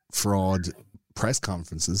election fraud press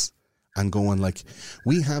conferences and going like,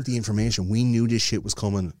 we have the information, we knew this shit was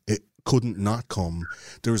coming, it couldn't not come.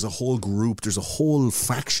 There's a whole group, there's a whole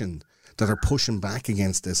faction that are pushing back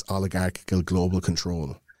against this oligarchical global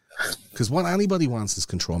control. Because what anybody wants is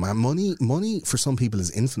control, man. Money for some people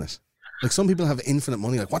is infinite. Like, some people have infinite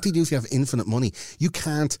money. Like, what do you do if you have infinite money? You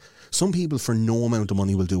can't. Some people for no amount of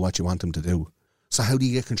money will do what you want them to do. So how do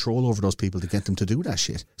you get control over those people to get them to do that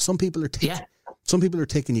shit? Some people are Some people are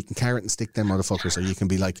taking, you can carrot and stick them motherfuckers, or you can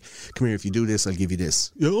be like, come here, if you do this, I'll give you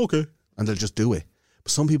this. Yeah, okay. And they'll just do it.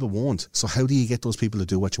 But some people won't. So how do you get those people to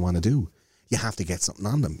do what you want to do? You have to get something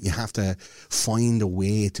on them. You have to find a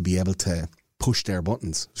way to be able to push their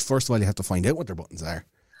buttons. First of all, you have to find out what their buttons are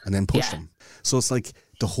and then push them. So it's like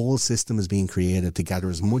the whole system is being created to gather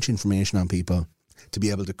as much information on people to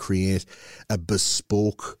be able to create a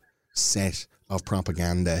bespoke set of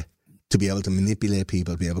propaganda, to be able to manipulate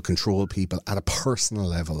people, be able to control people at a personal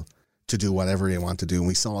level to do whatever they want to do. And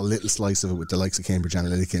we saw a little slice of it with the likes of Cambridge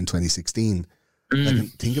Analytica in 2016. Like,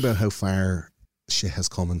 think about how far shit has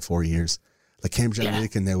come in 4 years. Like, Cambridge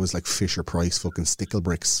Analytica now is like Fisher Price fucking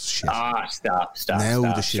Sticklebricks shit. Stop.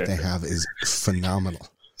 Now the shit they have is phenomenal.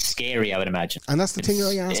 Scary, I would imagine. And that's the thing that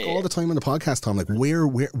I ask all the time on the podcast, Tom. Like, where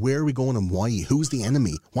are we going and why? Who's the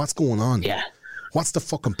enemy? What's going on? Yeah. What's the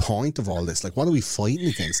fucking point of all this? Like, what are we fighting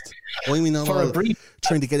against? Why are we not all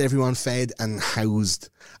trying to get everyone fed and housed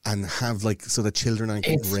and have, like, so that children aren't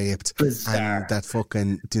getting raped and that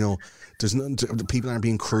fucking, you know, there's no, people aren't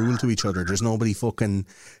being cruel to each other. There's nobody fucking,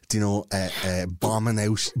 you know, bombing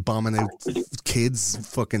out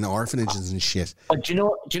kids, fucking orphanages and shit. But do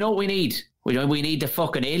you know what we need? We need the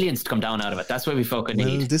fucking aliens to come down out of it. That's what we fucking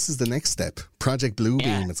need. Well, this is the next step. Project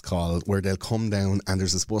Bluebeam, it's called, where they'll come down and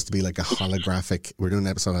there's supposed to be like a holographic. We're doing an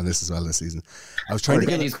episode on this as well this season. I was trying to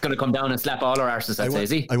get. He's going to come down and slap all our arses. Is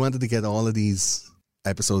he? I wanted to get all of these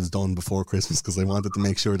episodes done before Christmas because I wanted to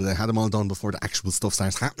make sure that I had them all done before the actual stuff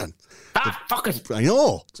starts happening. Fuck it. I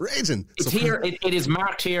know, it's raging. It's here. It is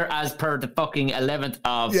marked here as per the fucking 11th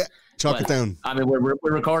of. Yeah. Chalk it down. I mean, we're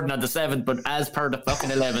recording on the 7th, but as per the fucking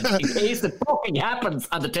 11th, in case it fucking happens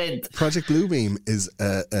on the 10th. Project Bluebeam is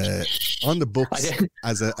on the books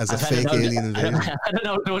as a fake alien invasion. I don't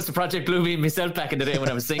know if it was the Project Bluebeam myself back in the day when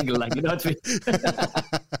I was single. Like, you know what I mean?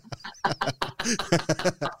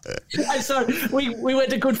 I'm sorry. We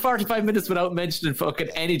went a good 45 minutes without mentioning fucking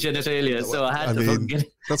any genitalia, so I had to fucking get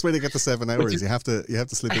it. That's why they get the 7 hours. You have to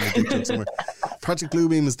slip in a deep joke somewhere. Project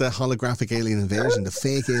Bluebeam is the holographic alien invasion. The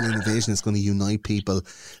fake alien invasion is going to unite people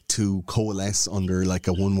to coalesce under like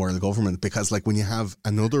a one world government, because like when you have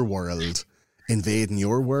another world invading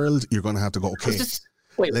your world, you're going to have to go, okay, it's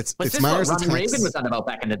Mars what Ronald attacks. Reagan was on about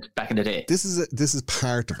back in the day. This is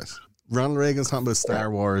part of it. Ronald Reagan's talking about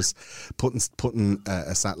Star Wars, putting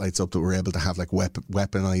satellites up that were able to have like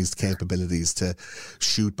weaponized capabilities to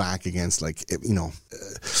shoot back against, like, you know,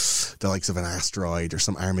 the likes of an asteroid or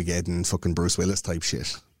some Armageddon fucking Bruce Willis type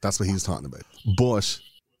shit. That's what he was talking about. But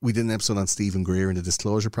we did an episode on Stephen Greer and the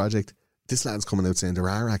Disclosure Project. This lad's coming out saying there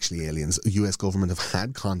are actually aliens. The US government have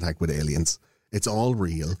had contact with aliens. It's all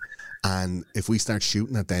real. And if we start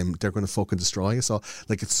shooting at them, they're going to fucking destroy us all.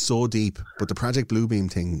 Like, it's so deep. But the Project Bluebeam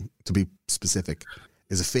thing, to be specific,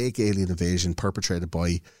 is a fake alien invasion perpetrated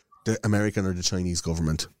by the American or the Chinese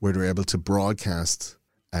government, where they're able to broadcast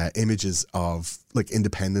images of like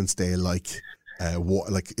Independence Day, like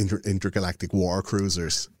intergalactic war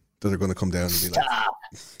cruisers that are going to come down and be like,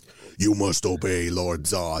 you must obey Lord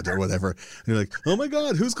Zod or whatever. And you're like, oh my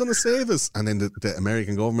God, who's going to save us? And then the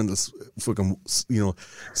American government will fucking, you know,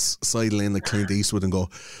 sidle in like Clint Eastwood and go,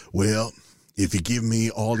 well, if you give me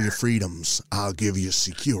all your freedoms, I'll give you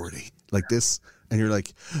security. Like this. And you're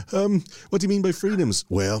like, what do you mean by freedoms?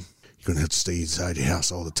 Well, you're going to have to stay inside your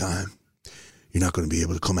house all the time. You're not going to be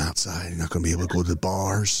able to come outside. You're not going to be able to go to the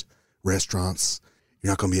bars, restaurants.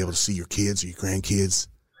 You're not going to be able to see your kids or your grandkids.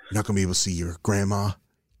 You're not going to be able to see your grandma.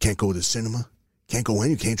 Can't go to the cinema. Can't go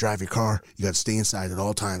in. You can't drive your car. You got to stay inside at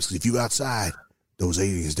all times, because if you go outside, those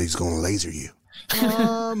aliens, they're just going to laser you.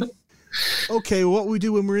 Okay, what we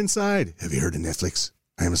do when we're inside? Have you heard of Netflix?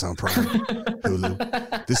 Amazon Prime,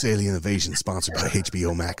 Hulu. This alien invasion sponsored by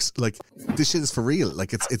HBO Max. Like, this shit is for real.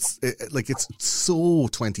 Like, it's so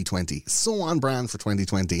 2020, so on brand for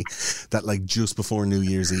 2020 that, like, just before New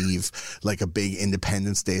Year's Eve, like a big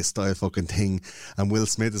Independence Day style fucking thing, and Will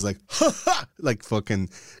Smith is like, ha ha, like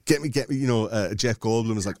fucking get me. You know, Jeff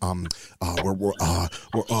Goldblum is like, I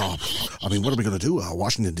mean, what are we gonna do?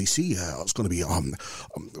 Washington D.C. It's gonna be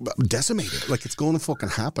decimated. Like, it's going to fucking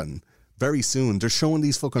happen. Very soon. They're showing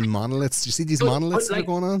these fucking monoliths. Do you see these monoliths that are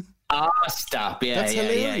going on? Stop. Yeah, That's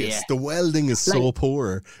hilarious. Yeah. The welding is so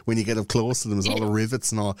poor when you get up close to them. There's all the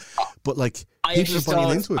rivets and all. But, like, people are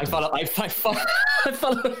buying into it. I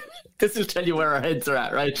follow. This will tell you where our heads are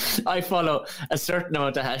at, right? I follow a certain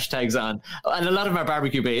amount of hashtags on, and a lot of them are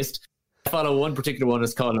barbecue based. I follow one particular one.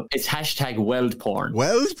 It's hashtag weld porn.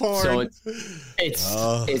 Weld porn. So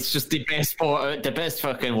it's just the best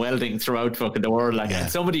fucking welding throughout fucking the world. Like,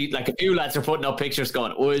 and somebody, like a few lads are putting up pictures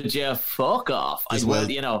going, "Would you fuck off?"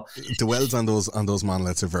 You know, the welds on those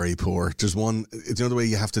monoliths are very poor. There's one. You know the way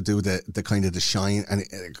you have to do the kind of the shine, and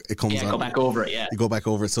it comes. Yeah, go back over it. Yeah, you go back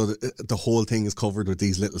over it. So the whole thing is covered with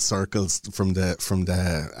these little circles from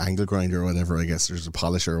the angle grinder or whatever. I guess there's a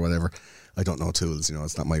polisher or whatever. I don't know tools. You know,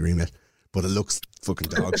 it's not my remit. But it looks fucking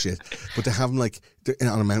dog shit. But they have them like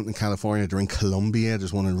on a mountain in California. They're in Colombia.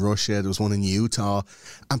 There's one in Russia. There was one in Utah.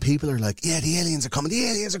 And people are like, yeah, the aliens are coming. The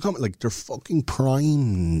aliens are coming. Like, they're fucking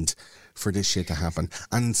primed for this shit to happen.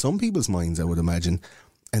 And in some people's minds, I would imagine,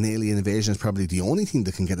 an alien invasion is probably the only thing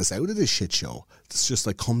that can get us out of this shit show. It's just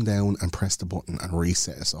like, come down and press the button and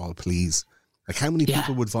reset us all, please. Like, how many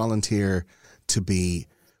people would volunteer to be,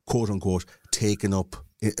 quote unquote, taken up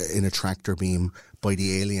in a tractor beam by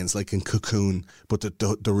the aliens, like in Cocoon, but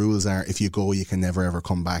the rules are, if you go, you can never ever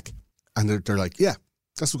come back. And they're like, yeah,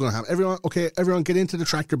 that's what's going to happen. Everyone get into the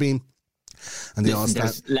tractor beam. And they all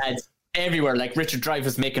start. Lads everywhere, like Richard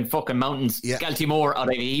Dreyfuss making fucking mountains, Galtymore out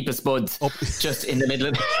of a heap of spuds, just in the middle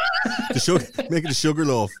of making the sugar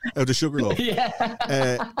loaf out of sugar loaf.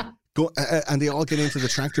 And they all get into the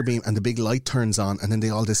tractor beam, and the big light turns on, and then they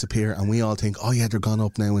all disappear, and we all think, oh yeah, they're gone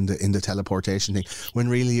up now in the teleportation thing, when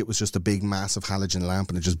really it was just a big massive halogen lamp,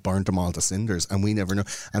 and it just burnt them all to cinders, and we never know.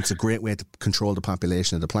 And it's a great way to control the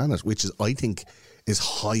population of the planet, which is, I think, is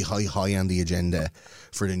high on the agenda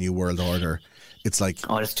for the New World Order. It's like,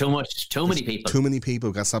 there's too many people. Too many people.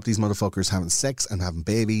 We've got to stop these motherfuckers having sex and having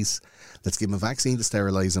babies. Let's give them a vaccine to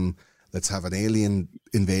sterilise them. Let's have an alien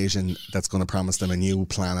invasion that's going to promise them a new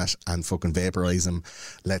planet and fucking vaporize them.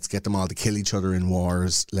 Let's get them all to kill each other in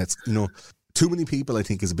wars. Too many people, I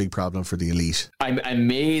think, is a big problem for the elite. I'm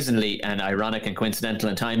amazingly and ironic and coincidental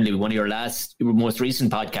and timely. One of your most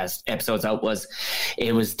recent podcast episodes out was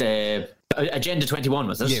the Agenda 21,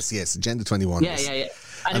 was it? Yes, Agenda 21. Yeah.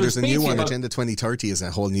 And there's a new one, Agenda 2030 is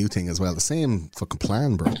a whole new thing as well. The same fucking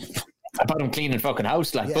plan, bro. About him cleaning fucking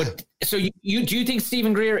house, like. Yeah. But so do you think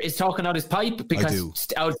Stephen Greer is talking out his pipe? Because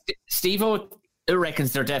Steve-O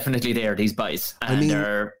reckons they're definitely there, these boys. And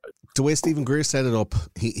the way Stephen Greer set it up,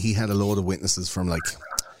 he had a load of witnesses from, like,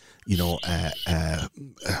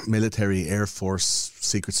 military, Air Force,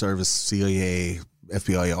 Secret Service, CIA,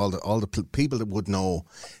 FBI, all the people that would know.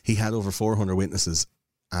 He had over 400 witnesses,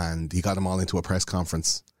 and he got them all into a press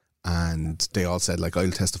conference. And they all said, like,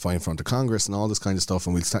 I'll testify in front of Congress and all this kind of stuff,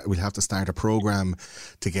 and we'll have to start a program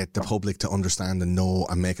to get the public to understand and know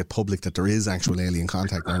and make it public that there is actual alien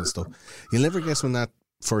contact and all this stuff. You'll never guess when that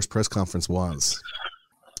first press conference was.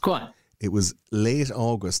 Go on. It was late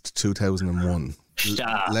August 2001.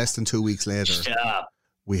 Stop. Less than 2 weeks later,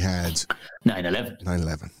 we had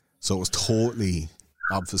 9/11. So it was totally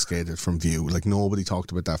obfuscated from view. Like, nobody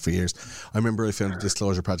talked about that for years. I remember I found a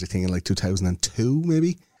Disclosure Project thing in like 2002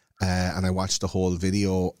 maybe. And I watched the whole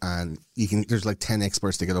video, and there's like 10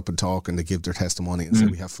 experts that get up and talk, and they give their testimony and say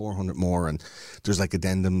we have 400 more, and there's like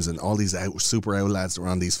addendums and all these super out lads that were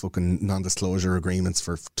on these fucking non-disclosure agreements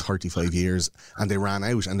for 35 years, and they ran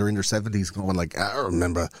out, and they're in their 70s going like, I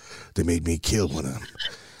remember they made me kill one of them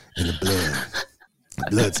in the blood.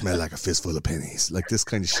 The blood smelled like a fistful of pennies. Like, this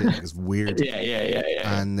kind of shit is weird. Yeah.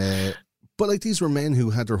 And but like, these were men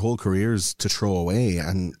who had their whole careers to throw away,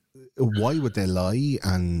 and why would they lie?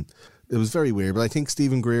 And it was very weird. But I think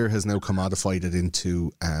Stephen Greer has now commodified it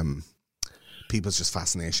into people's just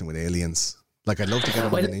fascination with aliens. Like, I'd love to get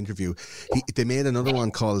him on an interview. They made another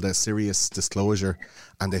one called Serious Disclosure,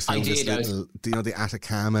 and they found this little, the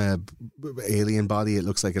Atacama alien body. It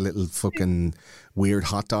looks like a little fucking weird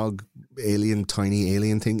hot dog alien, tiny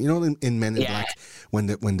alien thing. You know, in Men in Black, when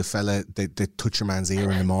the fella, they touch your man's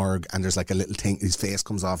ear in the morgue, and there's like a little thing, his face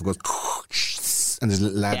comes off and goes, and there's a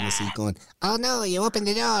little lad in the seat going, "Oh no, you opened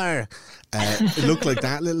the door." It looked like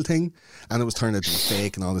that little thing, and it was turned out to be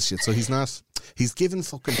fake and all this shit. So he's given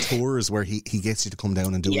fucking tours where he gets you to come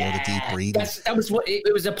down and do all the deep breathing.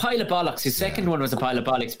 It was a pile of bollocks. His second one was a pile of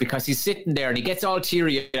bollocks because he's sitting there and he gets all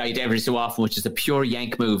teary-eyed every so often, which is a pure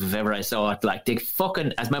yank move if ever I saw it. Like, they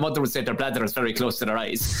fucking, as my mother would say, their bladder is very close to their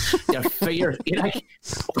eyes. They're fear. Like,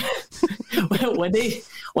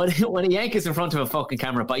 when a yank is in front of a fucking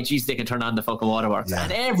camera, by Jesus, they can turn on the fucking waterworks. Yeah,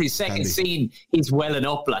 and every second scene, he's welling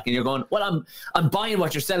up, like, and you're going, well, I'm buying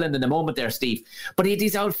what you're selling in the moment there, Steve. But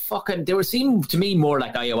he's out fucking, they were seeming to me more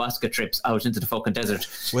like ayahuasca trips out into the fucking desert.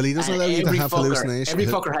 Well, he doesn't allow you to have hallucinations. Every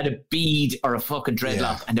fucker had a bead or a fucking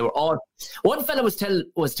dreadlock, and they were all. One fella was telling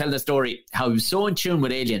the story how he was so in tune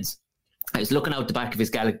with aliens. I was looking out the back of his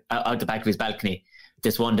balcony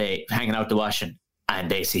this one day, hanging out the washing, and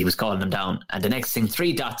basically he was calling them down. And the next thing,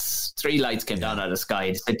 three lights came down out of the sky.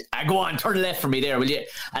 And he said, "Go on, turn left for me there, will you?"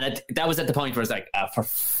 And that was at the point where I was like, for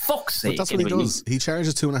fuck's sake. But that's what he does. He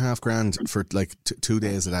charges $2,500 for like 2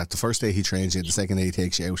 days of that. The first day he trains you, the second day he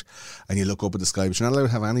takes you out, and you look up at the sky. But you're not allowed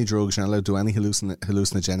to have any drugs. You're not allowed to do any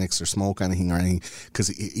hallucinogenics or smoke anything or anything. Because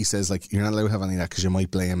he says, like, you're not allowed to have any of that because you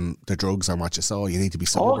might blame the drugs on what you saw. You need to be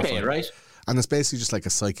sober. Okay, right. And it's basically just like a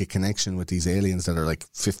psychic connection with these aliens that are like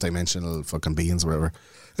fifth dimensional fucking beings or whatever.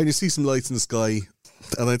 And you see some lights in the sky.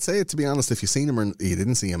 And I'd say, to be honest, if you've seen him or you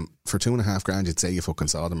didn't see him, for $2,500, you'd say you fucking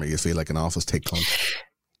saw them, or you feel like an office take cunt.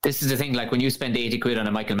 This is the thing, like when you spend 80 quid on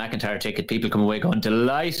a Michael McIntyre ticket, people come away going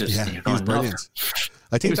delighted. Yeah, he was brilliant.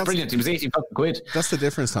 I think he was brilliant. He was 80 fucking quid. That's the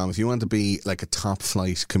difference, Tom. If you want to be like a top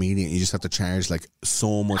flight comedian, you just have to charge like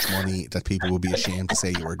so much money that people will be ashamed to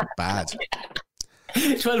say you were bad.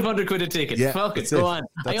 1,200 quid a ticket. Yeah, fuck it. Go on.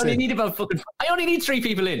 I only need 3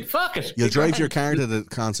 people in. Fuck it. You'll drive your car to the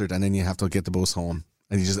concert and then you have to get the bus home.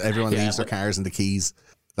 And everyone leaves their cars and the keys.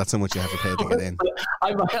 That's how much you have to pay to get in.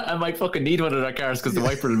 I might fucking need one of their cars because the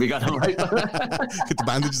wiper will be gone. Right? Get the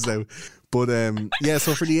bandages out. But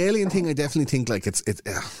so for the alien thing, I definitely think like it's.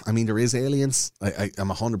 I mean, there is aliens. I'm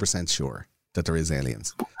 100% sure that there is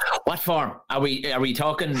aliens. What form are we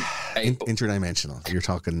talking? Interdimensional. You're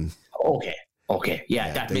talking. Okay.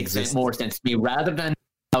 Yeah, that makes more sense to me rather than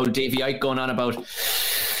how Davey Icke going on about.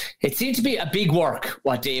 It seemed to be a big work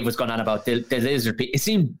what Dave was going on about the lizard people. It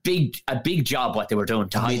seemed a big job what they were doing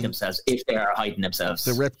to hide themselves, if they are hiding themselves.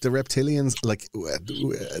 The reptilians, like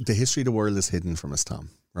the history of the world is hidden from us,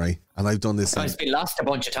 Tom. Right? And I've done this. It's been lost a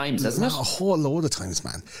bunch of times, hasn't it? A whole load of times,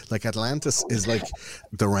 man. Like Atlantis is like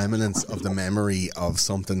the remnants of the memory of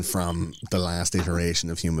something from the last iteration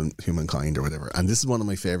of humankind or whatever. And this is one of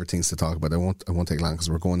my favorite things to talk about. I won't take long because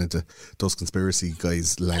we're going into those conspiracy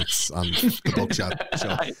guys' lengths on the Buckshot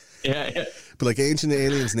show. Yeah. But like ancient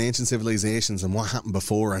aliens and ancient civilizations and what happened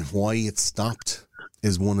before and why it stopped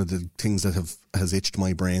is one of the things that has itched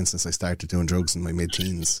my brain since I started doing drugs in my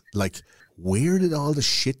mid-teens. Like, where did all the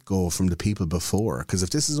shit go from the people before? Because if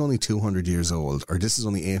this is only 200 years old, or this is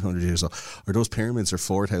only 800 years old, or those pyramids are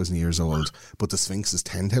 4,000 years old, but the Sphinx is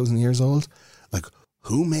 10,000 years old, like,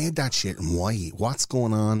 who made that shit and why? What's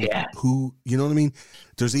going on? Yeah. Who, you know what I mean?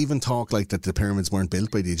 There's even talk like that the pyramids weren't built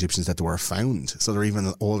by the Egyptians, that they were found. So they're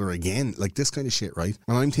even older again. Like this kind of shit, right?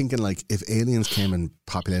 And I'm thinking like if aliens came and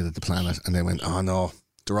populated the planet and they went, oh no,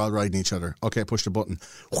 they're all riding each other. Okay, push the button.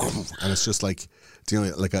 And it's just like, do you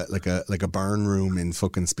know, like a burn room in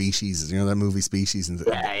fucking Species. You know that movie Species? And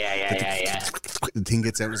the thing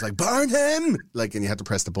gets out, it's like, burn him! Like, and you have to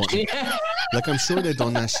press the button. Like, I'm sure they've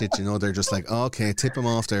done that shit, you know. They're just like, oh, okay, tip him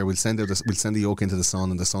off there. We'll send the yolk into the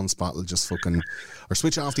sun, and the sunspot will just fucking, or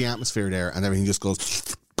switch off the atmosphere there, and everything just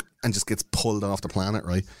goes and just gets pulled off the planet,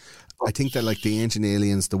 right? I think that like the ancient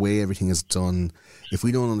aliens, the way everything is done, if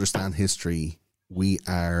we don't understand history, we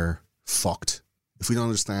are fucked. If we don't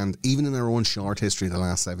understand, even in our own short history, the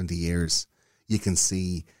last 70 years, you can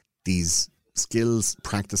see these skills,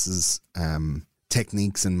 practices,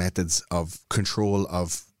 techniques and methods of control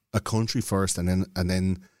of a country first, and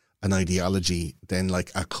then an ideology, then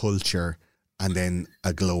like a culture, and then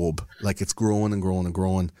a globe. Like it's growing and growing and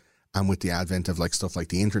growing. And with the advent of like stuff like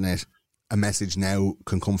the internet, a message now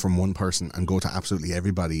can come from one person and go to absolutely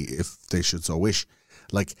everybody if they should so wish.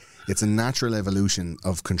 Like it's a natural evolution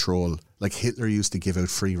of control. Like Hitler used to give out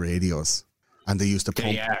free radios, And they used to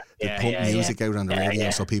pump, music out on the radio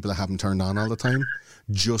so people haven't turned on all the time,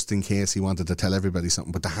 just in case he wanted to tell everybody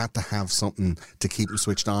something. But they had to have something to keep them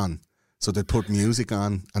switched on. So they'd put music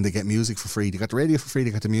on, and they get music for free. They got the radio for free,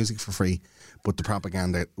 they got the music for free, but the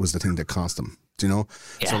propaganda was the thing that cost them. Do you know?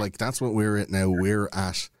 Yeah. So like that's what we're at now. We're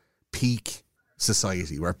at peak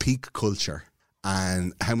society. We're peak culture.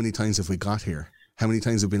 And how many times have we got here? How many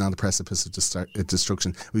times have we been on the precipice of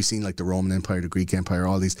destruction? We've seen like the Roman Empire, the Greek Empire,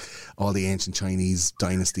 all the ancient Chinese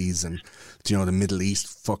dynasties, and you know the Middle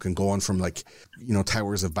East fucking going from like, you know,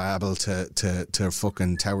 towers of Babel to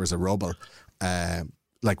fucking towers of rubble.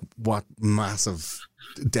 Like what massive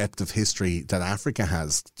depth of history that Africa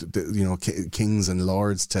has, you know, kings and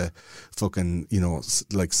lords to fucking, you know,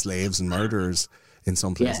 like slaves and murderers in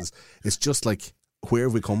some places. Yeah. It's just like where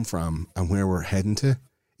we come from and where we're heading to.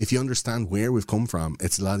 If you understand where we've come from,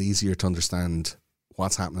 it's a lot easier to understand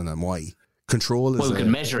what's happening and why. Control is we can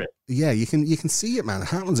measure it. Yeah, you can see it, man. It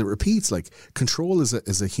happens, it repeats. Like control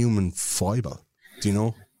is a human foible. Do you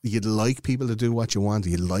know? You'd like people to do what you want,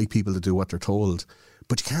 you'd like people to do what they're told,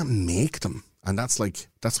 but you can't make them. And that's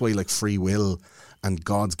why like free will and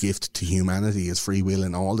God's gift to humanity is free will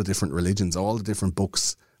in all the different religions, all the different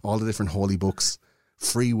books, all the different holy books.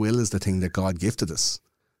 Free will is the thing that God gifted us.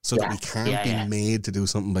 So that we can't be made to do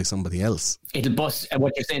something by somebody else. It'll bust.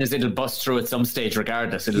 What you're saying is it'll bust through at some stage,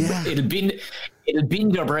 regardless. It'll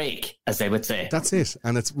bend your break, as they would say. That's it.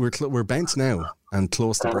 And we're bent now and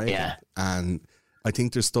close to breaking. Yeah. And I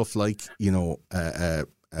think there's stuff like, you know,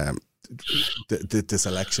 this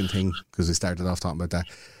election thing, because we started off talking about that.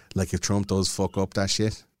 Like if Trump does fuck up that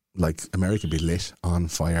shit, like America be lit on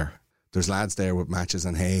fire. There's lads there with matches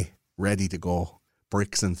and hay ready to go,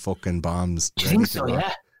 bricks and fucking bombs.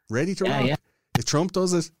 Ready to rock. Yeah. If Trump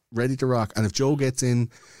does it, ready to rock. And if Joe gets in,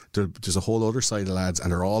 there's a whole other side of lads,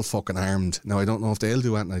 and they're all fucking armed. Now I don't know if they'll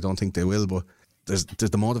do it, and I don't think they will, but there's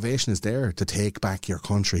the motivation is there to take back your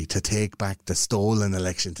country, to take back the stolen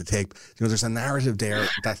election, to take, you know, there's a narrative there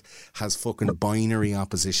that has fucking binary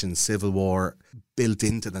opposition, civil war built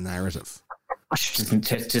into the narrative.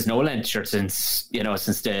 There's no lecture since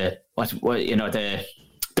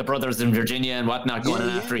the brothers in Virginia and whatnot going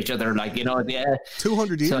after each other, like, you know,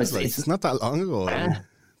 200 years, so it's not that long ago.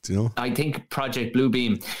 You know, I think Project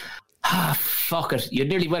Bluebeam. Fuck it. You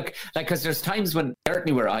nearly work like, because there's times when,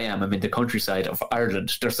 certainly where I am, I'm in the countryside of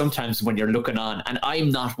Ireland. There's sometimes when you're looking on, and I'm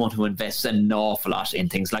not one who invests an awful lot in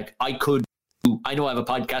things. Like I know I have a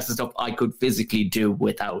podcast and stuff I could physically do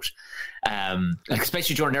without, like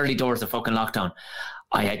especially during early doors of fucking lockdown.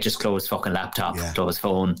 I had just closed fucking laptop, closed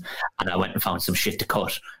phone, and I went and found some shit to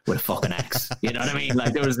cut with a fucking axe. You know what I mean?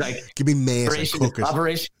 Like there was like, give me mace and cook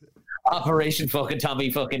it. Operation fucking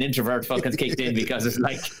Tommy fucking introvert fucking kicked in, because it's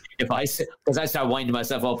like because I start winding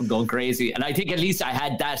myself up and going crazy, and I think at least I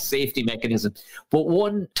had that safety mechanism. But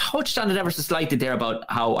one touched on it ever so slightly there about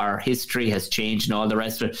how our history has changed and all the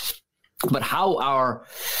rest of it, but how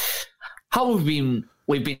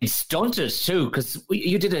we've been stunted too, because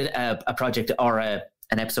you did a project or an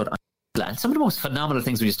episode on and some of the most phenomenal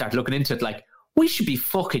things when you start looking into it, like we should be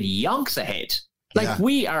fucking yonks ahead. Like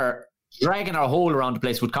we are dragging our hole around the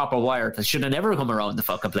place with copper wire that should have never come around the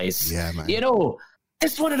fucking place. Yeah, man. You know,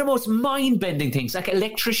 it's one of the most mind-bending things. Like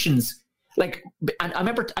electricians, like, and I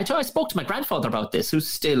remember I spoke to my grandfather about this, who's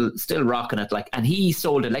still rocking it, like, and he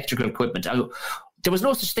sold electrical equipment. There was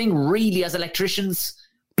no such thing really as electricians,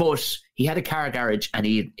 but he had a car garage and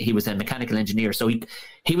he was a mechanical engineer, so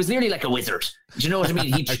he was nearly like a wizard. Do you know what I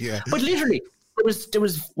mean? But literally, there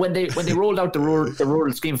was when they rolled out the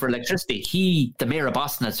rural scheme for electricity, the mayor of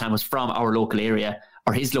Boston at the time was from our local area,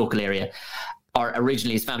 or his local area, or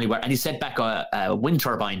originally his family were, and he sent back a wind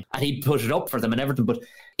turbine and he put it up for them and everything. But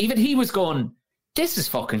even he was going, this is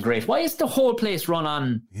fucking great. Why is the whole place run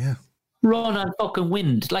on fucking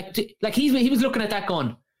wind? Like he was looking at that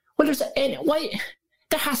going, well,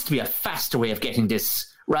 there has to be a faster way of getting this,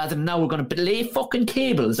 rather than now we're going to lay fucking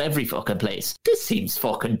cables every fucking place. This seems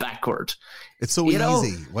fucking backward. It's so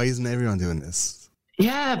easy. Why isn't everyone doing this?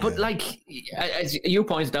 Yeah, but like, as you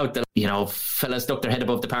pointed out, that, you know, fellas stuck their head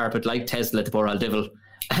above the parapet like Tesla, the poor old devil,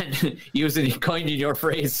 and using coining your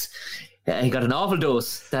phrase, he got an awful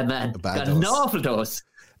dose, that man. An awful dose.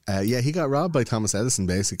 He got robbed by Thomas Edison,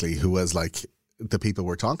 basically, who was like the people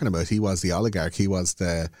we're talking about. He was the oligarch. He was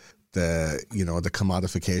the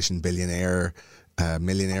commodification billionaire,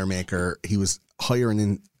 millionaire maker. He was hiring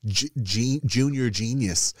in junior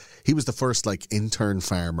genius. He was the first like intern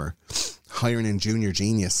farmer, hiring in junior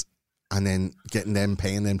genius, and then getting them,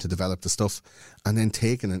 paying them to develop the stuff, and then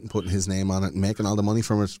taking it and putting his name on it and making all the money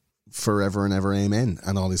from it forever and ever, amen.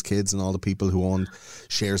 And all his kids and all the people who own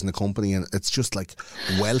shares in the company. And it's just like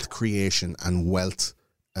wealth creation and wealth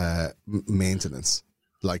maintenance.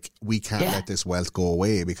 Like, we can't let this wealth go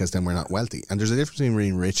away because then we're not wealthy. And there's a difference between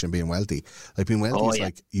being rich and being wealthy. Like, being wealthy is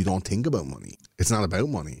like, you don't think about money. It's not about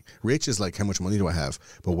money. Rich is like, how much money do I have?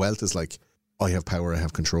 But wealth is like, I have power, I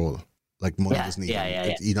have control. Like, money doesn't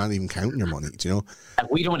even, you're not even counting your money, do you know? And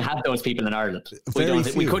we don't have those people in Ireland.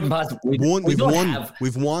 We couldn't possibly. We've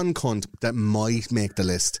one cunt that might make the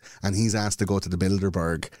list, and he's asked to go to the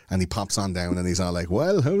Bilderberg, and he pops on down, and he's all like,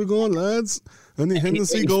 well, how we going, lads? Any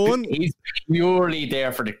Hennessy going? He's purely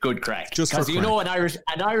there for the good crack. Just because you know, an Irish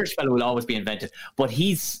fellow will always be invented, but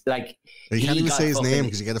he's like, you can't even say his name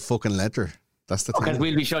because you get a fucking letter. That's the thing. Because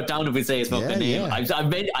we'll be shut down if we say his fucking name.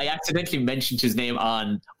 Yeah. I accidentally mentioned his name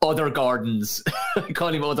on Other Gardens. I call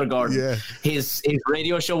him Other Gardens. Yeah. His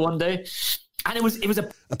radio show one day, and it was a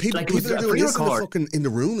people are doing this in the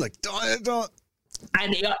room like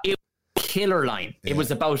and it was a killer line. Yeah. It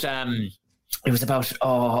was about the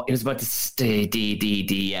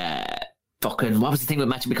fucking, what was the thing with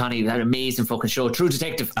Matthew McConaughey, that amazing fucking show True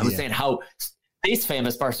Detective. I was saying how this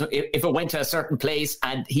famous person, if it went to a certain place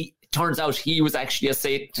and turns out he was actually a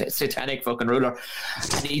satanic fucking ruler,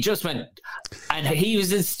 and he just went, and he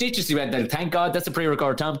was in stitches. He went, thank God that's a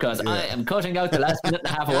pre-record, Tom, because I am cutting out the last minute and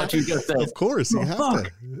a half of what you just said. Of course, you have to,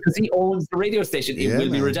 because he owns the radio station. It will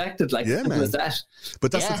be redacted. Like, simple as that.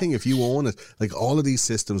 But that's the thing. If you own it, like, all of these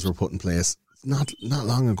systems were put in place not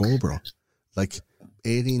long ago, bro. Like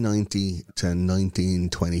 1890 to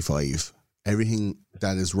 1925. Everything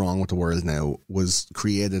that is wrong with the world now was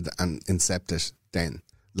created and incepted then.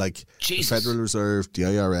 Like, the Federal Reserve, the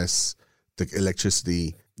IRS, the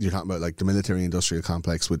electricity, you're talking about like the military industrial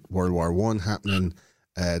complex with World War I happening,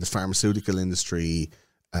 the pharmaceutical industry,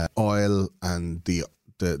 oil, and the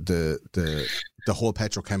whole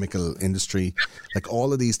petrochemical industry. Like,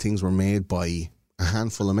 all of these things were made by a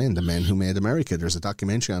handful of men, the men who made America. There's a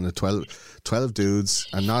documentary on it, 12 dudes,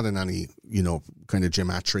 and not in any, kind of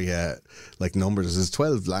gematria like numbers. There's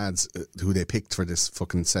 12 lads who they picked for this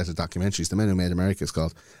fucking set of documentaries. The Men Who Made America, it's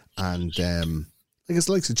called. And like, it's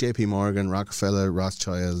likes of JP Morgan, Rockefeller,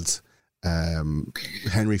 Rothschild,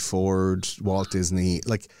 Henry Ford, Walt Disney.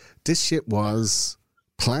 Like, this shit was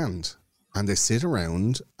planned. And they sit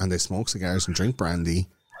around and they smoke cigars and drink brandy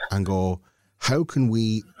and go, how can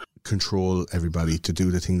we control everybody to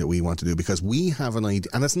do the thing that we want to do? Because we have an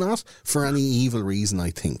idea, and it's not for any evil reason,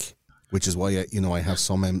 I think, which is why I have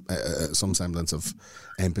some semblance of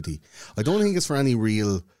empathy. I don't think it's for any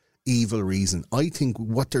real evil reason. I think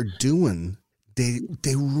what they're doing, they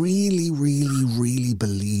really, really, really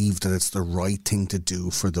believe that it's the right thing to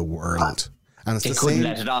do for the world. And it's they couldn't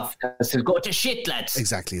let it off. So go to shit, lads.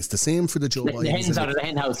 Exactly. It's the same for the Joe Bidens. The hens out of the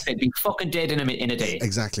hen house, they'd be fucking dead in a day.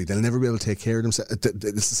 Exactly. They'll never be able to take care of themselves.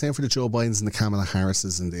 It's the same for the Joe Bidens and the Kamala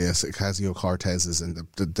Harrises and the Ocasio-Cortezes and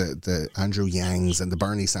the Andrew Yangs and the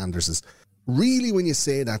Bernie Sanderses. Really, when you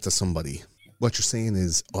say that to somebody, what you're saying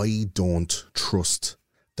is, I don't trust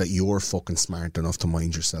that you're fucking smart enough to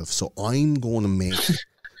mind yourself. So I'm going to make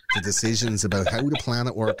the decisions about how the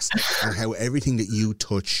planet works and how everything that you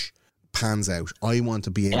touch pans out. I want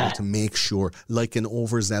to be able to make sure, like an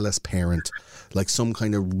overzealous parent, like some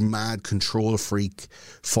kind of mad control freak,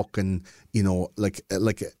 fucking, like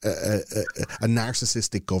a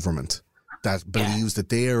narcissistic government that believes that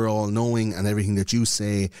they are all knowing, and everything that you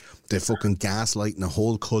say, they're fucking gaslighting a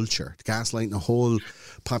whole culture, gaslighting a whole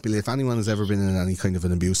population. If anyone has ever been in any kind of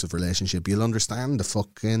an abusive relationship, you'll understand the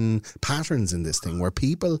fucking patterns in this thing, where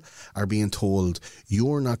people are being told,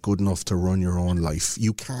 you're not good enough to run your own life.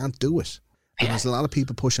 You can't do it. And there's a lot of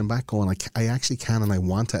people pushing back going, I actually can, and I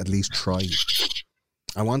want to at least try.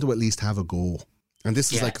 I want to at least have a go. And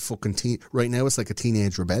this is like a fucking right now, it's like a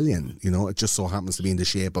teenage rebellion, it just so happens to be in the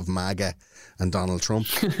shape of MAGA and Donald Trump.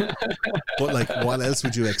 But like, what else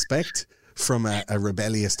would you expect from a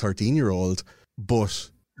rebellious 13-year-old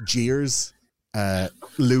but jeers,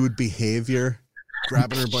 lewd behaviour,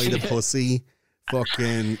 grabbing her by the pussy,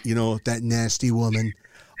 fucking, that nasty woman,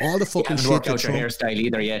 all the fucking shit worked out Trump, your hairstyle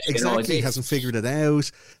either yet. Exactly, hasn't figured it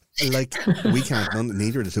out. Like, we can't,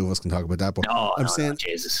 neither of the two of us can talk about that, but I'm saying,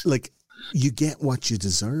 Jesus. Like, you get what you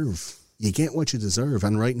deserve. You get what you deserve.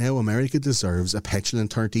 And right now, America deserves a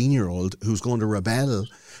petulant 13-year-old who's going to rebel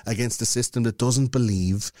against a system that doesn't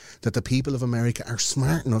believe that the people of America are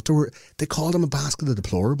smart enough to... They call them a basket of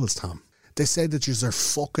deplorables, Tom. They said that you're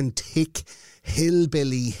fucking thick,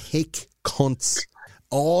 hillbilly, hick cunts.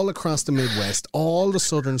 all across the Midwest, all the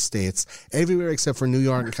southern states, everywhere except for New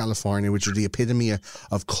York and California, which are the epitome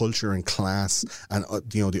of culture and class and,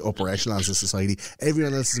 the upper echelons of society.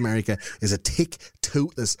 Everyone else in America is a tick,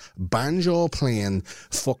 toothless, banjo-playing,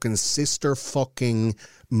 fucking sister fucking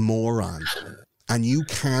moron. And you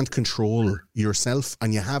can't control yourself,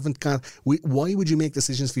 and you haven't got... Why would you make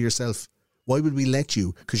decisions for yourself? Why would we let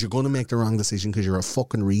you? Because you're going to make the wrong decision because you're a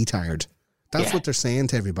fucking retard. That's what they're saying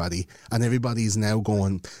to everybody. And everybody's now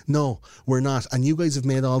going, no, we're not. And you guys have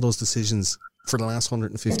made all those decisions for the last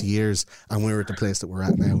 150 years, and we're at the place that we're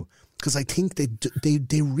at now. Because I think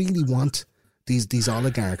they really want these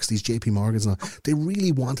oligarchs, these JP Morgans, they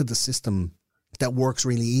really wanted a system that works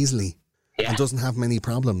really easily and doesn't have many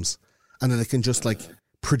problems. And then they can just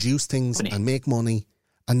produce things and make money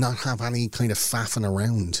and not have any kind of faffing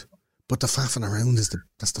around. But the faffing around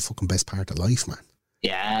that's the fucking best part of life, man.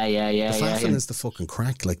 Yeah. The faffing is the fucking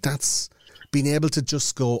crack. That's being able to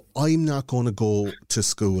just go, I'm not going to go to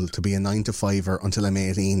school to be a 9-to-5er until I'm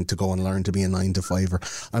 18 to go and learn to be a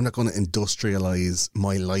 9-to-5er. I'm not going to industrialise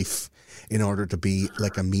my life in order to be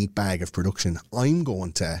like a meat bag of production. I'm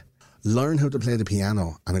going to learn how to play the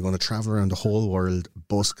piano, and I'm going to travel around the whole world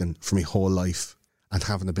busking for my whole life and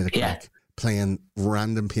having a bit of crack, playing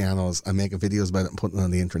random pianos and making videos about it and putting it on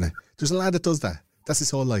the internet. There's a lad that does that. That's his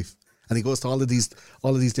whole life. And he goes to all of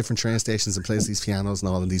these different train stations and plays these pianos and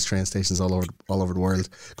all of these train stations all over the world.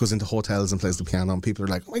 Goes into hotels and plays the piano, and people are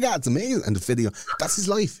like, oh my God, it's amazing. And the video, that's his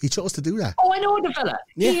life. He chose to do that. Oh, I know the fella.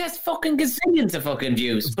 Yeah. He has fucking gazillions of fucking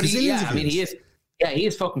views. But he is. Yeah, he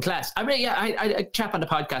is fucking class. I mean, I chap on the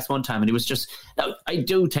podcast one time, and he was just... Now, I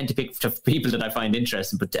do tend to pick people that I find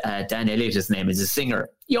interesting, but Dan Elliott, his name, is a singer.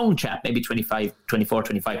 Young chap, maybe 24,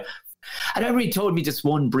 25. And everybody told me just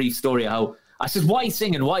one brief story of how... I said, why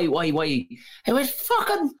singing? Why? He went,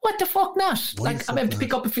 fucking, what the fuck not? I'm able to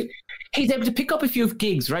pick up a few... He's able to pick up a few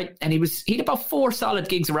gigs, right? And he had about 4 solid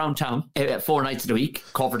gigs around town, 4 nights of the week,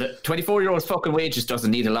 covered it. 24-year-old's fucking wages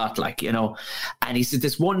doesn't need a lot, And he said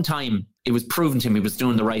this one time, it was proven to him he was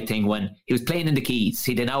doing the right thing when he was playing in the Keys.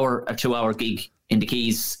 He did an hour or 2 hour gig in the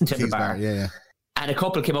Keys Timber Bar. Yeah. And a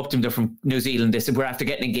couple came up to him, they're from New Zealand. They said, we're after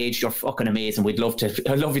getting engaged. You're fucking amazing. I'd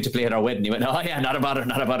love you to play at our wedding. He went, oh yeah, not about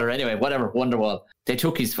her. Anyway, whatever, Wonderwall. They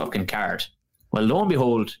took his fucking card. Well, lo and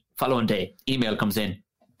behold, following day, email comes in.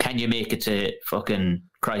 Can you make it to fucking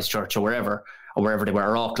Christchurch or wherever they were,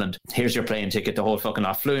 or Auckland? Here's your plane ticket, the whole fucking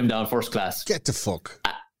lot. Flew him down first class. Get the fuck.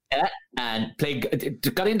 And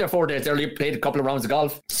got in there 4 days early, played a couple of rounds of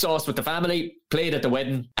golf, sauced with the family, played at the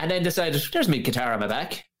wedding, and then decided, there's my guitar on my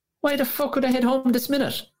back. Why the fuck would I head home this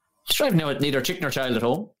minute? He's driving now with neither chicken or child at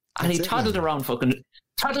home. And he toddled around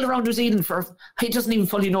New Zealand he doesn't even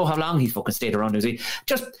fully know how long he's fucking stayed around New Zealand.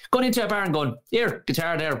 Just going into a bar and going, here,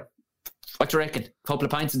 guitar there. What you reckon? A couple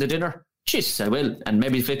of pints in the dinner? Jesus, I will. And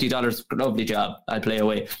maybe $50. Lovely job. I'll play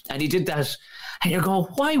away. And he did that. And you're going,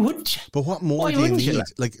 why wouldn't you? But what more do you need?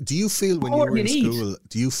 Do you feel when you were in school,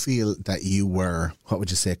 do you feel that you were, what would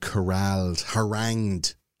you say,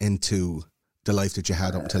 harangued into the life that you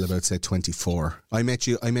had up until about, say, 24? I met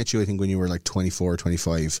you, I think, when you were like 24 or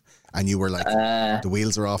 25, and you were like, the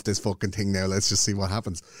wheels are off this fucking thing now, let's just see what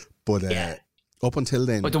happens. But up until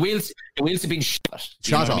then... But the wheels have been shot.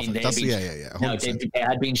 Shot off. I mean? They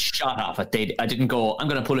had been shot off it. I didn't go, I'm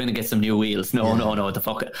going to pull in and get some new wheels. No. The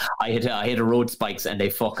fuck. I had a road spikes, and they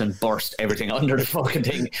fucking burst everything under the fucking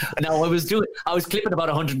thing. Now I was clipping about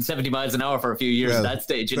 170 miles an hour for a few years at that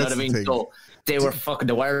stage. You know what I mean? So they were fucking,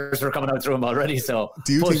 the wires were coming out through them already. So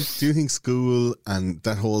do you think school and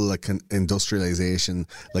that whole like industrialization,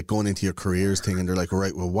 like going into your careers thing, and they're like, all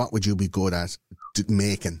right, well, what would you be good at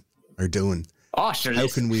making or doing? Oh, sure. How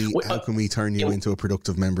can we turn you into a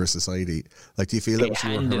productive member of society? Like, do you feel that you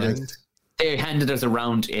were harangued? They handed us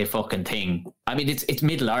around a fucking thing. I mean, it's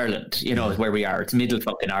middle Ireland, where we are. It's middle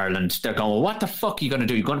fucking Ireland. They're going, well, what the fuck are you going to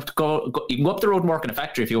do? You're going to go, you can go up the road and work in a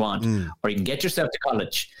factory if you want, or you can get yourself to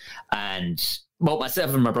college. And both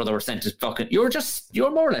myself and my brother were sent to fucking, you're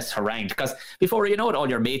more or less harangued, because before you know it, all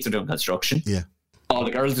your mates are doing construction. Yeah. All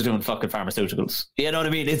the girls are doing fucking pharmaceuticals. You know what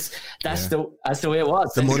I mean? That's the way it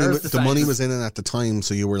was. The money was in it at the time,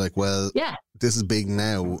 so you were like, well, yeah, this is big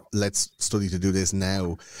now. Let's study to do this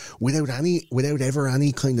now, without ever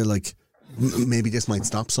any kind of like, maybe this might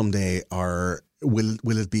stop someday, or will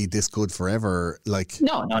it be this good forever? Like,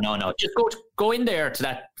 no. Just go in there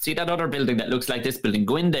to see that other building that looks like this building.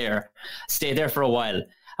 Go in there, stay there for a while,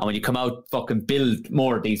 and when you come out, fucking build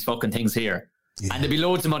more of these fucking things here. Yeah. And there'll be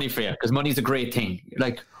loads of money for you, because money's a great thing. You're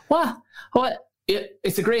like, what?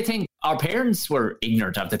 It's a great thing. Our parents were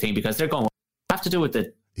ignorant of the thing, because they're going, have to do with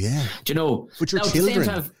the Yeah. Do you know? But you're Now, at the same children.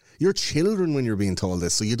 time- You're children when you're being told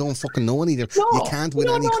this, so you don't fucking know any different. No, You can't with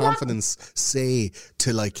no, any no, confidence say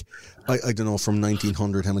to like, I don't know, from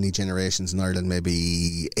 1900, how many generations in Ireland?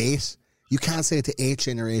 Maybe 8. You can't say to 8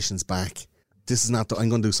 generations back, this is not, I'm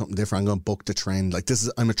going to do something different. I'm going to book the trend. Like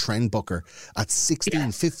I'm a trend booker. At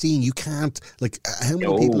 16, 15, you can't, like, how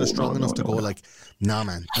many people are strong enough to go like, nah,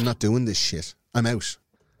 man, I'm not doing this shit. I'm out.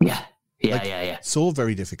 Yeah. Like, so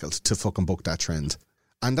very difficult to fucking book that trend.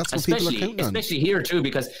 And that's what people are counting on. Especially here too,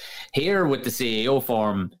 because here with the CAO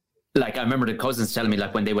form, like I remember the cousins telling me,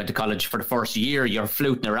 like when they went to college for the first year, you're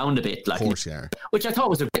fluting around a bit, like, of course you are. Which I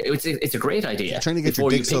thought was it's a great idea. Trying to get your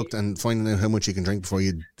dick sucked and finding out how much you can drink before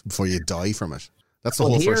you die from it. That's the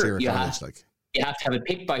whole first year of college. Like, you have to have it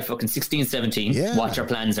picked by fucking 16, 17. What your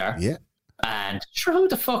plans are. Yeah. And sure, who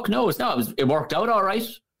the fuck knows? No, it worked out all right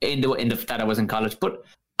in the that I was in college,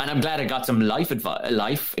 and I'm glad I got some life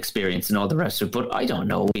experience and all the rest of it. But I don't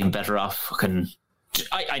know, being better off fucking.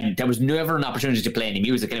 There was never an opportunity to play any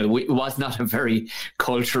music. Anyway, it was not a very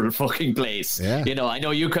cultural fucking place. Yeah. You know, I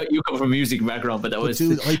know you come from a music background, but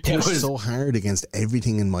dude, I pushed so hard against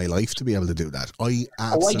everything in my life to be able to do that. I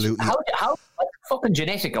absolutely. How fucking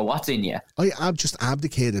genetic or what's in you? I just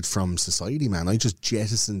abdicated from society, man. I just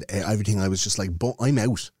jettisoned everything. I was just like, I'm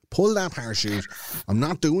out. Pull that parachute. I'm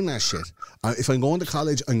not doing that shit. If I'm going to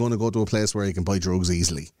college, I'm going to go to a place where I can buy drugs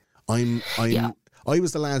easily. I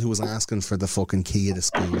was the lad who was asking for the fucking key of the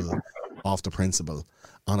school off the principal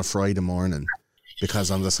on a Friday morning,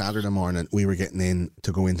 because on the Saturday morning we were getting in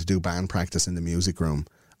to go in to do band practice in the music room,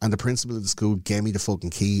 and the principal of the school gave me the fucking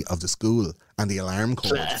key of the school and the alarm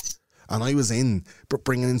code. And I was in,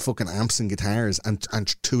 bringing in fucking amps and guitars, and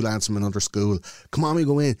 2 lads from another school. Come on, we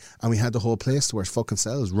go in. And we had the whole place to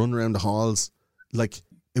ourselves, run around the halls. Like,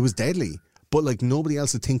 it was deadly. But, like, nobody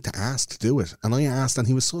else would think to ask to do it. And I asked, and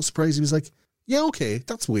he was so surprised. He was like, yeah, okay,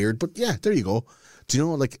 that's weird. But, yeah, there you go. Do you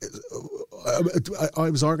know, like, I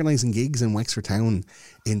was organising gigs in Wexford Town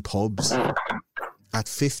in pubs at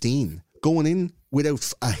 15, going in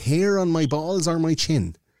without a hair on my balls or my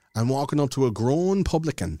chin, and walking up to a grown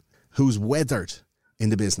publican who's weathered in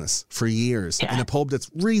the business for years in a pub that's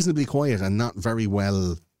reasonably quiet and not very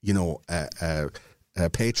well, you know,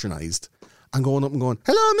 patronised, and going up and going,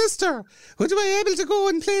 hello, mister, would I be able to go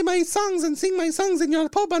and play my songs and sing my songs in your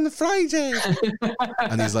pub on the Friday?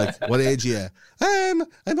 And he's like, what age are you? I'm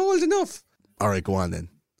old enough. All right, go on then.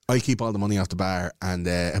 I keep all the money off the bar, and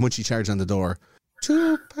how much you charge on the door?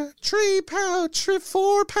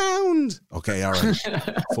 £4. Okay, all right.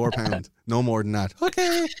 £4. No more than that.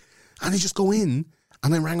 Okay. And I just go in,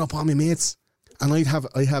 and I rang up all my mates, and I have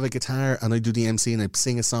a guitar, and I do the MC, and I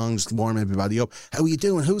sing a song just to warm everybody up. How are you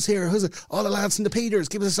doing? Who's here? Who's it? All the lads in the Peters,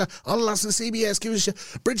 give us all the lads in the CBS, give us a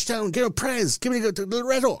Bridgetown, give a Prez, give me a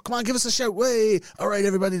Loretto, come on, give us a shout. Way. All right,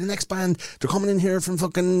 everybody, the next band, they're coming in here from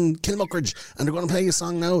fucking Kilmuckridge, and they're going to play a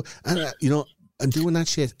song now, and you know, I'm doing that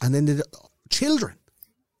shit, and then the children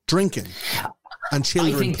drinking. And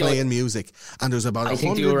children playing music. And there's about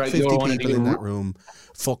 150 people in that room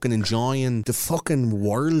fucking enjoying the fucking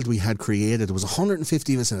world we had created. There was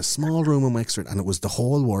 150 of us in a small room in Wexford, and it was the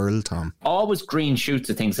whole world, Tom. Always green shoots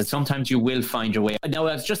of things that sometimes you will find your way. Now,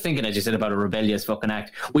 I was just thinking, as you said, about a rebellious fucking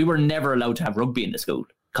act. We were never allowed to have rugby in the school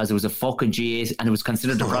because it was a fucking GA and it was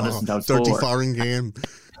considered a Protestant outdoor. Dirty foreign game.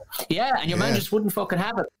 Yeah, and your man just wouldn't fucking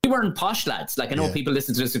have it. We weren't posh lads. Like, I know people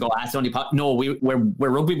listen to this and go, it's only posh. No, where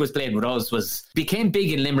rugby was played with us became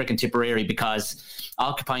big in Limerick and Tipperary because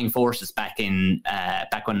occupying forces back when,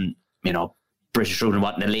 you know, British rule in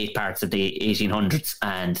the late parts of the 1800s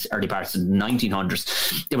and early parts of the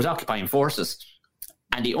 1900s, there was occupying forces.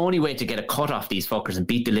 And the only way to get a cut off these fuckers and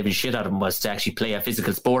beat the living shit out of them was to actually play a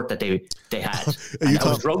physical sport that they had. And that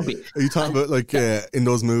was rugby. Are you talking about like in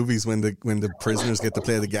those movies when the prisoners get to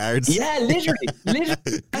play the guards? Yeah, literally.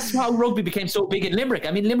 That's how rugby became so big in Limerick.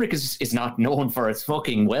 I mean, Limerick is not known for its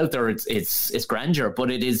fucking wealth or its grandeur,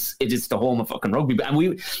 but it is the home of fucking rugby.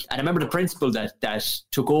 And I remember the principal that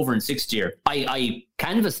took over in sixth year. I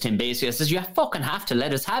canvassed him basically. I says, you fucking have to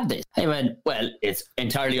let us have this. He went, well, it's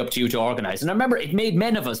entirely up to you to organise. And I remember it made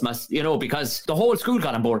men of us, because the whole school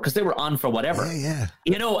got on board because they were on for whatever. Yeah.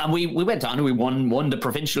 You know, and we went on and we won the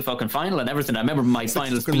provincial fucking final and everything. I remember my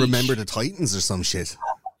final speech. Remember the Titans or some shit.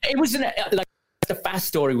 It was like a fast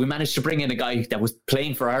story. We managed to bring in a guy that was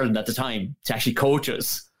playing for Ireland at the time to actually coach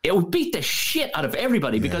us. It would beat the shit out of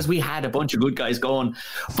everybody because we had a bunch of good guys going.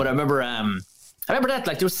 But I remember that,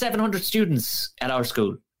 like, there were 700 students at our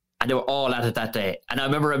school and they were all at it that day. And I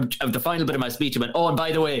remember the final bit of my speech, I went, oh, and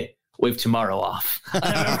by the way, we've tomorrow off. And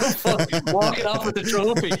I remember walking off with the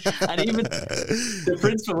trophy. And even the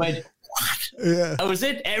principal went, Yeah. That was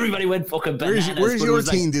it. Everybody went fucking bananas. Where's your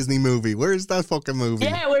teen Disney movie? Where's that fucking movie?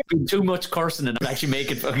 Yeah, we're doing too much cursing and actually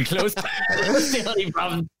make it fucking close. That's the only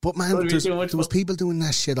problem. But man, there was people doing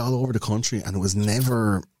that shit all over the country, and it's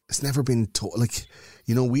never been like,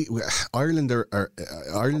 you know, Ireland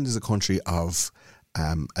Ireland is a country of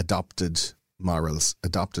adopted morals,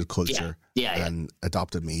 adopted culture, and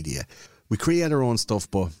adopted media. We create our own stuff,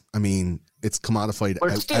 but I mean, it's commodified.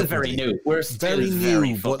 We're still very new. We're still very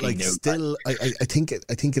new, but like new, still, I think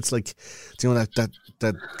it's like, do you know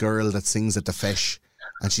that girl that sings at the Fesh,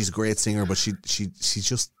 and she's a great singer, but she's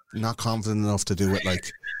just not confident enough to do it like,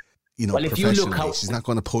 you know, if you look she's not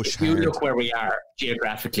going to push hard. If you look where we are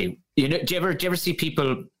geographically, you know, do you ever see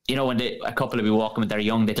people, you know, when a couple will be walking with their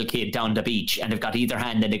young little kid down the beach and they've got either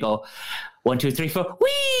hand and they go 1, 2, 3, 4,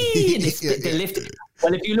 whee, and they lift it.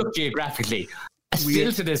 Well, if you look geographically,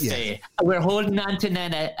 still to this day, we're holding on to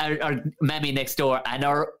Nana, our mammy next door, and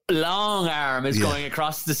our long arm is going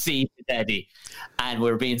across the sea to Daddy, and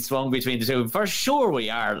we're being swung between the two. For sure, we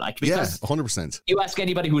are like, because 100%. You ask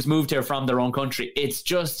anybody who's moved here from their own country, it's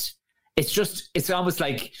almost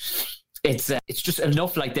like it's just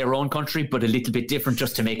enough like their own country, but a little bit different,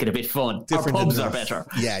 just to make it a bit fun. Our pubs are better.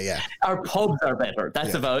 Yeah. Our pubs are better.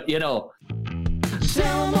 That's about, you know.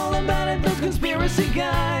 Tell them all about it, those conspiracy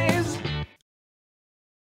guys.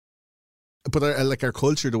 But like our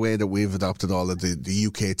culture, the way that we've adopted all of the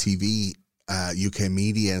UK TV, UK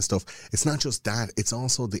media and stuff, it's not just that, it's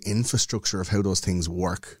also the infrastructure of how those things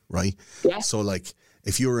work, right? Yeah. So like,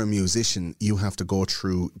 if you're a musician, you have to go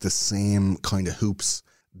through the same kind of hoops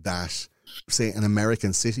that, say, an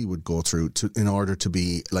American city would go through in order to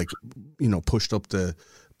be, like, you know, pushed up the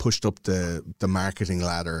marketing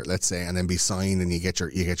ladder, let's say, and then be signed, and you get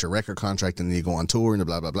your record contract, and then you go on tour and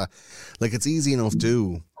blah blah blah. Like, it's easy enough to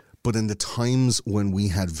do. But in the times when we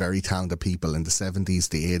had very talented people in the 70s,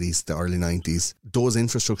 the 80s, the early 90s, those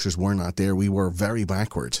infrastructures were not there. We were very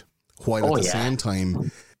backward. While at the same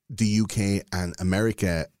time, the UK and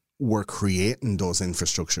America were creating those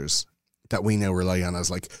infrastructures that we now rely on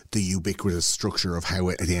as like the ubiquitous structure of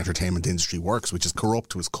how the entertainment industry works, which is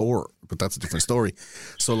corrupt to its core, but that's a different story.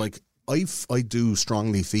 So like, I do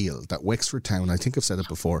strongly feel that Wexford Town, I think I've said it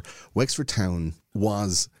before, Wexford Town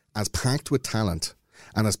was as packed with talent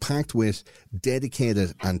and as packed with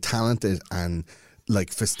dedicated and talented and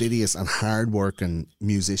like fastidious and hard-working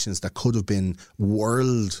musicians that could have been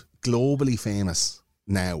globally famous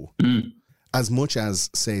now. As much as,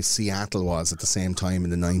 say, Seattle was at the same time in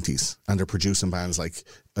the 90s, and they're producing bands like,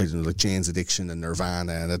 I don't know, like Jane's Addiction and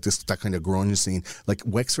Nirvana and that kind of grunge scene. Like,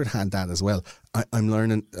 Wexford had that as well. I'm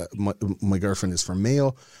learning, my girlfriend is from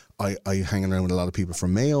Mayo. I hang around with a lot of people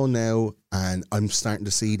from Mayo now, and I'm starting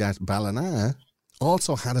to see that Ballina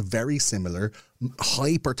also had a very similar,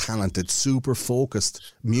 hyper talented, super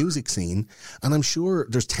focused music scene, and I'm sure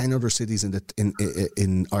there's 10 other cities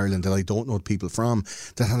in Ireland that I don't know people from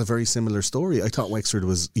that had a very similar story. I thought Wexford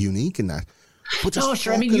was unique in that. But there's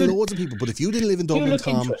loads of people. But if you didn't live in Dublin,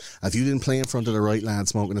 Tom, if you didn't play in front of the right lad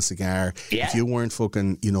smoking a cigar, if you weren't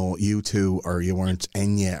fucking, you know, U2, or you weren't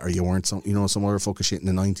Enya, or you weren't some other fucking shit in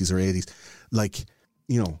the 90s or 80s, like,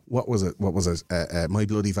 you know, what was it? My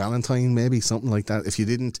Bloody Valentine, maybe something like that.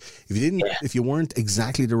 If you weren't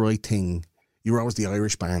exactly the right thing, you were always the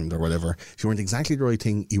Irish band or whatever. If you weren't exactly the right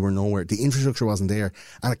thing, you were nowhere. The infrastructure wasn't there,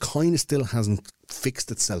 and it kind of still hasn't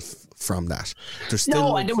fixed itself from that. There's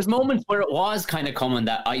still and there was moments where it was kind of coming,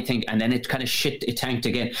 that I think, and then it kind of it tanked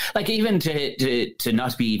again. Like, even to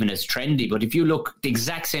not be even as trendy, but if you look, the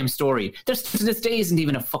exact same story, there's to this day isn't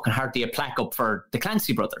even hardly a plaque up for the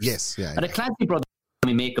Clancy brothers. Yes, yeah. And the Clancy brothers,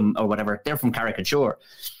 we make them or whatever, they're from Carrick-on-Shore,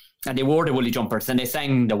 and they wore the woolly jumpers and they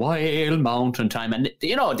sang the Wild Mountain Time, and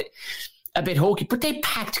you know, a bit hokey, but they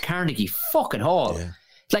packed Carnegie fucking Hall.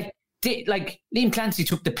 Like Liam Clancy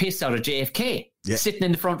took the piss out of JFK sitting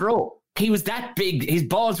in the front row. He was that big, his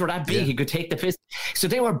balls were that big, he could take the piss. So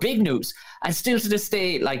they were big news, and still to this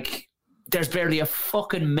day, like, there's barely a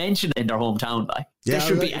fucking mention in their hometown. Like, there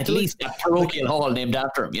should be at least a parochial hall named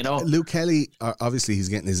after him, you know. Luke Kelly, obviously he's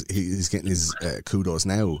getting his kudos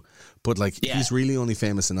now, but like, he's really only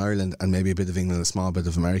famous in Ireland and maybe a bit of England, a small bit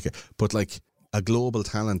of America, but like a global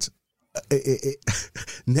talent,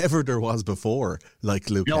 never there was before, like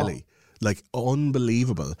Luke Kelly. Like,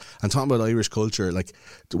 unbelievable. And talking about Irish culture, like,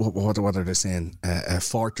 what are they saying?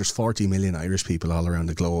 There's 40 million Irish people all around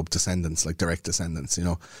the globe, descendants, like direct descendants, you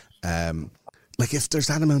know. Like, if there's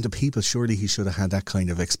that amount of people, surely he should have had that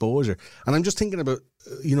kind of exposure. And I'm just thinking about,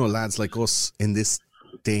 you know, lads like us in this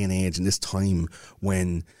day and age, in this time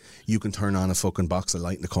when you can turn on a fucking box of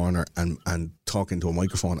light in the corner and talk into a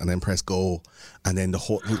microphone and then press go, and then the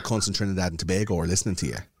whole constant Trinidad and Tobago are listening to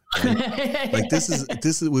you. Right? Like this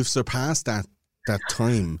is we've surpassed that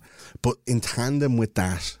time, but in tandem with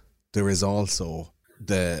that, there is also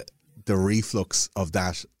the reflux of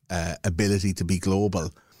that ability to be global.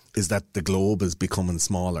 Is that the globe is becoming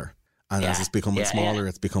smaller. And as it's becoming smaller,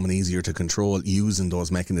 it's becoming easier to control using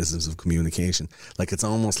those mechanisms of communication. Like it's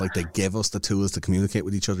almost like they gave us the tools to communicate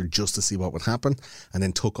with each other just to see what would happen, and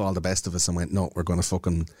then took all the best of us and went, no, we're going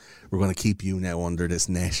to keep you now under this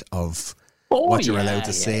net of what you're allowed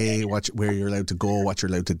to say, where you're allowed to go, what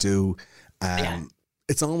you're allowed to do.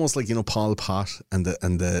 It's almost like, you know, Pol Pot and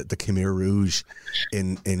the Khmer Rouge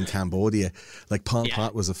in Cambodia. Like Pol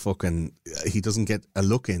Pot was a fucking, he doesn't get a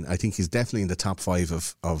look in. I think he's definitely in the top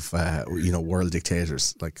 5 of world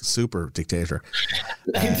dictators, like super dictator.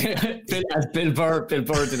 Bill Burr did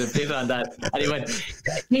a bit on that, and he went,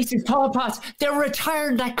 "This is Pol Pot. They're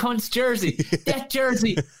retiring that cunt's jersey. That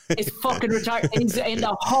jersey is fucking retired. He's in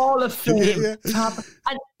the Hall of Fame."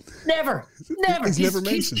 And never. He's never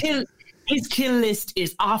mentioned. His kill list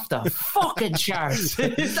is off the fucking charts.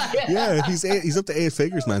 Yeah, he's up to 8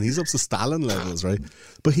 figures, man. He's up to Stalin levels, right?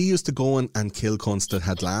 But he used to go and kill cunts that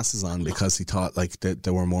had glasses on because he thought like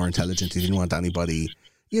they were more intelligent. He didn't want anybody,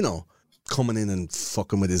 you know, coming in and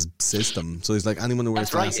fucking with his system. So he's like, anyone who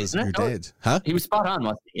wears glasses, you're dead. Huh? He was spot on,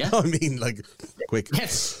 wasn't he? Yeah. I mean, like, quick.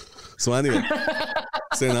 Yes. So anyway,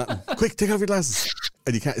 say nothing. Quick, take off your glasses.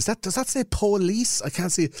 And you can't. Does that say police? I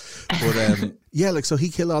can't see it. But yeah, like, so he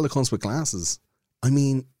killed all the cunts with glasses. I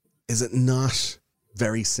mean, is it not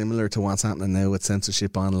very similar to what's happening now with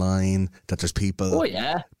censorship online? That there's people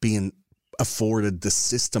being afforded the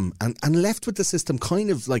system and left with the system kind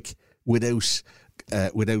of like without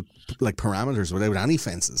like parameters, without any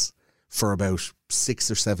fences for about 6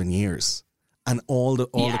 or 7 years, and all the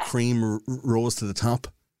cream rose to the top.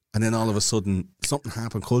 And then all of a sudden, something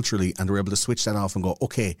happened culturally, and they were able to switch that off and go,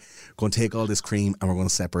 okay, we're going to take all this cream and we're going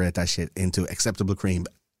to separate that shit into acceptable cream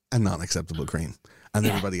and non-acceptable cream. And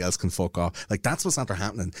everybody else can fuck off. Like, that's what's after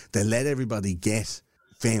happening. They let everybody get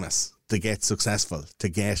famous, to get successful, to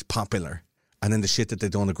get popular. And then the shit that they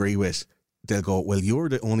don't agree with, they'll go, well, you're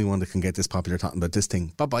the only one that can get this popular talking about this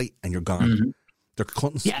thing. Bye-bye. And you're gone. Mm-hmm. They're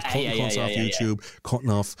cutting cunts off YouTube, cutting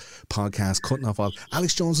off podcasts, cutting off all.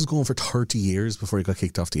 Alex Jones was going for 30 years before he got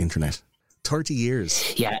kicked off the internet. 30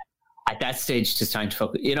 years. Yeah. At that stage, it's time to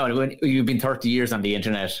fuck. You know, when you've been 30 years on the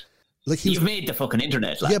internet, like you've made the fucking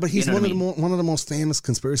internet. Like, yeah, but he's one of the most famous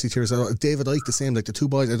conspiracy theorists. David Icke, the same. Like the two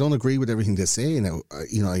boys, I don't agree with everything they say. Now,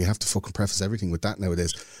 you know, you have to fucking preface everything with that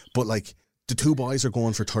nowadays. But like, the two boys are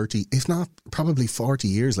going for 30, if not probably 40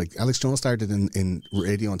 years. Like Alex Jones started in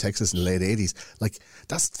radio in Texas in the late 80s. Like,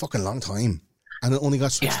 that's a fucking long time. And it only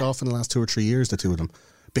got switched off in the last 2 or 3 years, the two of them.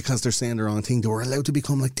 Because they're saying the wrong thing. They were allowed to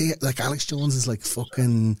become like Alex Jones is like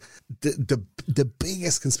fucking the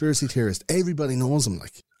biggest conspiracy theorist. Everybody knows him,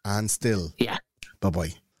 like, and still. Yeah.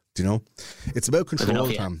 Bye-bye. Do you know? It's about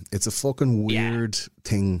control, Tom. It's a fucking weird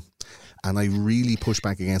thing. And I really push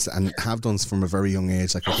back against it, and have done from a very young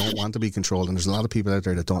age. Like, I don't want to be controlled, and there's a lot of people out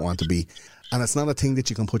there that don't want to be. And it's not a thing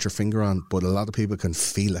that you can put your finger on, but a lot of people can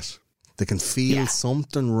feel it. They can feel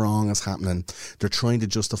something wrong is happening. They're trying to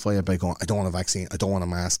justify it by going, I don't want a vaccine, I don't want a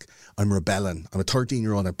mask, I'm rebelling. I'm a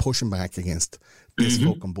 13-year-old, I'm pushing back against this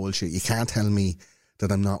fucking bullshit. You can't tell me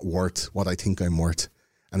that I'm not worth what I think I'm worth.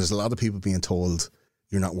 And there's a lot of people being told,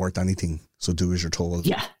 you're not worth anything, so do as you're told.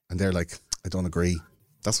 Yeah. And they're like, I don't agree.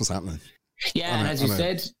 That's what's happening. Yeah, and as you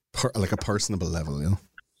said, like a personable level, you know.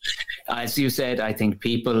 As you said, I think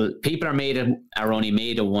people are only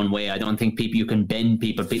made of one way. I don't think you can bend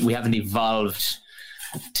people. We haven't evolved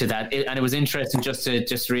to that. And it was interesting just to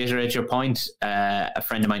reiterate your point. A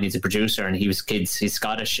friend of mine is a producer, and he's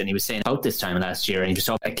Scottish, and he was saying about this time last year, and he was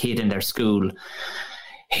talking a kid in their school.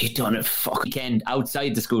 He'd done a fucking weekend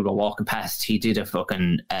outside the school while walking past. He did a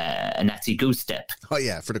fucking a Nazi goose step. Oh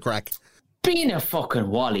yeah, for the crack. Being a fucking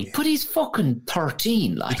wally, but he's fucking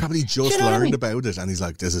 13. Like, he probably just learned about it, and he's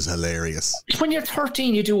like, "This is hilarious." When you're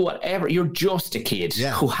 13, you do whatever. You're just a kid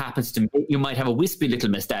who happens to. You might have a wispy little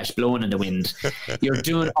moustache blowing in the wind. You're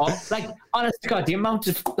doing all like, honest to God, the amount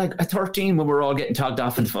of like a 13 when we're all getting togged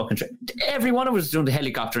off in the fucking train. Every one of us doing the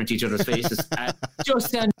helicopter into each other's faces.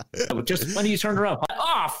 Just when you turned around,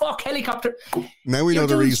 fuck helicopter. Now we know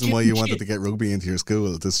the reason why you wanted to get rugby into your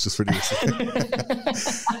school. That's just for the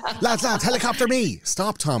lads. Helicopter me.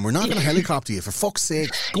 Stop, Tom. We're not going to helicopter you, for fuck's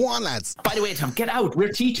sake. Go on, lads. By the way, Tom, get out. We're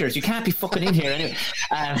teachers. You can't be fucking in here anyway.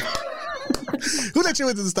 Who let you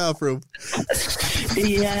into the staff room?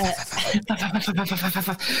 Yeah.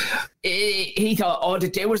 He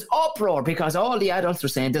thought, there was uproar because all the adults were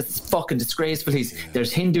saying this is fucking disgraceful.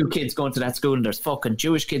 There's Hindu kids going to that school, and there's fucking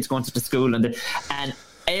Jewish kids going to the school, and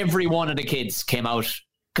every one of the kids came out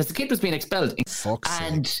because the kid was being expelled. Fuck's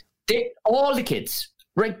And all the kids,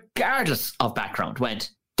 regardless of background,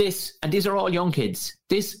 went, this, and these are all young kids.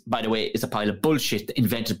 This, by the way, is a pile of bullshit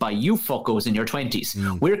invented by you fuckos in your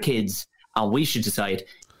 20s. We're kids, and we should decide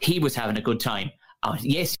he was having a good time.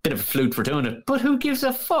 Yes, a bit of a flute for doing it, but who gives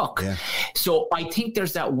a fuck? Yeah. So I think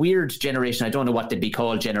there's that weird generation. I don't know what they'd be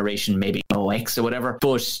called, generation maybe X or whatever,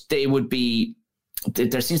 but they would be,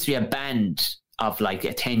 there seems to be a band of like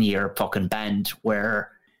a 10-year fucking band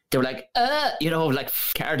where they were like, like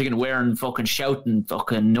cardigan wearing, fucking shouting,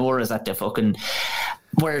 fucking Nora's at the fucking,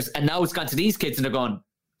 and now it's gone to these kids and they're going,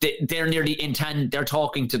 they're nearly they're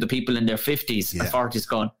talking to the people in their 50s and 40s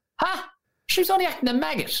going, she was only acting a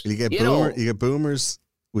maggot. You get boomers,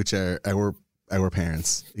 which are our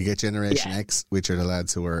parents. You get Generation X, which are the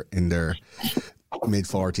lads who are in their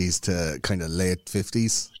mid-40s to kind of late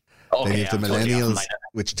 50s. Okay, then you have the millennials,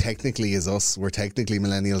 which technically is us. We're technically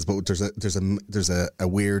millennials, but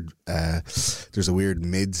there's a weird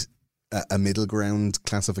middle ground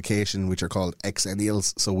classification, which are called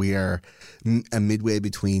Xennials. So we are a midway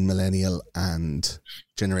between millennial and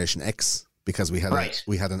Generation X, because we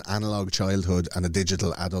had an analog childhood and a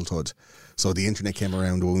digital adulthood. So the internet came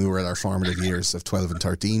around when we were at our formative years of 12 and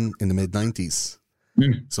 13 in the mid-90s.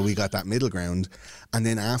 So we got that middle ground. And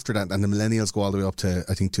then after that, and the millennials go all the way up to,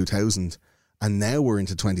 I think, 2000. And now we're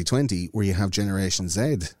into 2020, where you have Generation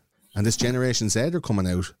Z. And this Generation Z are coming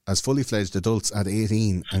out as fully fledged adults at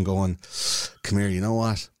 18 and going, come here, you know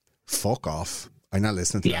what? Fuck off. I'm not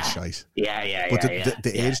listening to that shite. But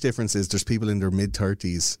the age difference is there's people in their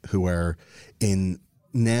mid-30s who are in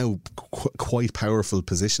now quite powerful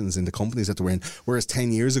positions in the companies that they're in. Whereas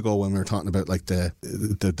 10 years ago, when we were talking about like the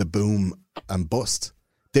boom and bust,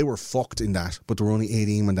 they were fucked in that, but they were only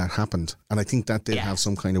 18 when that happened. And I think that did have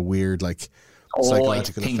some kind of weird like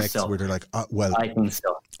psychological effects where they're like, I think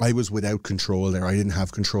so. I was without control there. I didn't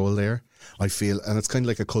have control there. I feel, and it's kind of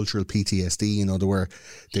like a cultural PTSD, you know, where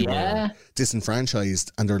they were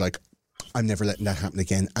disenfranchised and they're like, I'm never letting that happen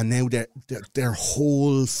again. And now their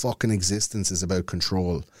whole fucking existence is about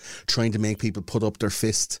control, trying to make people put up their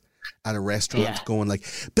fist at a restaurant going like,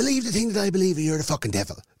 believe the thing that I believe, or you're the fucking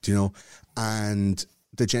devil, do you know? And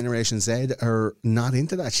the Generation Z are not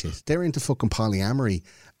into that shit. They're into fucking polyamory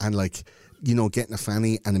and like, you know, getting a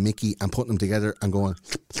fanny and a Mickey and putting them together and going,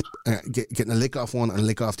 getting a lick off one and a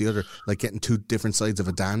lick off the other, like getting two different sides of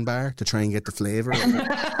a Dan bar to try and get the flavour.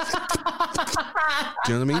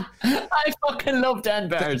 Do you know what I mean? I fucking love Dan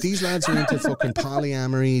bars. These lads are into fucking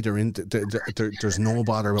polyamory. They're into. There's no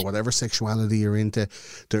bother about whatever sexuality you're into.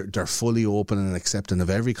 They're fully open and accepting of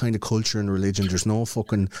every kind of culture and religion. There's no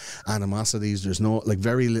fucking animosities. There's no like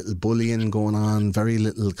very little bullying going on. Very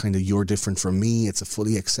little kind of you're different from me. It's a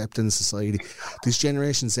fully accepting society. These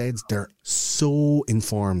Generation Zs, they're so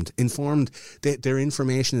informed. Their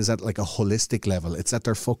information is at like a holistic level. It's at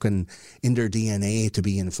their fucking in their DNA to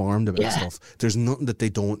be informed about stuff. There's nothing that they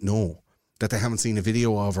don't know, that they haven't seen a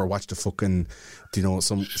video of or watched a fucking, you know,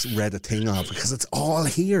 read a thing of, because it's all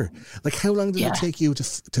here. Like, how long did it take you to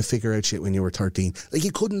figure out shit when you were 13? Like,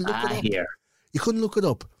 you couldn't look it up. Here. You couldn't look it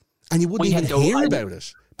up, and you wouldn't even hear about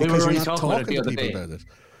it because you're not talking to people about it.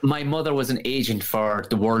 My mother was an agent for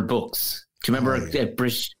the World Books. Do you remember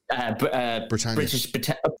British? And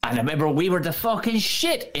I remember we were the fucking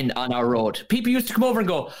shit on our road. People used to come over and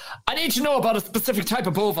go, I need to know about a specific type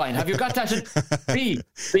of bovine. Have you got that? B.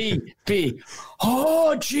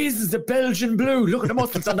 Oh, Jesus, the Belgian blue. Look at the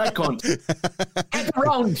muffins on that cunt. Get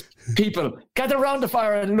around, people. Gather around the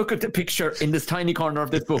fire and look at the picture in this tiny corner of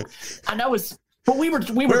this book. And that was, but we were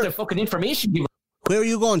the fucking information people. Where are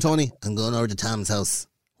you going, Tony? I'm going over to Tom's house.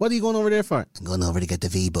 What are you going over there for? I'm going over to get the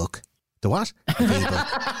V book. The what? The V book.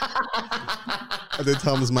 And then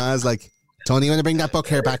Tom's ma's like, Tony, you want to bring that book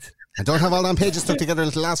here back? I don't have all them pages stuck together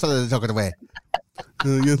like the last fella that took it away.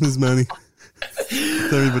 Yes, Miss Manny.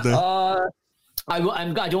 Sorry about that. I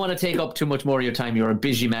don't want to take up too much more of your time. You're a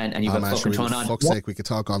busy man and you've got fucking ton on. For fuck's sake, we could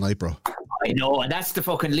talk all night, bro. I know, and that's the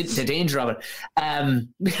fucking the danger of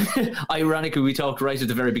it. Ironically, we talked right at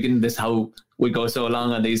the very beginning of this how we go so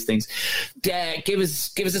long on these things. Give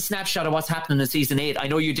us a snapshot of what's happening in season 8. I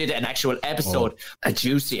know you did an actual episode, a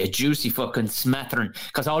juicy fucking smattering,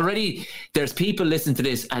 because already there's people listening to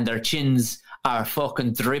this and their chins are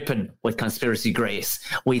fucking dripping with conspiracy grace.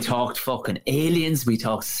 We talked fucking aliens, we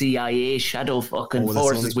talked CIA, shadow fucking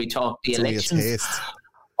forces, we talked the elections.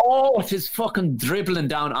 Oh, it is fucking dribbling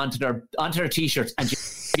down onto their t-shirts. And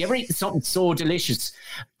you ever eaten something so delicious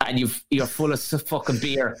and you're full of fucking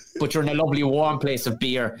beer, but you're in a lovely warm place of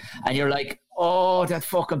beer, and you're like, oh, that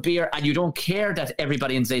fucking beer, and you don't care that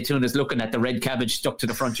everybody in Zaytoon is looking at the red cabbage stuck to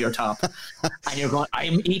the front of your top, and you're going,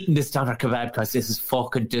 I'm eating this doner kebab because this is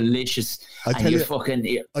fucking delicious. I and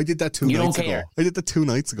I did that 2 nights ago. I did that 2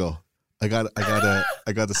 nights ago. I got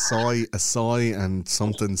a soy and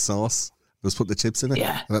something sauce. I was putting the chips in it,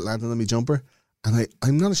 and it landed on my jumper. And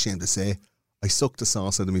I'm not ashamed to say, I sucked the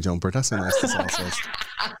sauce out of my jumper. That's how nice the sauce was.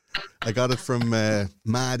 I got it from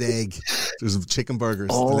Mad Egg. There's chicken burgers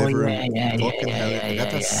delivering. I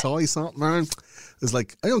got that soy sauce, man. It's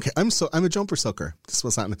like, I don't care. I'm a jumper sucker. This is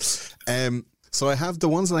what's happening. So I have the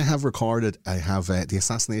ones that I have recorded. I have the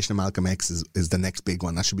Assassination of Malcolm X is the next big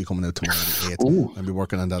one. That should be coming out tomorrow, the 8th. I'll be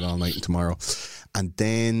working on that all night and tomorrow. And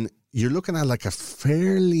then you're looking at like a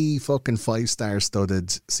fairly fucking 5-star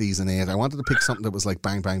studded season 8. I wanted to pick something that was like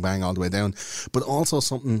bang, bang, bang all the way down, but also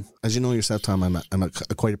something, as you know yourself, Tom, I'm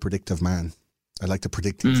quite a predictive man. I like to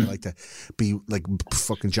predict things. I like to be like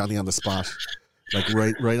fucking Johnny on the spot, like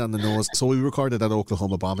right on the nose. So we recorded that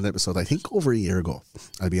Oklahoma bombing episode, I think, over a year ago.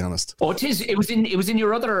 I'll be honest. Oh, it was in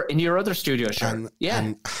your other studio, sure.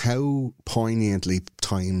 And how poignantly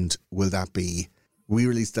timed will that be? We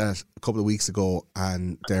released that a couple of weeks ago,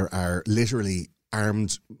 and there are literally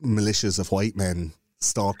armed militias of white men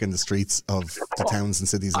stalking the streets of the towns and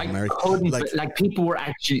cities of America. Like people were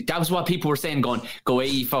actually, that was what people were saying, going, go away,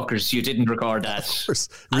 you fuckers, you didn't record that. Of course.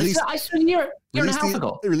 I saw a year and a half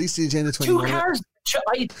ago. They released the Agenda 21. 2 cars.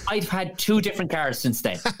 I've had 2 different cars since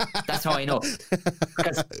then. That's how I know.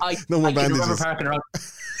 Because I can remember parking around.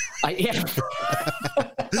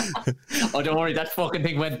 Oh, don't worry, that fucking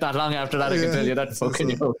thing went that long after that. I can tell you that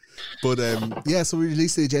fucking. But so we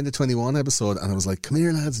released the Agenda 21 episode, and I was like, "Come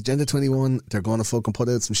here, lads, Agenda 21. They're going to fucking put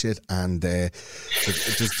out some shit, and there's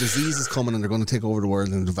diseases coming, and they're going to take over the world,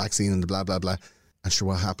 and the vaccine, and the blah blah blah." And sure,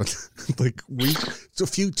 what happened? Like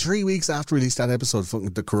 3 weeks after we released that episode,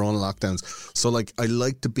 fucking the Corona lockdowns. So like, I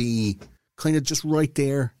like to be kind of just right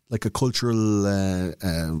there, like a cultural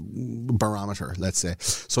barometer, let's say.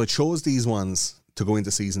 So I chose these ones to go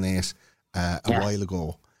into season 8 a while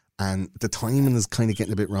ago, and the timing is kind of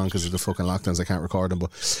getting a bit wrong because of the fucking lockdowns. I can't record them,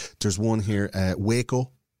 but there's one here,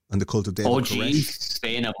 Waco and the Cult of David Koresh. Oh, geez,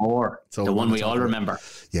 say no more. So the one we all remember.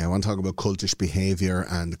 Yeah, I want to talk about cultish behaviour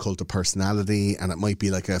and the cult of personality, and it might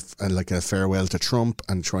be like a farewell to Trump,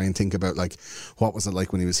 and try and think about like, what was it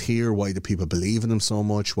like when he was here? Why did people believe in him so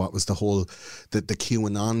much? What was the whole the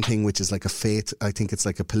QAnon thing, which is like a faith? I think it's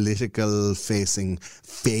like a political facing,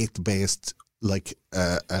 faith based. Like,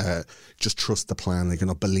 just trust the plan.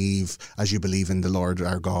 Like, believe as you believe in the Lord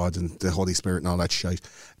our God and the Holy Spirit and all that shit.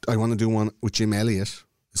 I want to do one with Jim Elliott,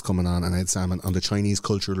 is coming on, and Ed Salmon, on the Chinese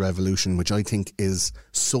Cultural Revolution, which I think is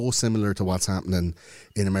so similar to what's happening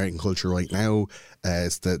in American culture right now.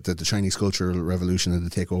 It's the Chinese Cultural Revolution and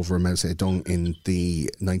the takeover of Mao Zedong in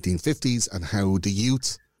the 1950s, and how the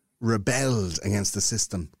youth rebelled against the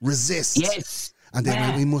system. Resist. Yes. And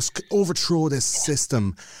then we must overthrow this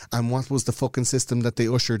system. And what was the fucking system that they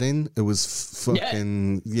ushered in? It was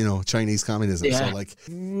fucking, Chinese communism. Yeah. So, like,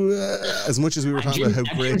 as much as we were talking about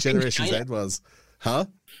how great Generation Z was. Huh?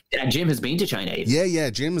 And Jim has been to China. Yeah,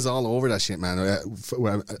 Jim is all over that shit, man.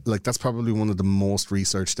 Like, that's probably one of the most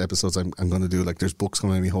researched episodes I'm going to do. Like, there's books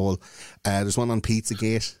coming in my hole. There's one on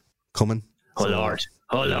Pizzagate coming. Oh, Lord.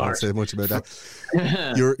 I don't say much about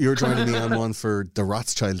that. You're joining me on one for the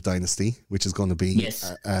Rothschild dynasty, which is going to be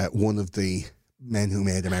one of the Men Who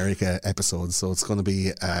Made America episodes. So it's going to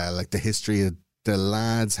be like the history of the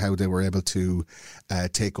lads, how they were able to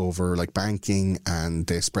take over like banking, and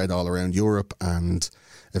they spread all around Europe and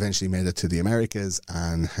eventually made it to the Americas,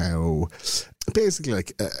 and how basically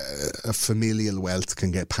like a familial wealth can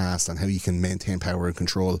get passed, and how you can maintain power and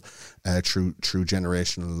control through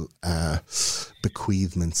generational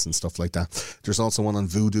bequeathments and stuff like that. There's also one on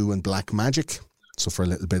voodoo and black magic. So for a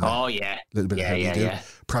little bit of how you do.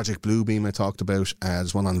 Project Bluebeam I talked about.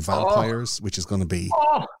 There's one on vampires, which is going to be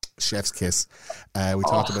chef's kiss. We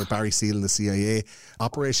talked about Barry Seal and the CIA.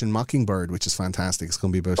 Operation Mockingbird, which is fantastic. It's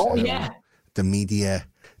going to be about the media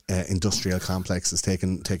industrial complex is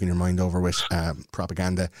taking your mind over with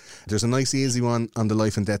propaganda. There's a nice easy one on the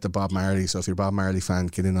life and death of Bob Marley. So if you're a Bob Marley fan,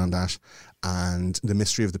 get in on that. And the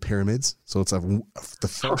mystery of the pyramids. So it's the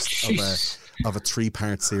first of of a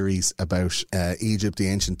 3-part series about Egypt, the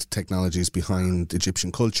ancient technologies behind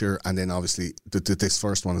Egyptian culture, and then obviously this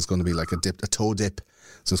first one is going to be like a toe dip.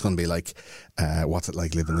 So it's going to be like, what's it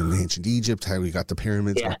like living in ancient Egypt? How we got the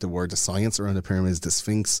pyramids, what the word, the science around the pyramids, the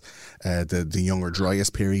Sphinx, the Younger Dryas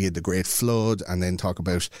period, the Great Flood, and then talk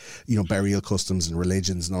about, you know, burial customs and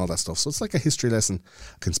religions and all that stuff. So it's like a history lesson,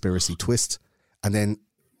 conspiracy twist, and then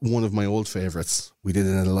one of my old favourites, we did it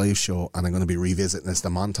in a live show, and I'm going to be revisiting this, the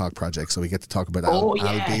Montauk Project. So we get to talk about Al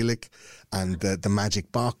Bielek and the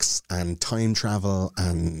magic box and time travel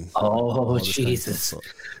and Jesus.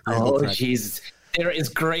 Jesus. There is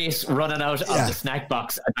grace running out of the snack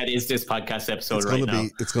box. That is this podcast episode now.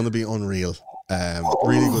 It's going to be unreal.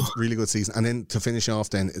 Really good season. And then to finish off,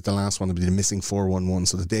 then the last one will be the Missing 411.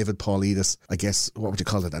 So the David Paulides, I guess, what would you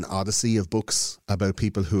call it? An odyssey of books about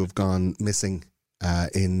people who have gone missing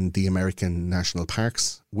in the American national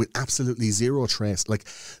parks with absolutely zero trace. Like,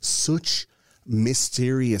 such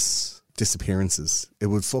mysterious disappearances. It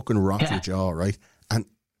would fucking rock your jaw, right? And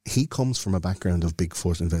he comes from a background of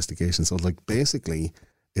Bigfoot investigation. So, like, basically,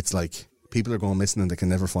 it's like people are going missing and they can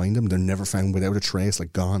never find them. They're never found without a trace,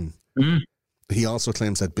 like gone. He also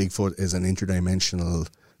claims that Bigfoot is an interdimensional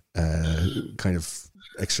kind of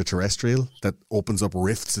extraterrestrial that opens up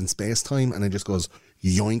rifts in space-time and it just goes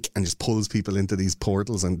yoink and just pulls people into these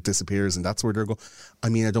portals and disappears, and that's where they're going. I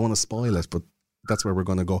mean, I don't want to spoil it, but that's where we're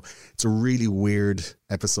going to go. It's a really weird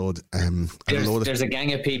episode. There's a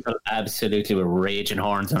gang of people absolutely with raging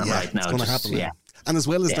horns on it right now. It's going to happen. And as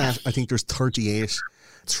well as that, I think there's 38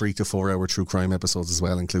 3 to 4 hour true crime episodes as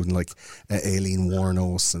well, including like Aileen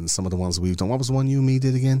Wuornos and some of the ones we've done. What was the one you and me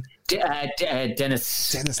did again?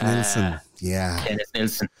 Dennis Nilsson. Dennis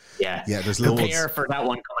Nilsson. Yeah. There's loads. Prepare for that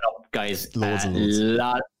one coming up, guys. Loads and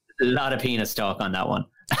loads. Lot of penis talk on that one.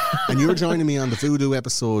 And you're joining me on the Voodoo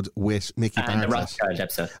episode with Mickey Bartlett. And the Rothschild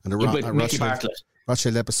episode. And the with Mickey Bartlett.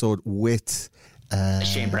 Rothschild episode with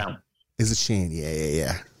Shane Brown. Is it Shane?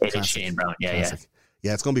 Yeah. It is Shane Brown. Yeah.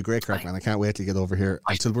 Yeah, it's going to be great crack, man. I can't wait to get over here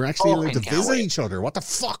until we're actually allowed to visit each other. What the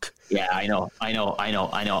fuck? Yeah, I know.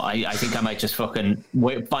 I think I might just fucking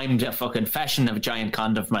find a fucking fashion of a giant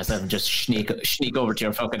condom for myself and just sneak over to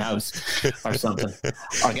your fucking house or something.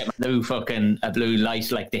 Or get my a blue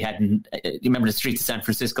light like they had in, you remember the streets of San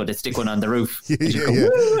Francisco? They'd stick one on the roof. And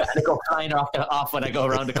it go flying off when I go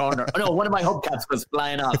around the corner. Oh no, one of my hubcaps was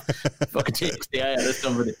flying off. Fucking takes the eye out of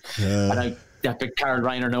somebody. And that big Carol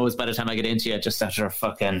Reiner knows by the time I get into you, just after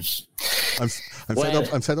fucking. I'm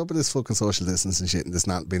fed up with this fucking social distance and shit, and this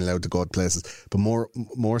not being allowed to go to places. But more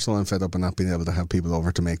so, I'm fed up with not being able to have people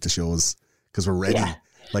over to make the shows because we're ready. Yeah.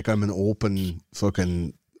 Like I'm an open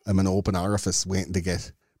orifice waiting to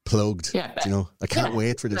get plugged. Yeah, you know, I can't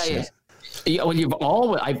wait for this shit. Yeah,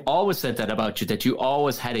 well, I've always said that about you, that you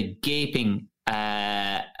always had a gaping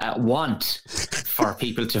want for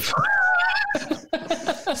people to.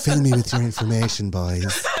 Fill me with your information,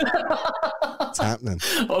 boys. What's happening?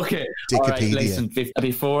 Okay. Wikipedia. All right, listen,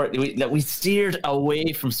 before we steered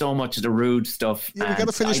away from so much of the rude stuff. Yeah, we got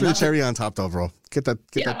to finish with a cherry on top, though, bro. Get that.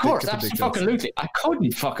 Of course, absolutely. I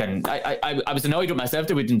couldn't fucking. I was annoyed with myself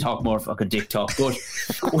that we didn't talk more fucking dick talk, but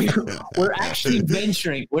we're actually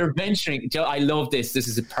venturing. We're venturing. Joe, I love this. This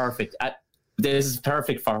is perfect. This is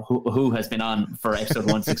perfect for who has been on for episode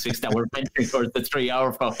 166. That we're venturing towards the 3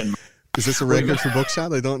 hour fucking. Is this a record for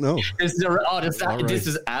Buckshot? I don't know. This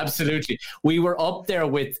is absolutely. We were up there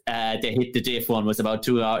with the Hit the Diff one was about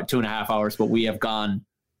 2.5 hours, but we have gone.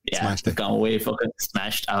 Yeah, we've gone way fucking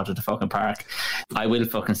smashed out of the fucking park. I will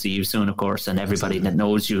fucking see you soon, of course, and everybody that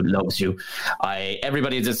knows you loves you.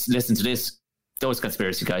 Everybody just listen to this. Those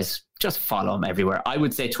conspiracy guys, just follow them everywhere. I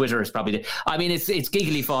would say Twitter is probably it's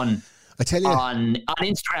giggly fun. I tell you, on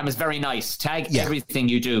Instagram is very nice. Tag everything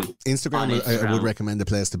you do. Instagram, I would recommend the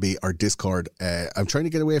place to be, or Discord. I'm trying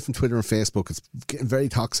to get away from Twitter and Facebook. It's getting very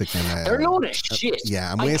toxic. And they're a load of shit.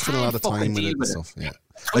 Yeah, I'm wasting a lot of time with it and stuff. Yeah.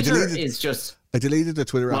 Twitter is just. I deleted the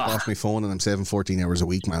Twitter app off my phone, and I'm saving 14 hours a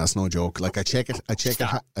week, man. That's no joke. Like I check it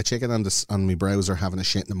on my browser, having a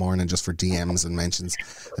shit in the morning just for DMs and mentions,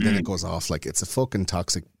 and then it goes off. Like it's a fucking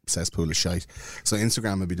toxic cesspool of shite. So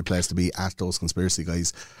Instagram would be the place to be at Those Conspiracy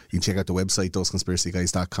Guys. You can check out the website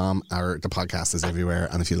thoseconspiracyguys.com. Or the podcast is everywhere,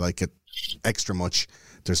 and if you like it extra much,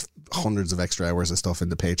 there's hundreds of extra hours of stuff in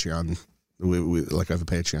the Patreon. We I have a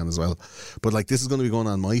Patreon as well, but like this is going to be going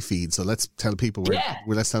on my feed, so let's tell people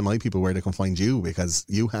let's tell my people where they can find you, because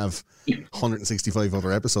you have 165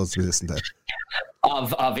 other episodes to listen to.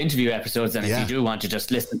 of interview episodes, and if Yeah. you do want to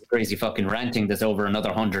just listen to crazy fucking ranting, there's over another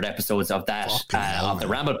 100 episodes of that Fucking hell, of the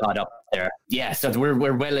man. Ramble Pod up there. Yeah, so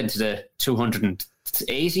we're well into the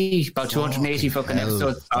 280, about 280 fucking hell,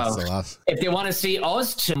 episodes. that's a lot. If they want to see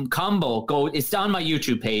us to combo, it's on my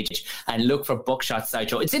YouTube page and look for Buckshot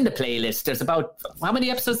Sideshow. It's in the playlist. There's about, how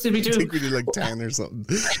many episodes did we I do? think we did like 10 or something.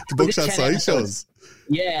 The We did Buckshot 10 Sideshows. episodes.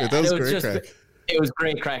 Yeah, That was and great crack. it was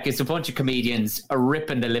great crack. It's a bunch of comedians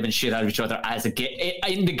ripping the living shit out of each other as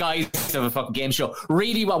in the guise of a fucking game show.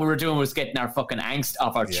 Really, what we were doing was getting our fucking angst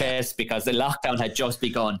off our chest because the lockdown had just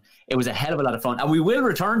begun. It was a hell of a lot of fun, and we will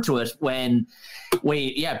return to it when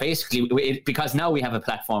because now we have a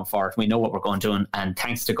platform for it. We know what we're going to do, and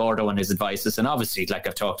thanks to Gordo and his advices, and obviously, like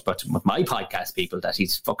I've talked about with my podcast people, that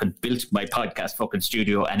he's fucking built my podcast fucking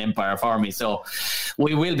studio and empire for me. So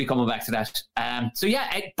we will be coming back to that.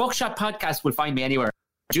 Buckshot Podcast will find me anywhere.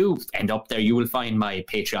 Do end up there, you will find my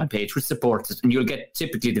Patreon page, which supports it, and you'll get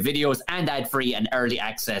typically the videos and ad-free and early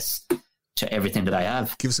access to everything that I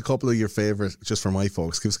have. Give us a couple of your favorite, just for my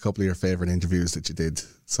folks, give us a couple of your favorite interviews that you did.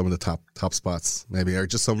 Some of the top spots, maybe, or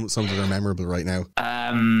just some that are memorable right now.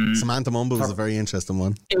 Samantha Mumble was a very interesting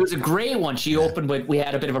one. It was a great one. She opened with, we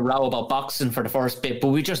had a bit of a row about boxing for the first bit, but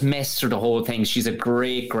we just messed through the whole thing. She's a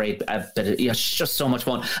great bit of, she's just so much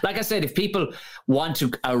fun. Like I said, if people want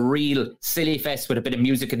a real silly fest with a bit of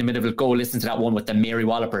music in the middle of it, go listen to that one with the Mary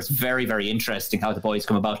Wallopers. Very, very interesting how the boys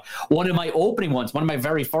come about. One of my opening ones, one of my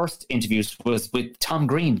very first interviews was with Tom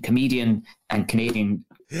Green, comedian and Canadian.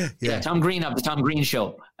 Yeah, Tom Green of the Tom Green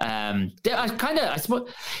Show. I suppose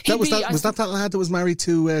Was that lad that was married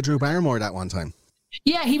to Drew Barrymore that one time?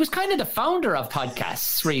 Yeah, he was kind of the founder of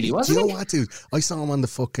podcasts, really, wasn't he? Do you know what, dude? I saw him on the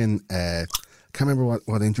fucking can't remember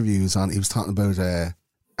what interview he was on. He was talking about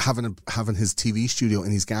having his TV studio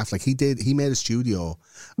in his gaff. Like he made a studio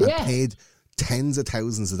and paid tens of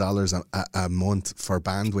thousands of dollars a month for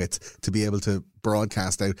bandwidth to be able to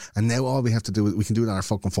broadcast out, and now all we have to do is we can do it on our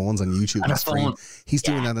fucking phones on YouTube. That's free. He's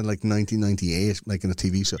doing that in like 1998, like in a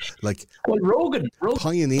TV show. Like, well, Rogan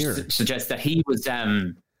pioneer suggests that he was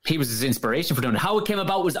his inspiration for doing it. How it came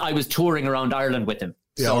about was I was touring around Ireland with him.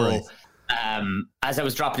 As I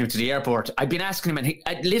was dropping him to the airport, I'd been asking him, and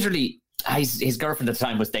his girlfriend at the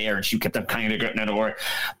time was there, and she kept on kind of getting out of work.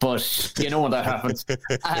 But you know when that happens. But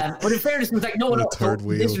in fairness, he was like, no,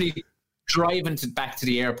 literally driving back to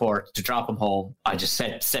the airport to drop him home. I just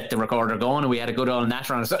set the recorder going, and we had a good old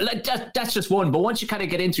natter on it. So like that's just one. But once you kind of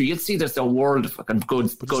get into it, you'll see there's a world of fucking good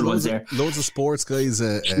ones there. Loads of sports guys,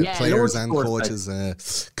 players and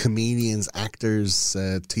coaches, comedians, actors,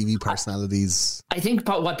 TV personalities. I think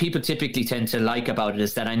what people typically tend to like about it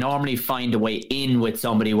is that I normally find a way in with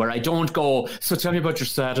somebody where I don't go, so tell me about your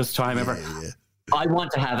saddest time ever. Yeah. I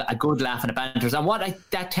want to have a good laugh and a banter. And what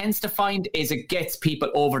that tends to find is it gets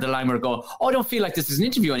people over the line where they go, oh, I don't feel like this is an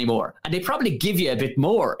interview anymore. And they probably give you a bit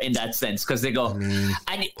more in that sense because they go,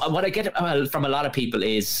 and what I get from a lot of people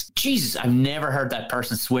is, Jesus, I've never heard that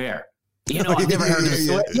person swear. You know, I've never heard them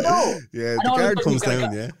swear. You know? Yeah, the guard comes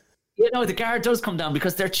down, You know, the guard does come down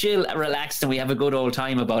because they're chill, relaxed, and we have a good old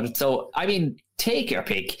time about it. So, I mean, take your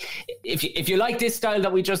pick. If you like this style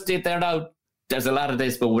that we just did there now, there's a lot of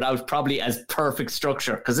this, but without probably as perfect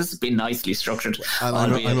structure, because this has been nicely structured. And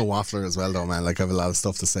I'm a waffler as well, though, man. Like, I have a lot of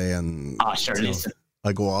stuff to say, and listen.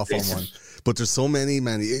 I go off on one. But there's so many.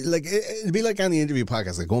 Like, it'd be like any interview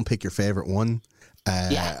podcast. Like, go and pick your favorite one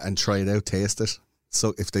and try it out, taste it.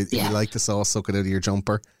 So if you like the sauce, suck it out of your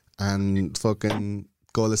jumper and fucking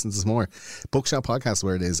go listen to some more. Buckshot Podcast,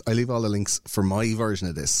 where it is. I leave all the links for my version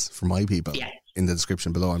of this, for my people, in the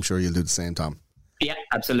description below. I'm sure you'll do the same, Tom. Yeah,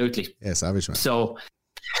 absolutely. Yeah, savage, man. So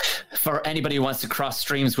for anybody who wants to cross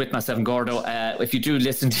streams with myself and Gordo, if you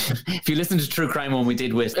listen to True Crime one we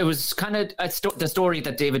did with, it was kind of the story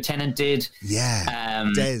that David Tennant did. Yeah.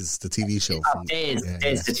 Des, the TV show. Des,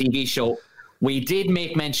 the TV show. We did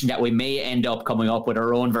make mention that we may end up coming up with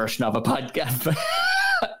our own version of a podcast.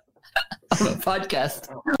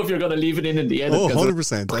 If you're going to leave it in the end.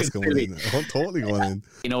 100%. That's going in. Totally going in.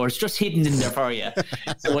 You know, it's just hidden in there for you.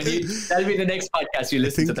 So that'll be the next podcast you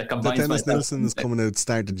listen to that combines the Dennis Nilsson is coming out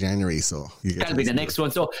start of January, so that'll be the next one.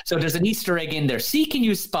 So there's an Easter egg in there. See, can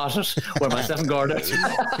you spot it? Where myself and Gordo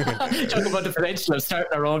talk about the potential of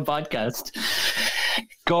starting our own podcast.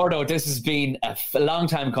 Gordo, this has been a long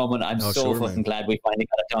time coming. I'm fucking glad we finally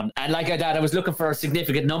got it done. And like I was looking for a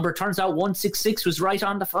significant number. Turns out 166 was right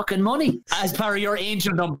on the fucking money. As per your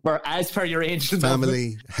angel number.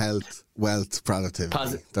 Family, health, wealth,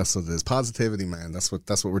 productivity. That's what it is. Positivity, man. That's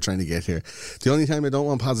what we're trying to get here. The only time I don't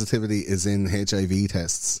want positivity is in HIV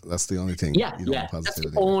tests. That's the only thing. Yeah, you don't want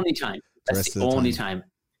positivity. That's the only time. That's the only time.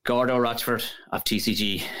 Gordo Rochford of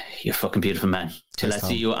TCG, you fucking beautiful man. Till Thanks, I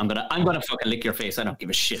see Tom. you, I'm gonna fucking lick your face. I don't give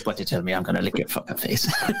a shit what you tell me. I'm gonna lick your fucking face.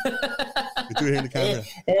 You do it in the camera.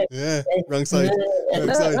 Yeah, wrong side.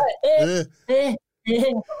 Wrong side. Yeah.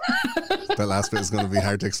 That last bit is going to be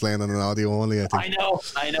hard to explain on an audio only, I think.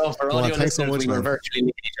 I know. For Go on, audio thanks so listeners, much, we were man. virtually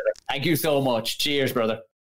licking each other. Thank you so much. Cheers, brother.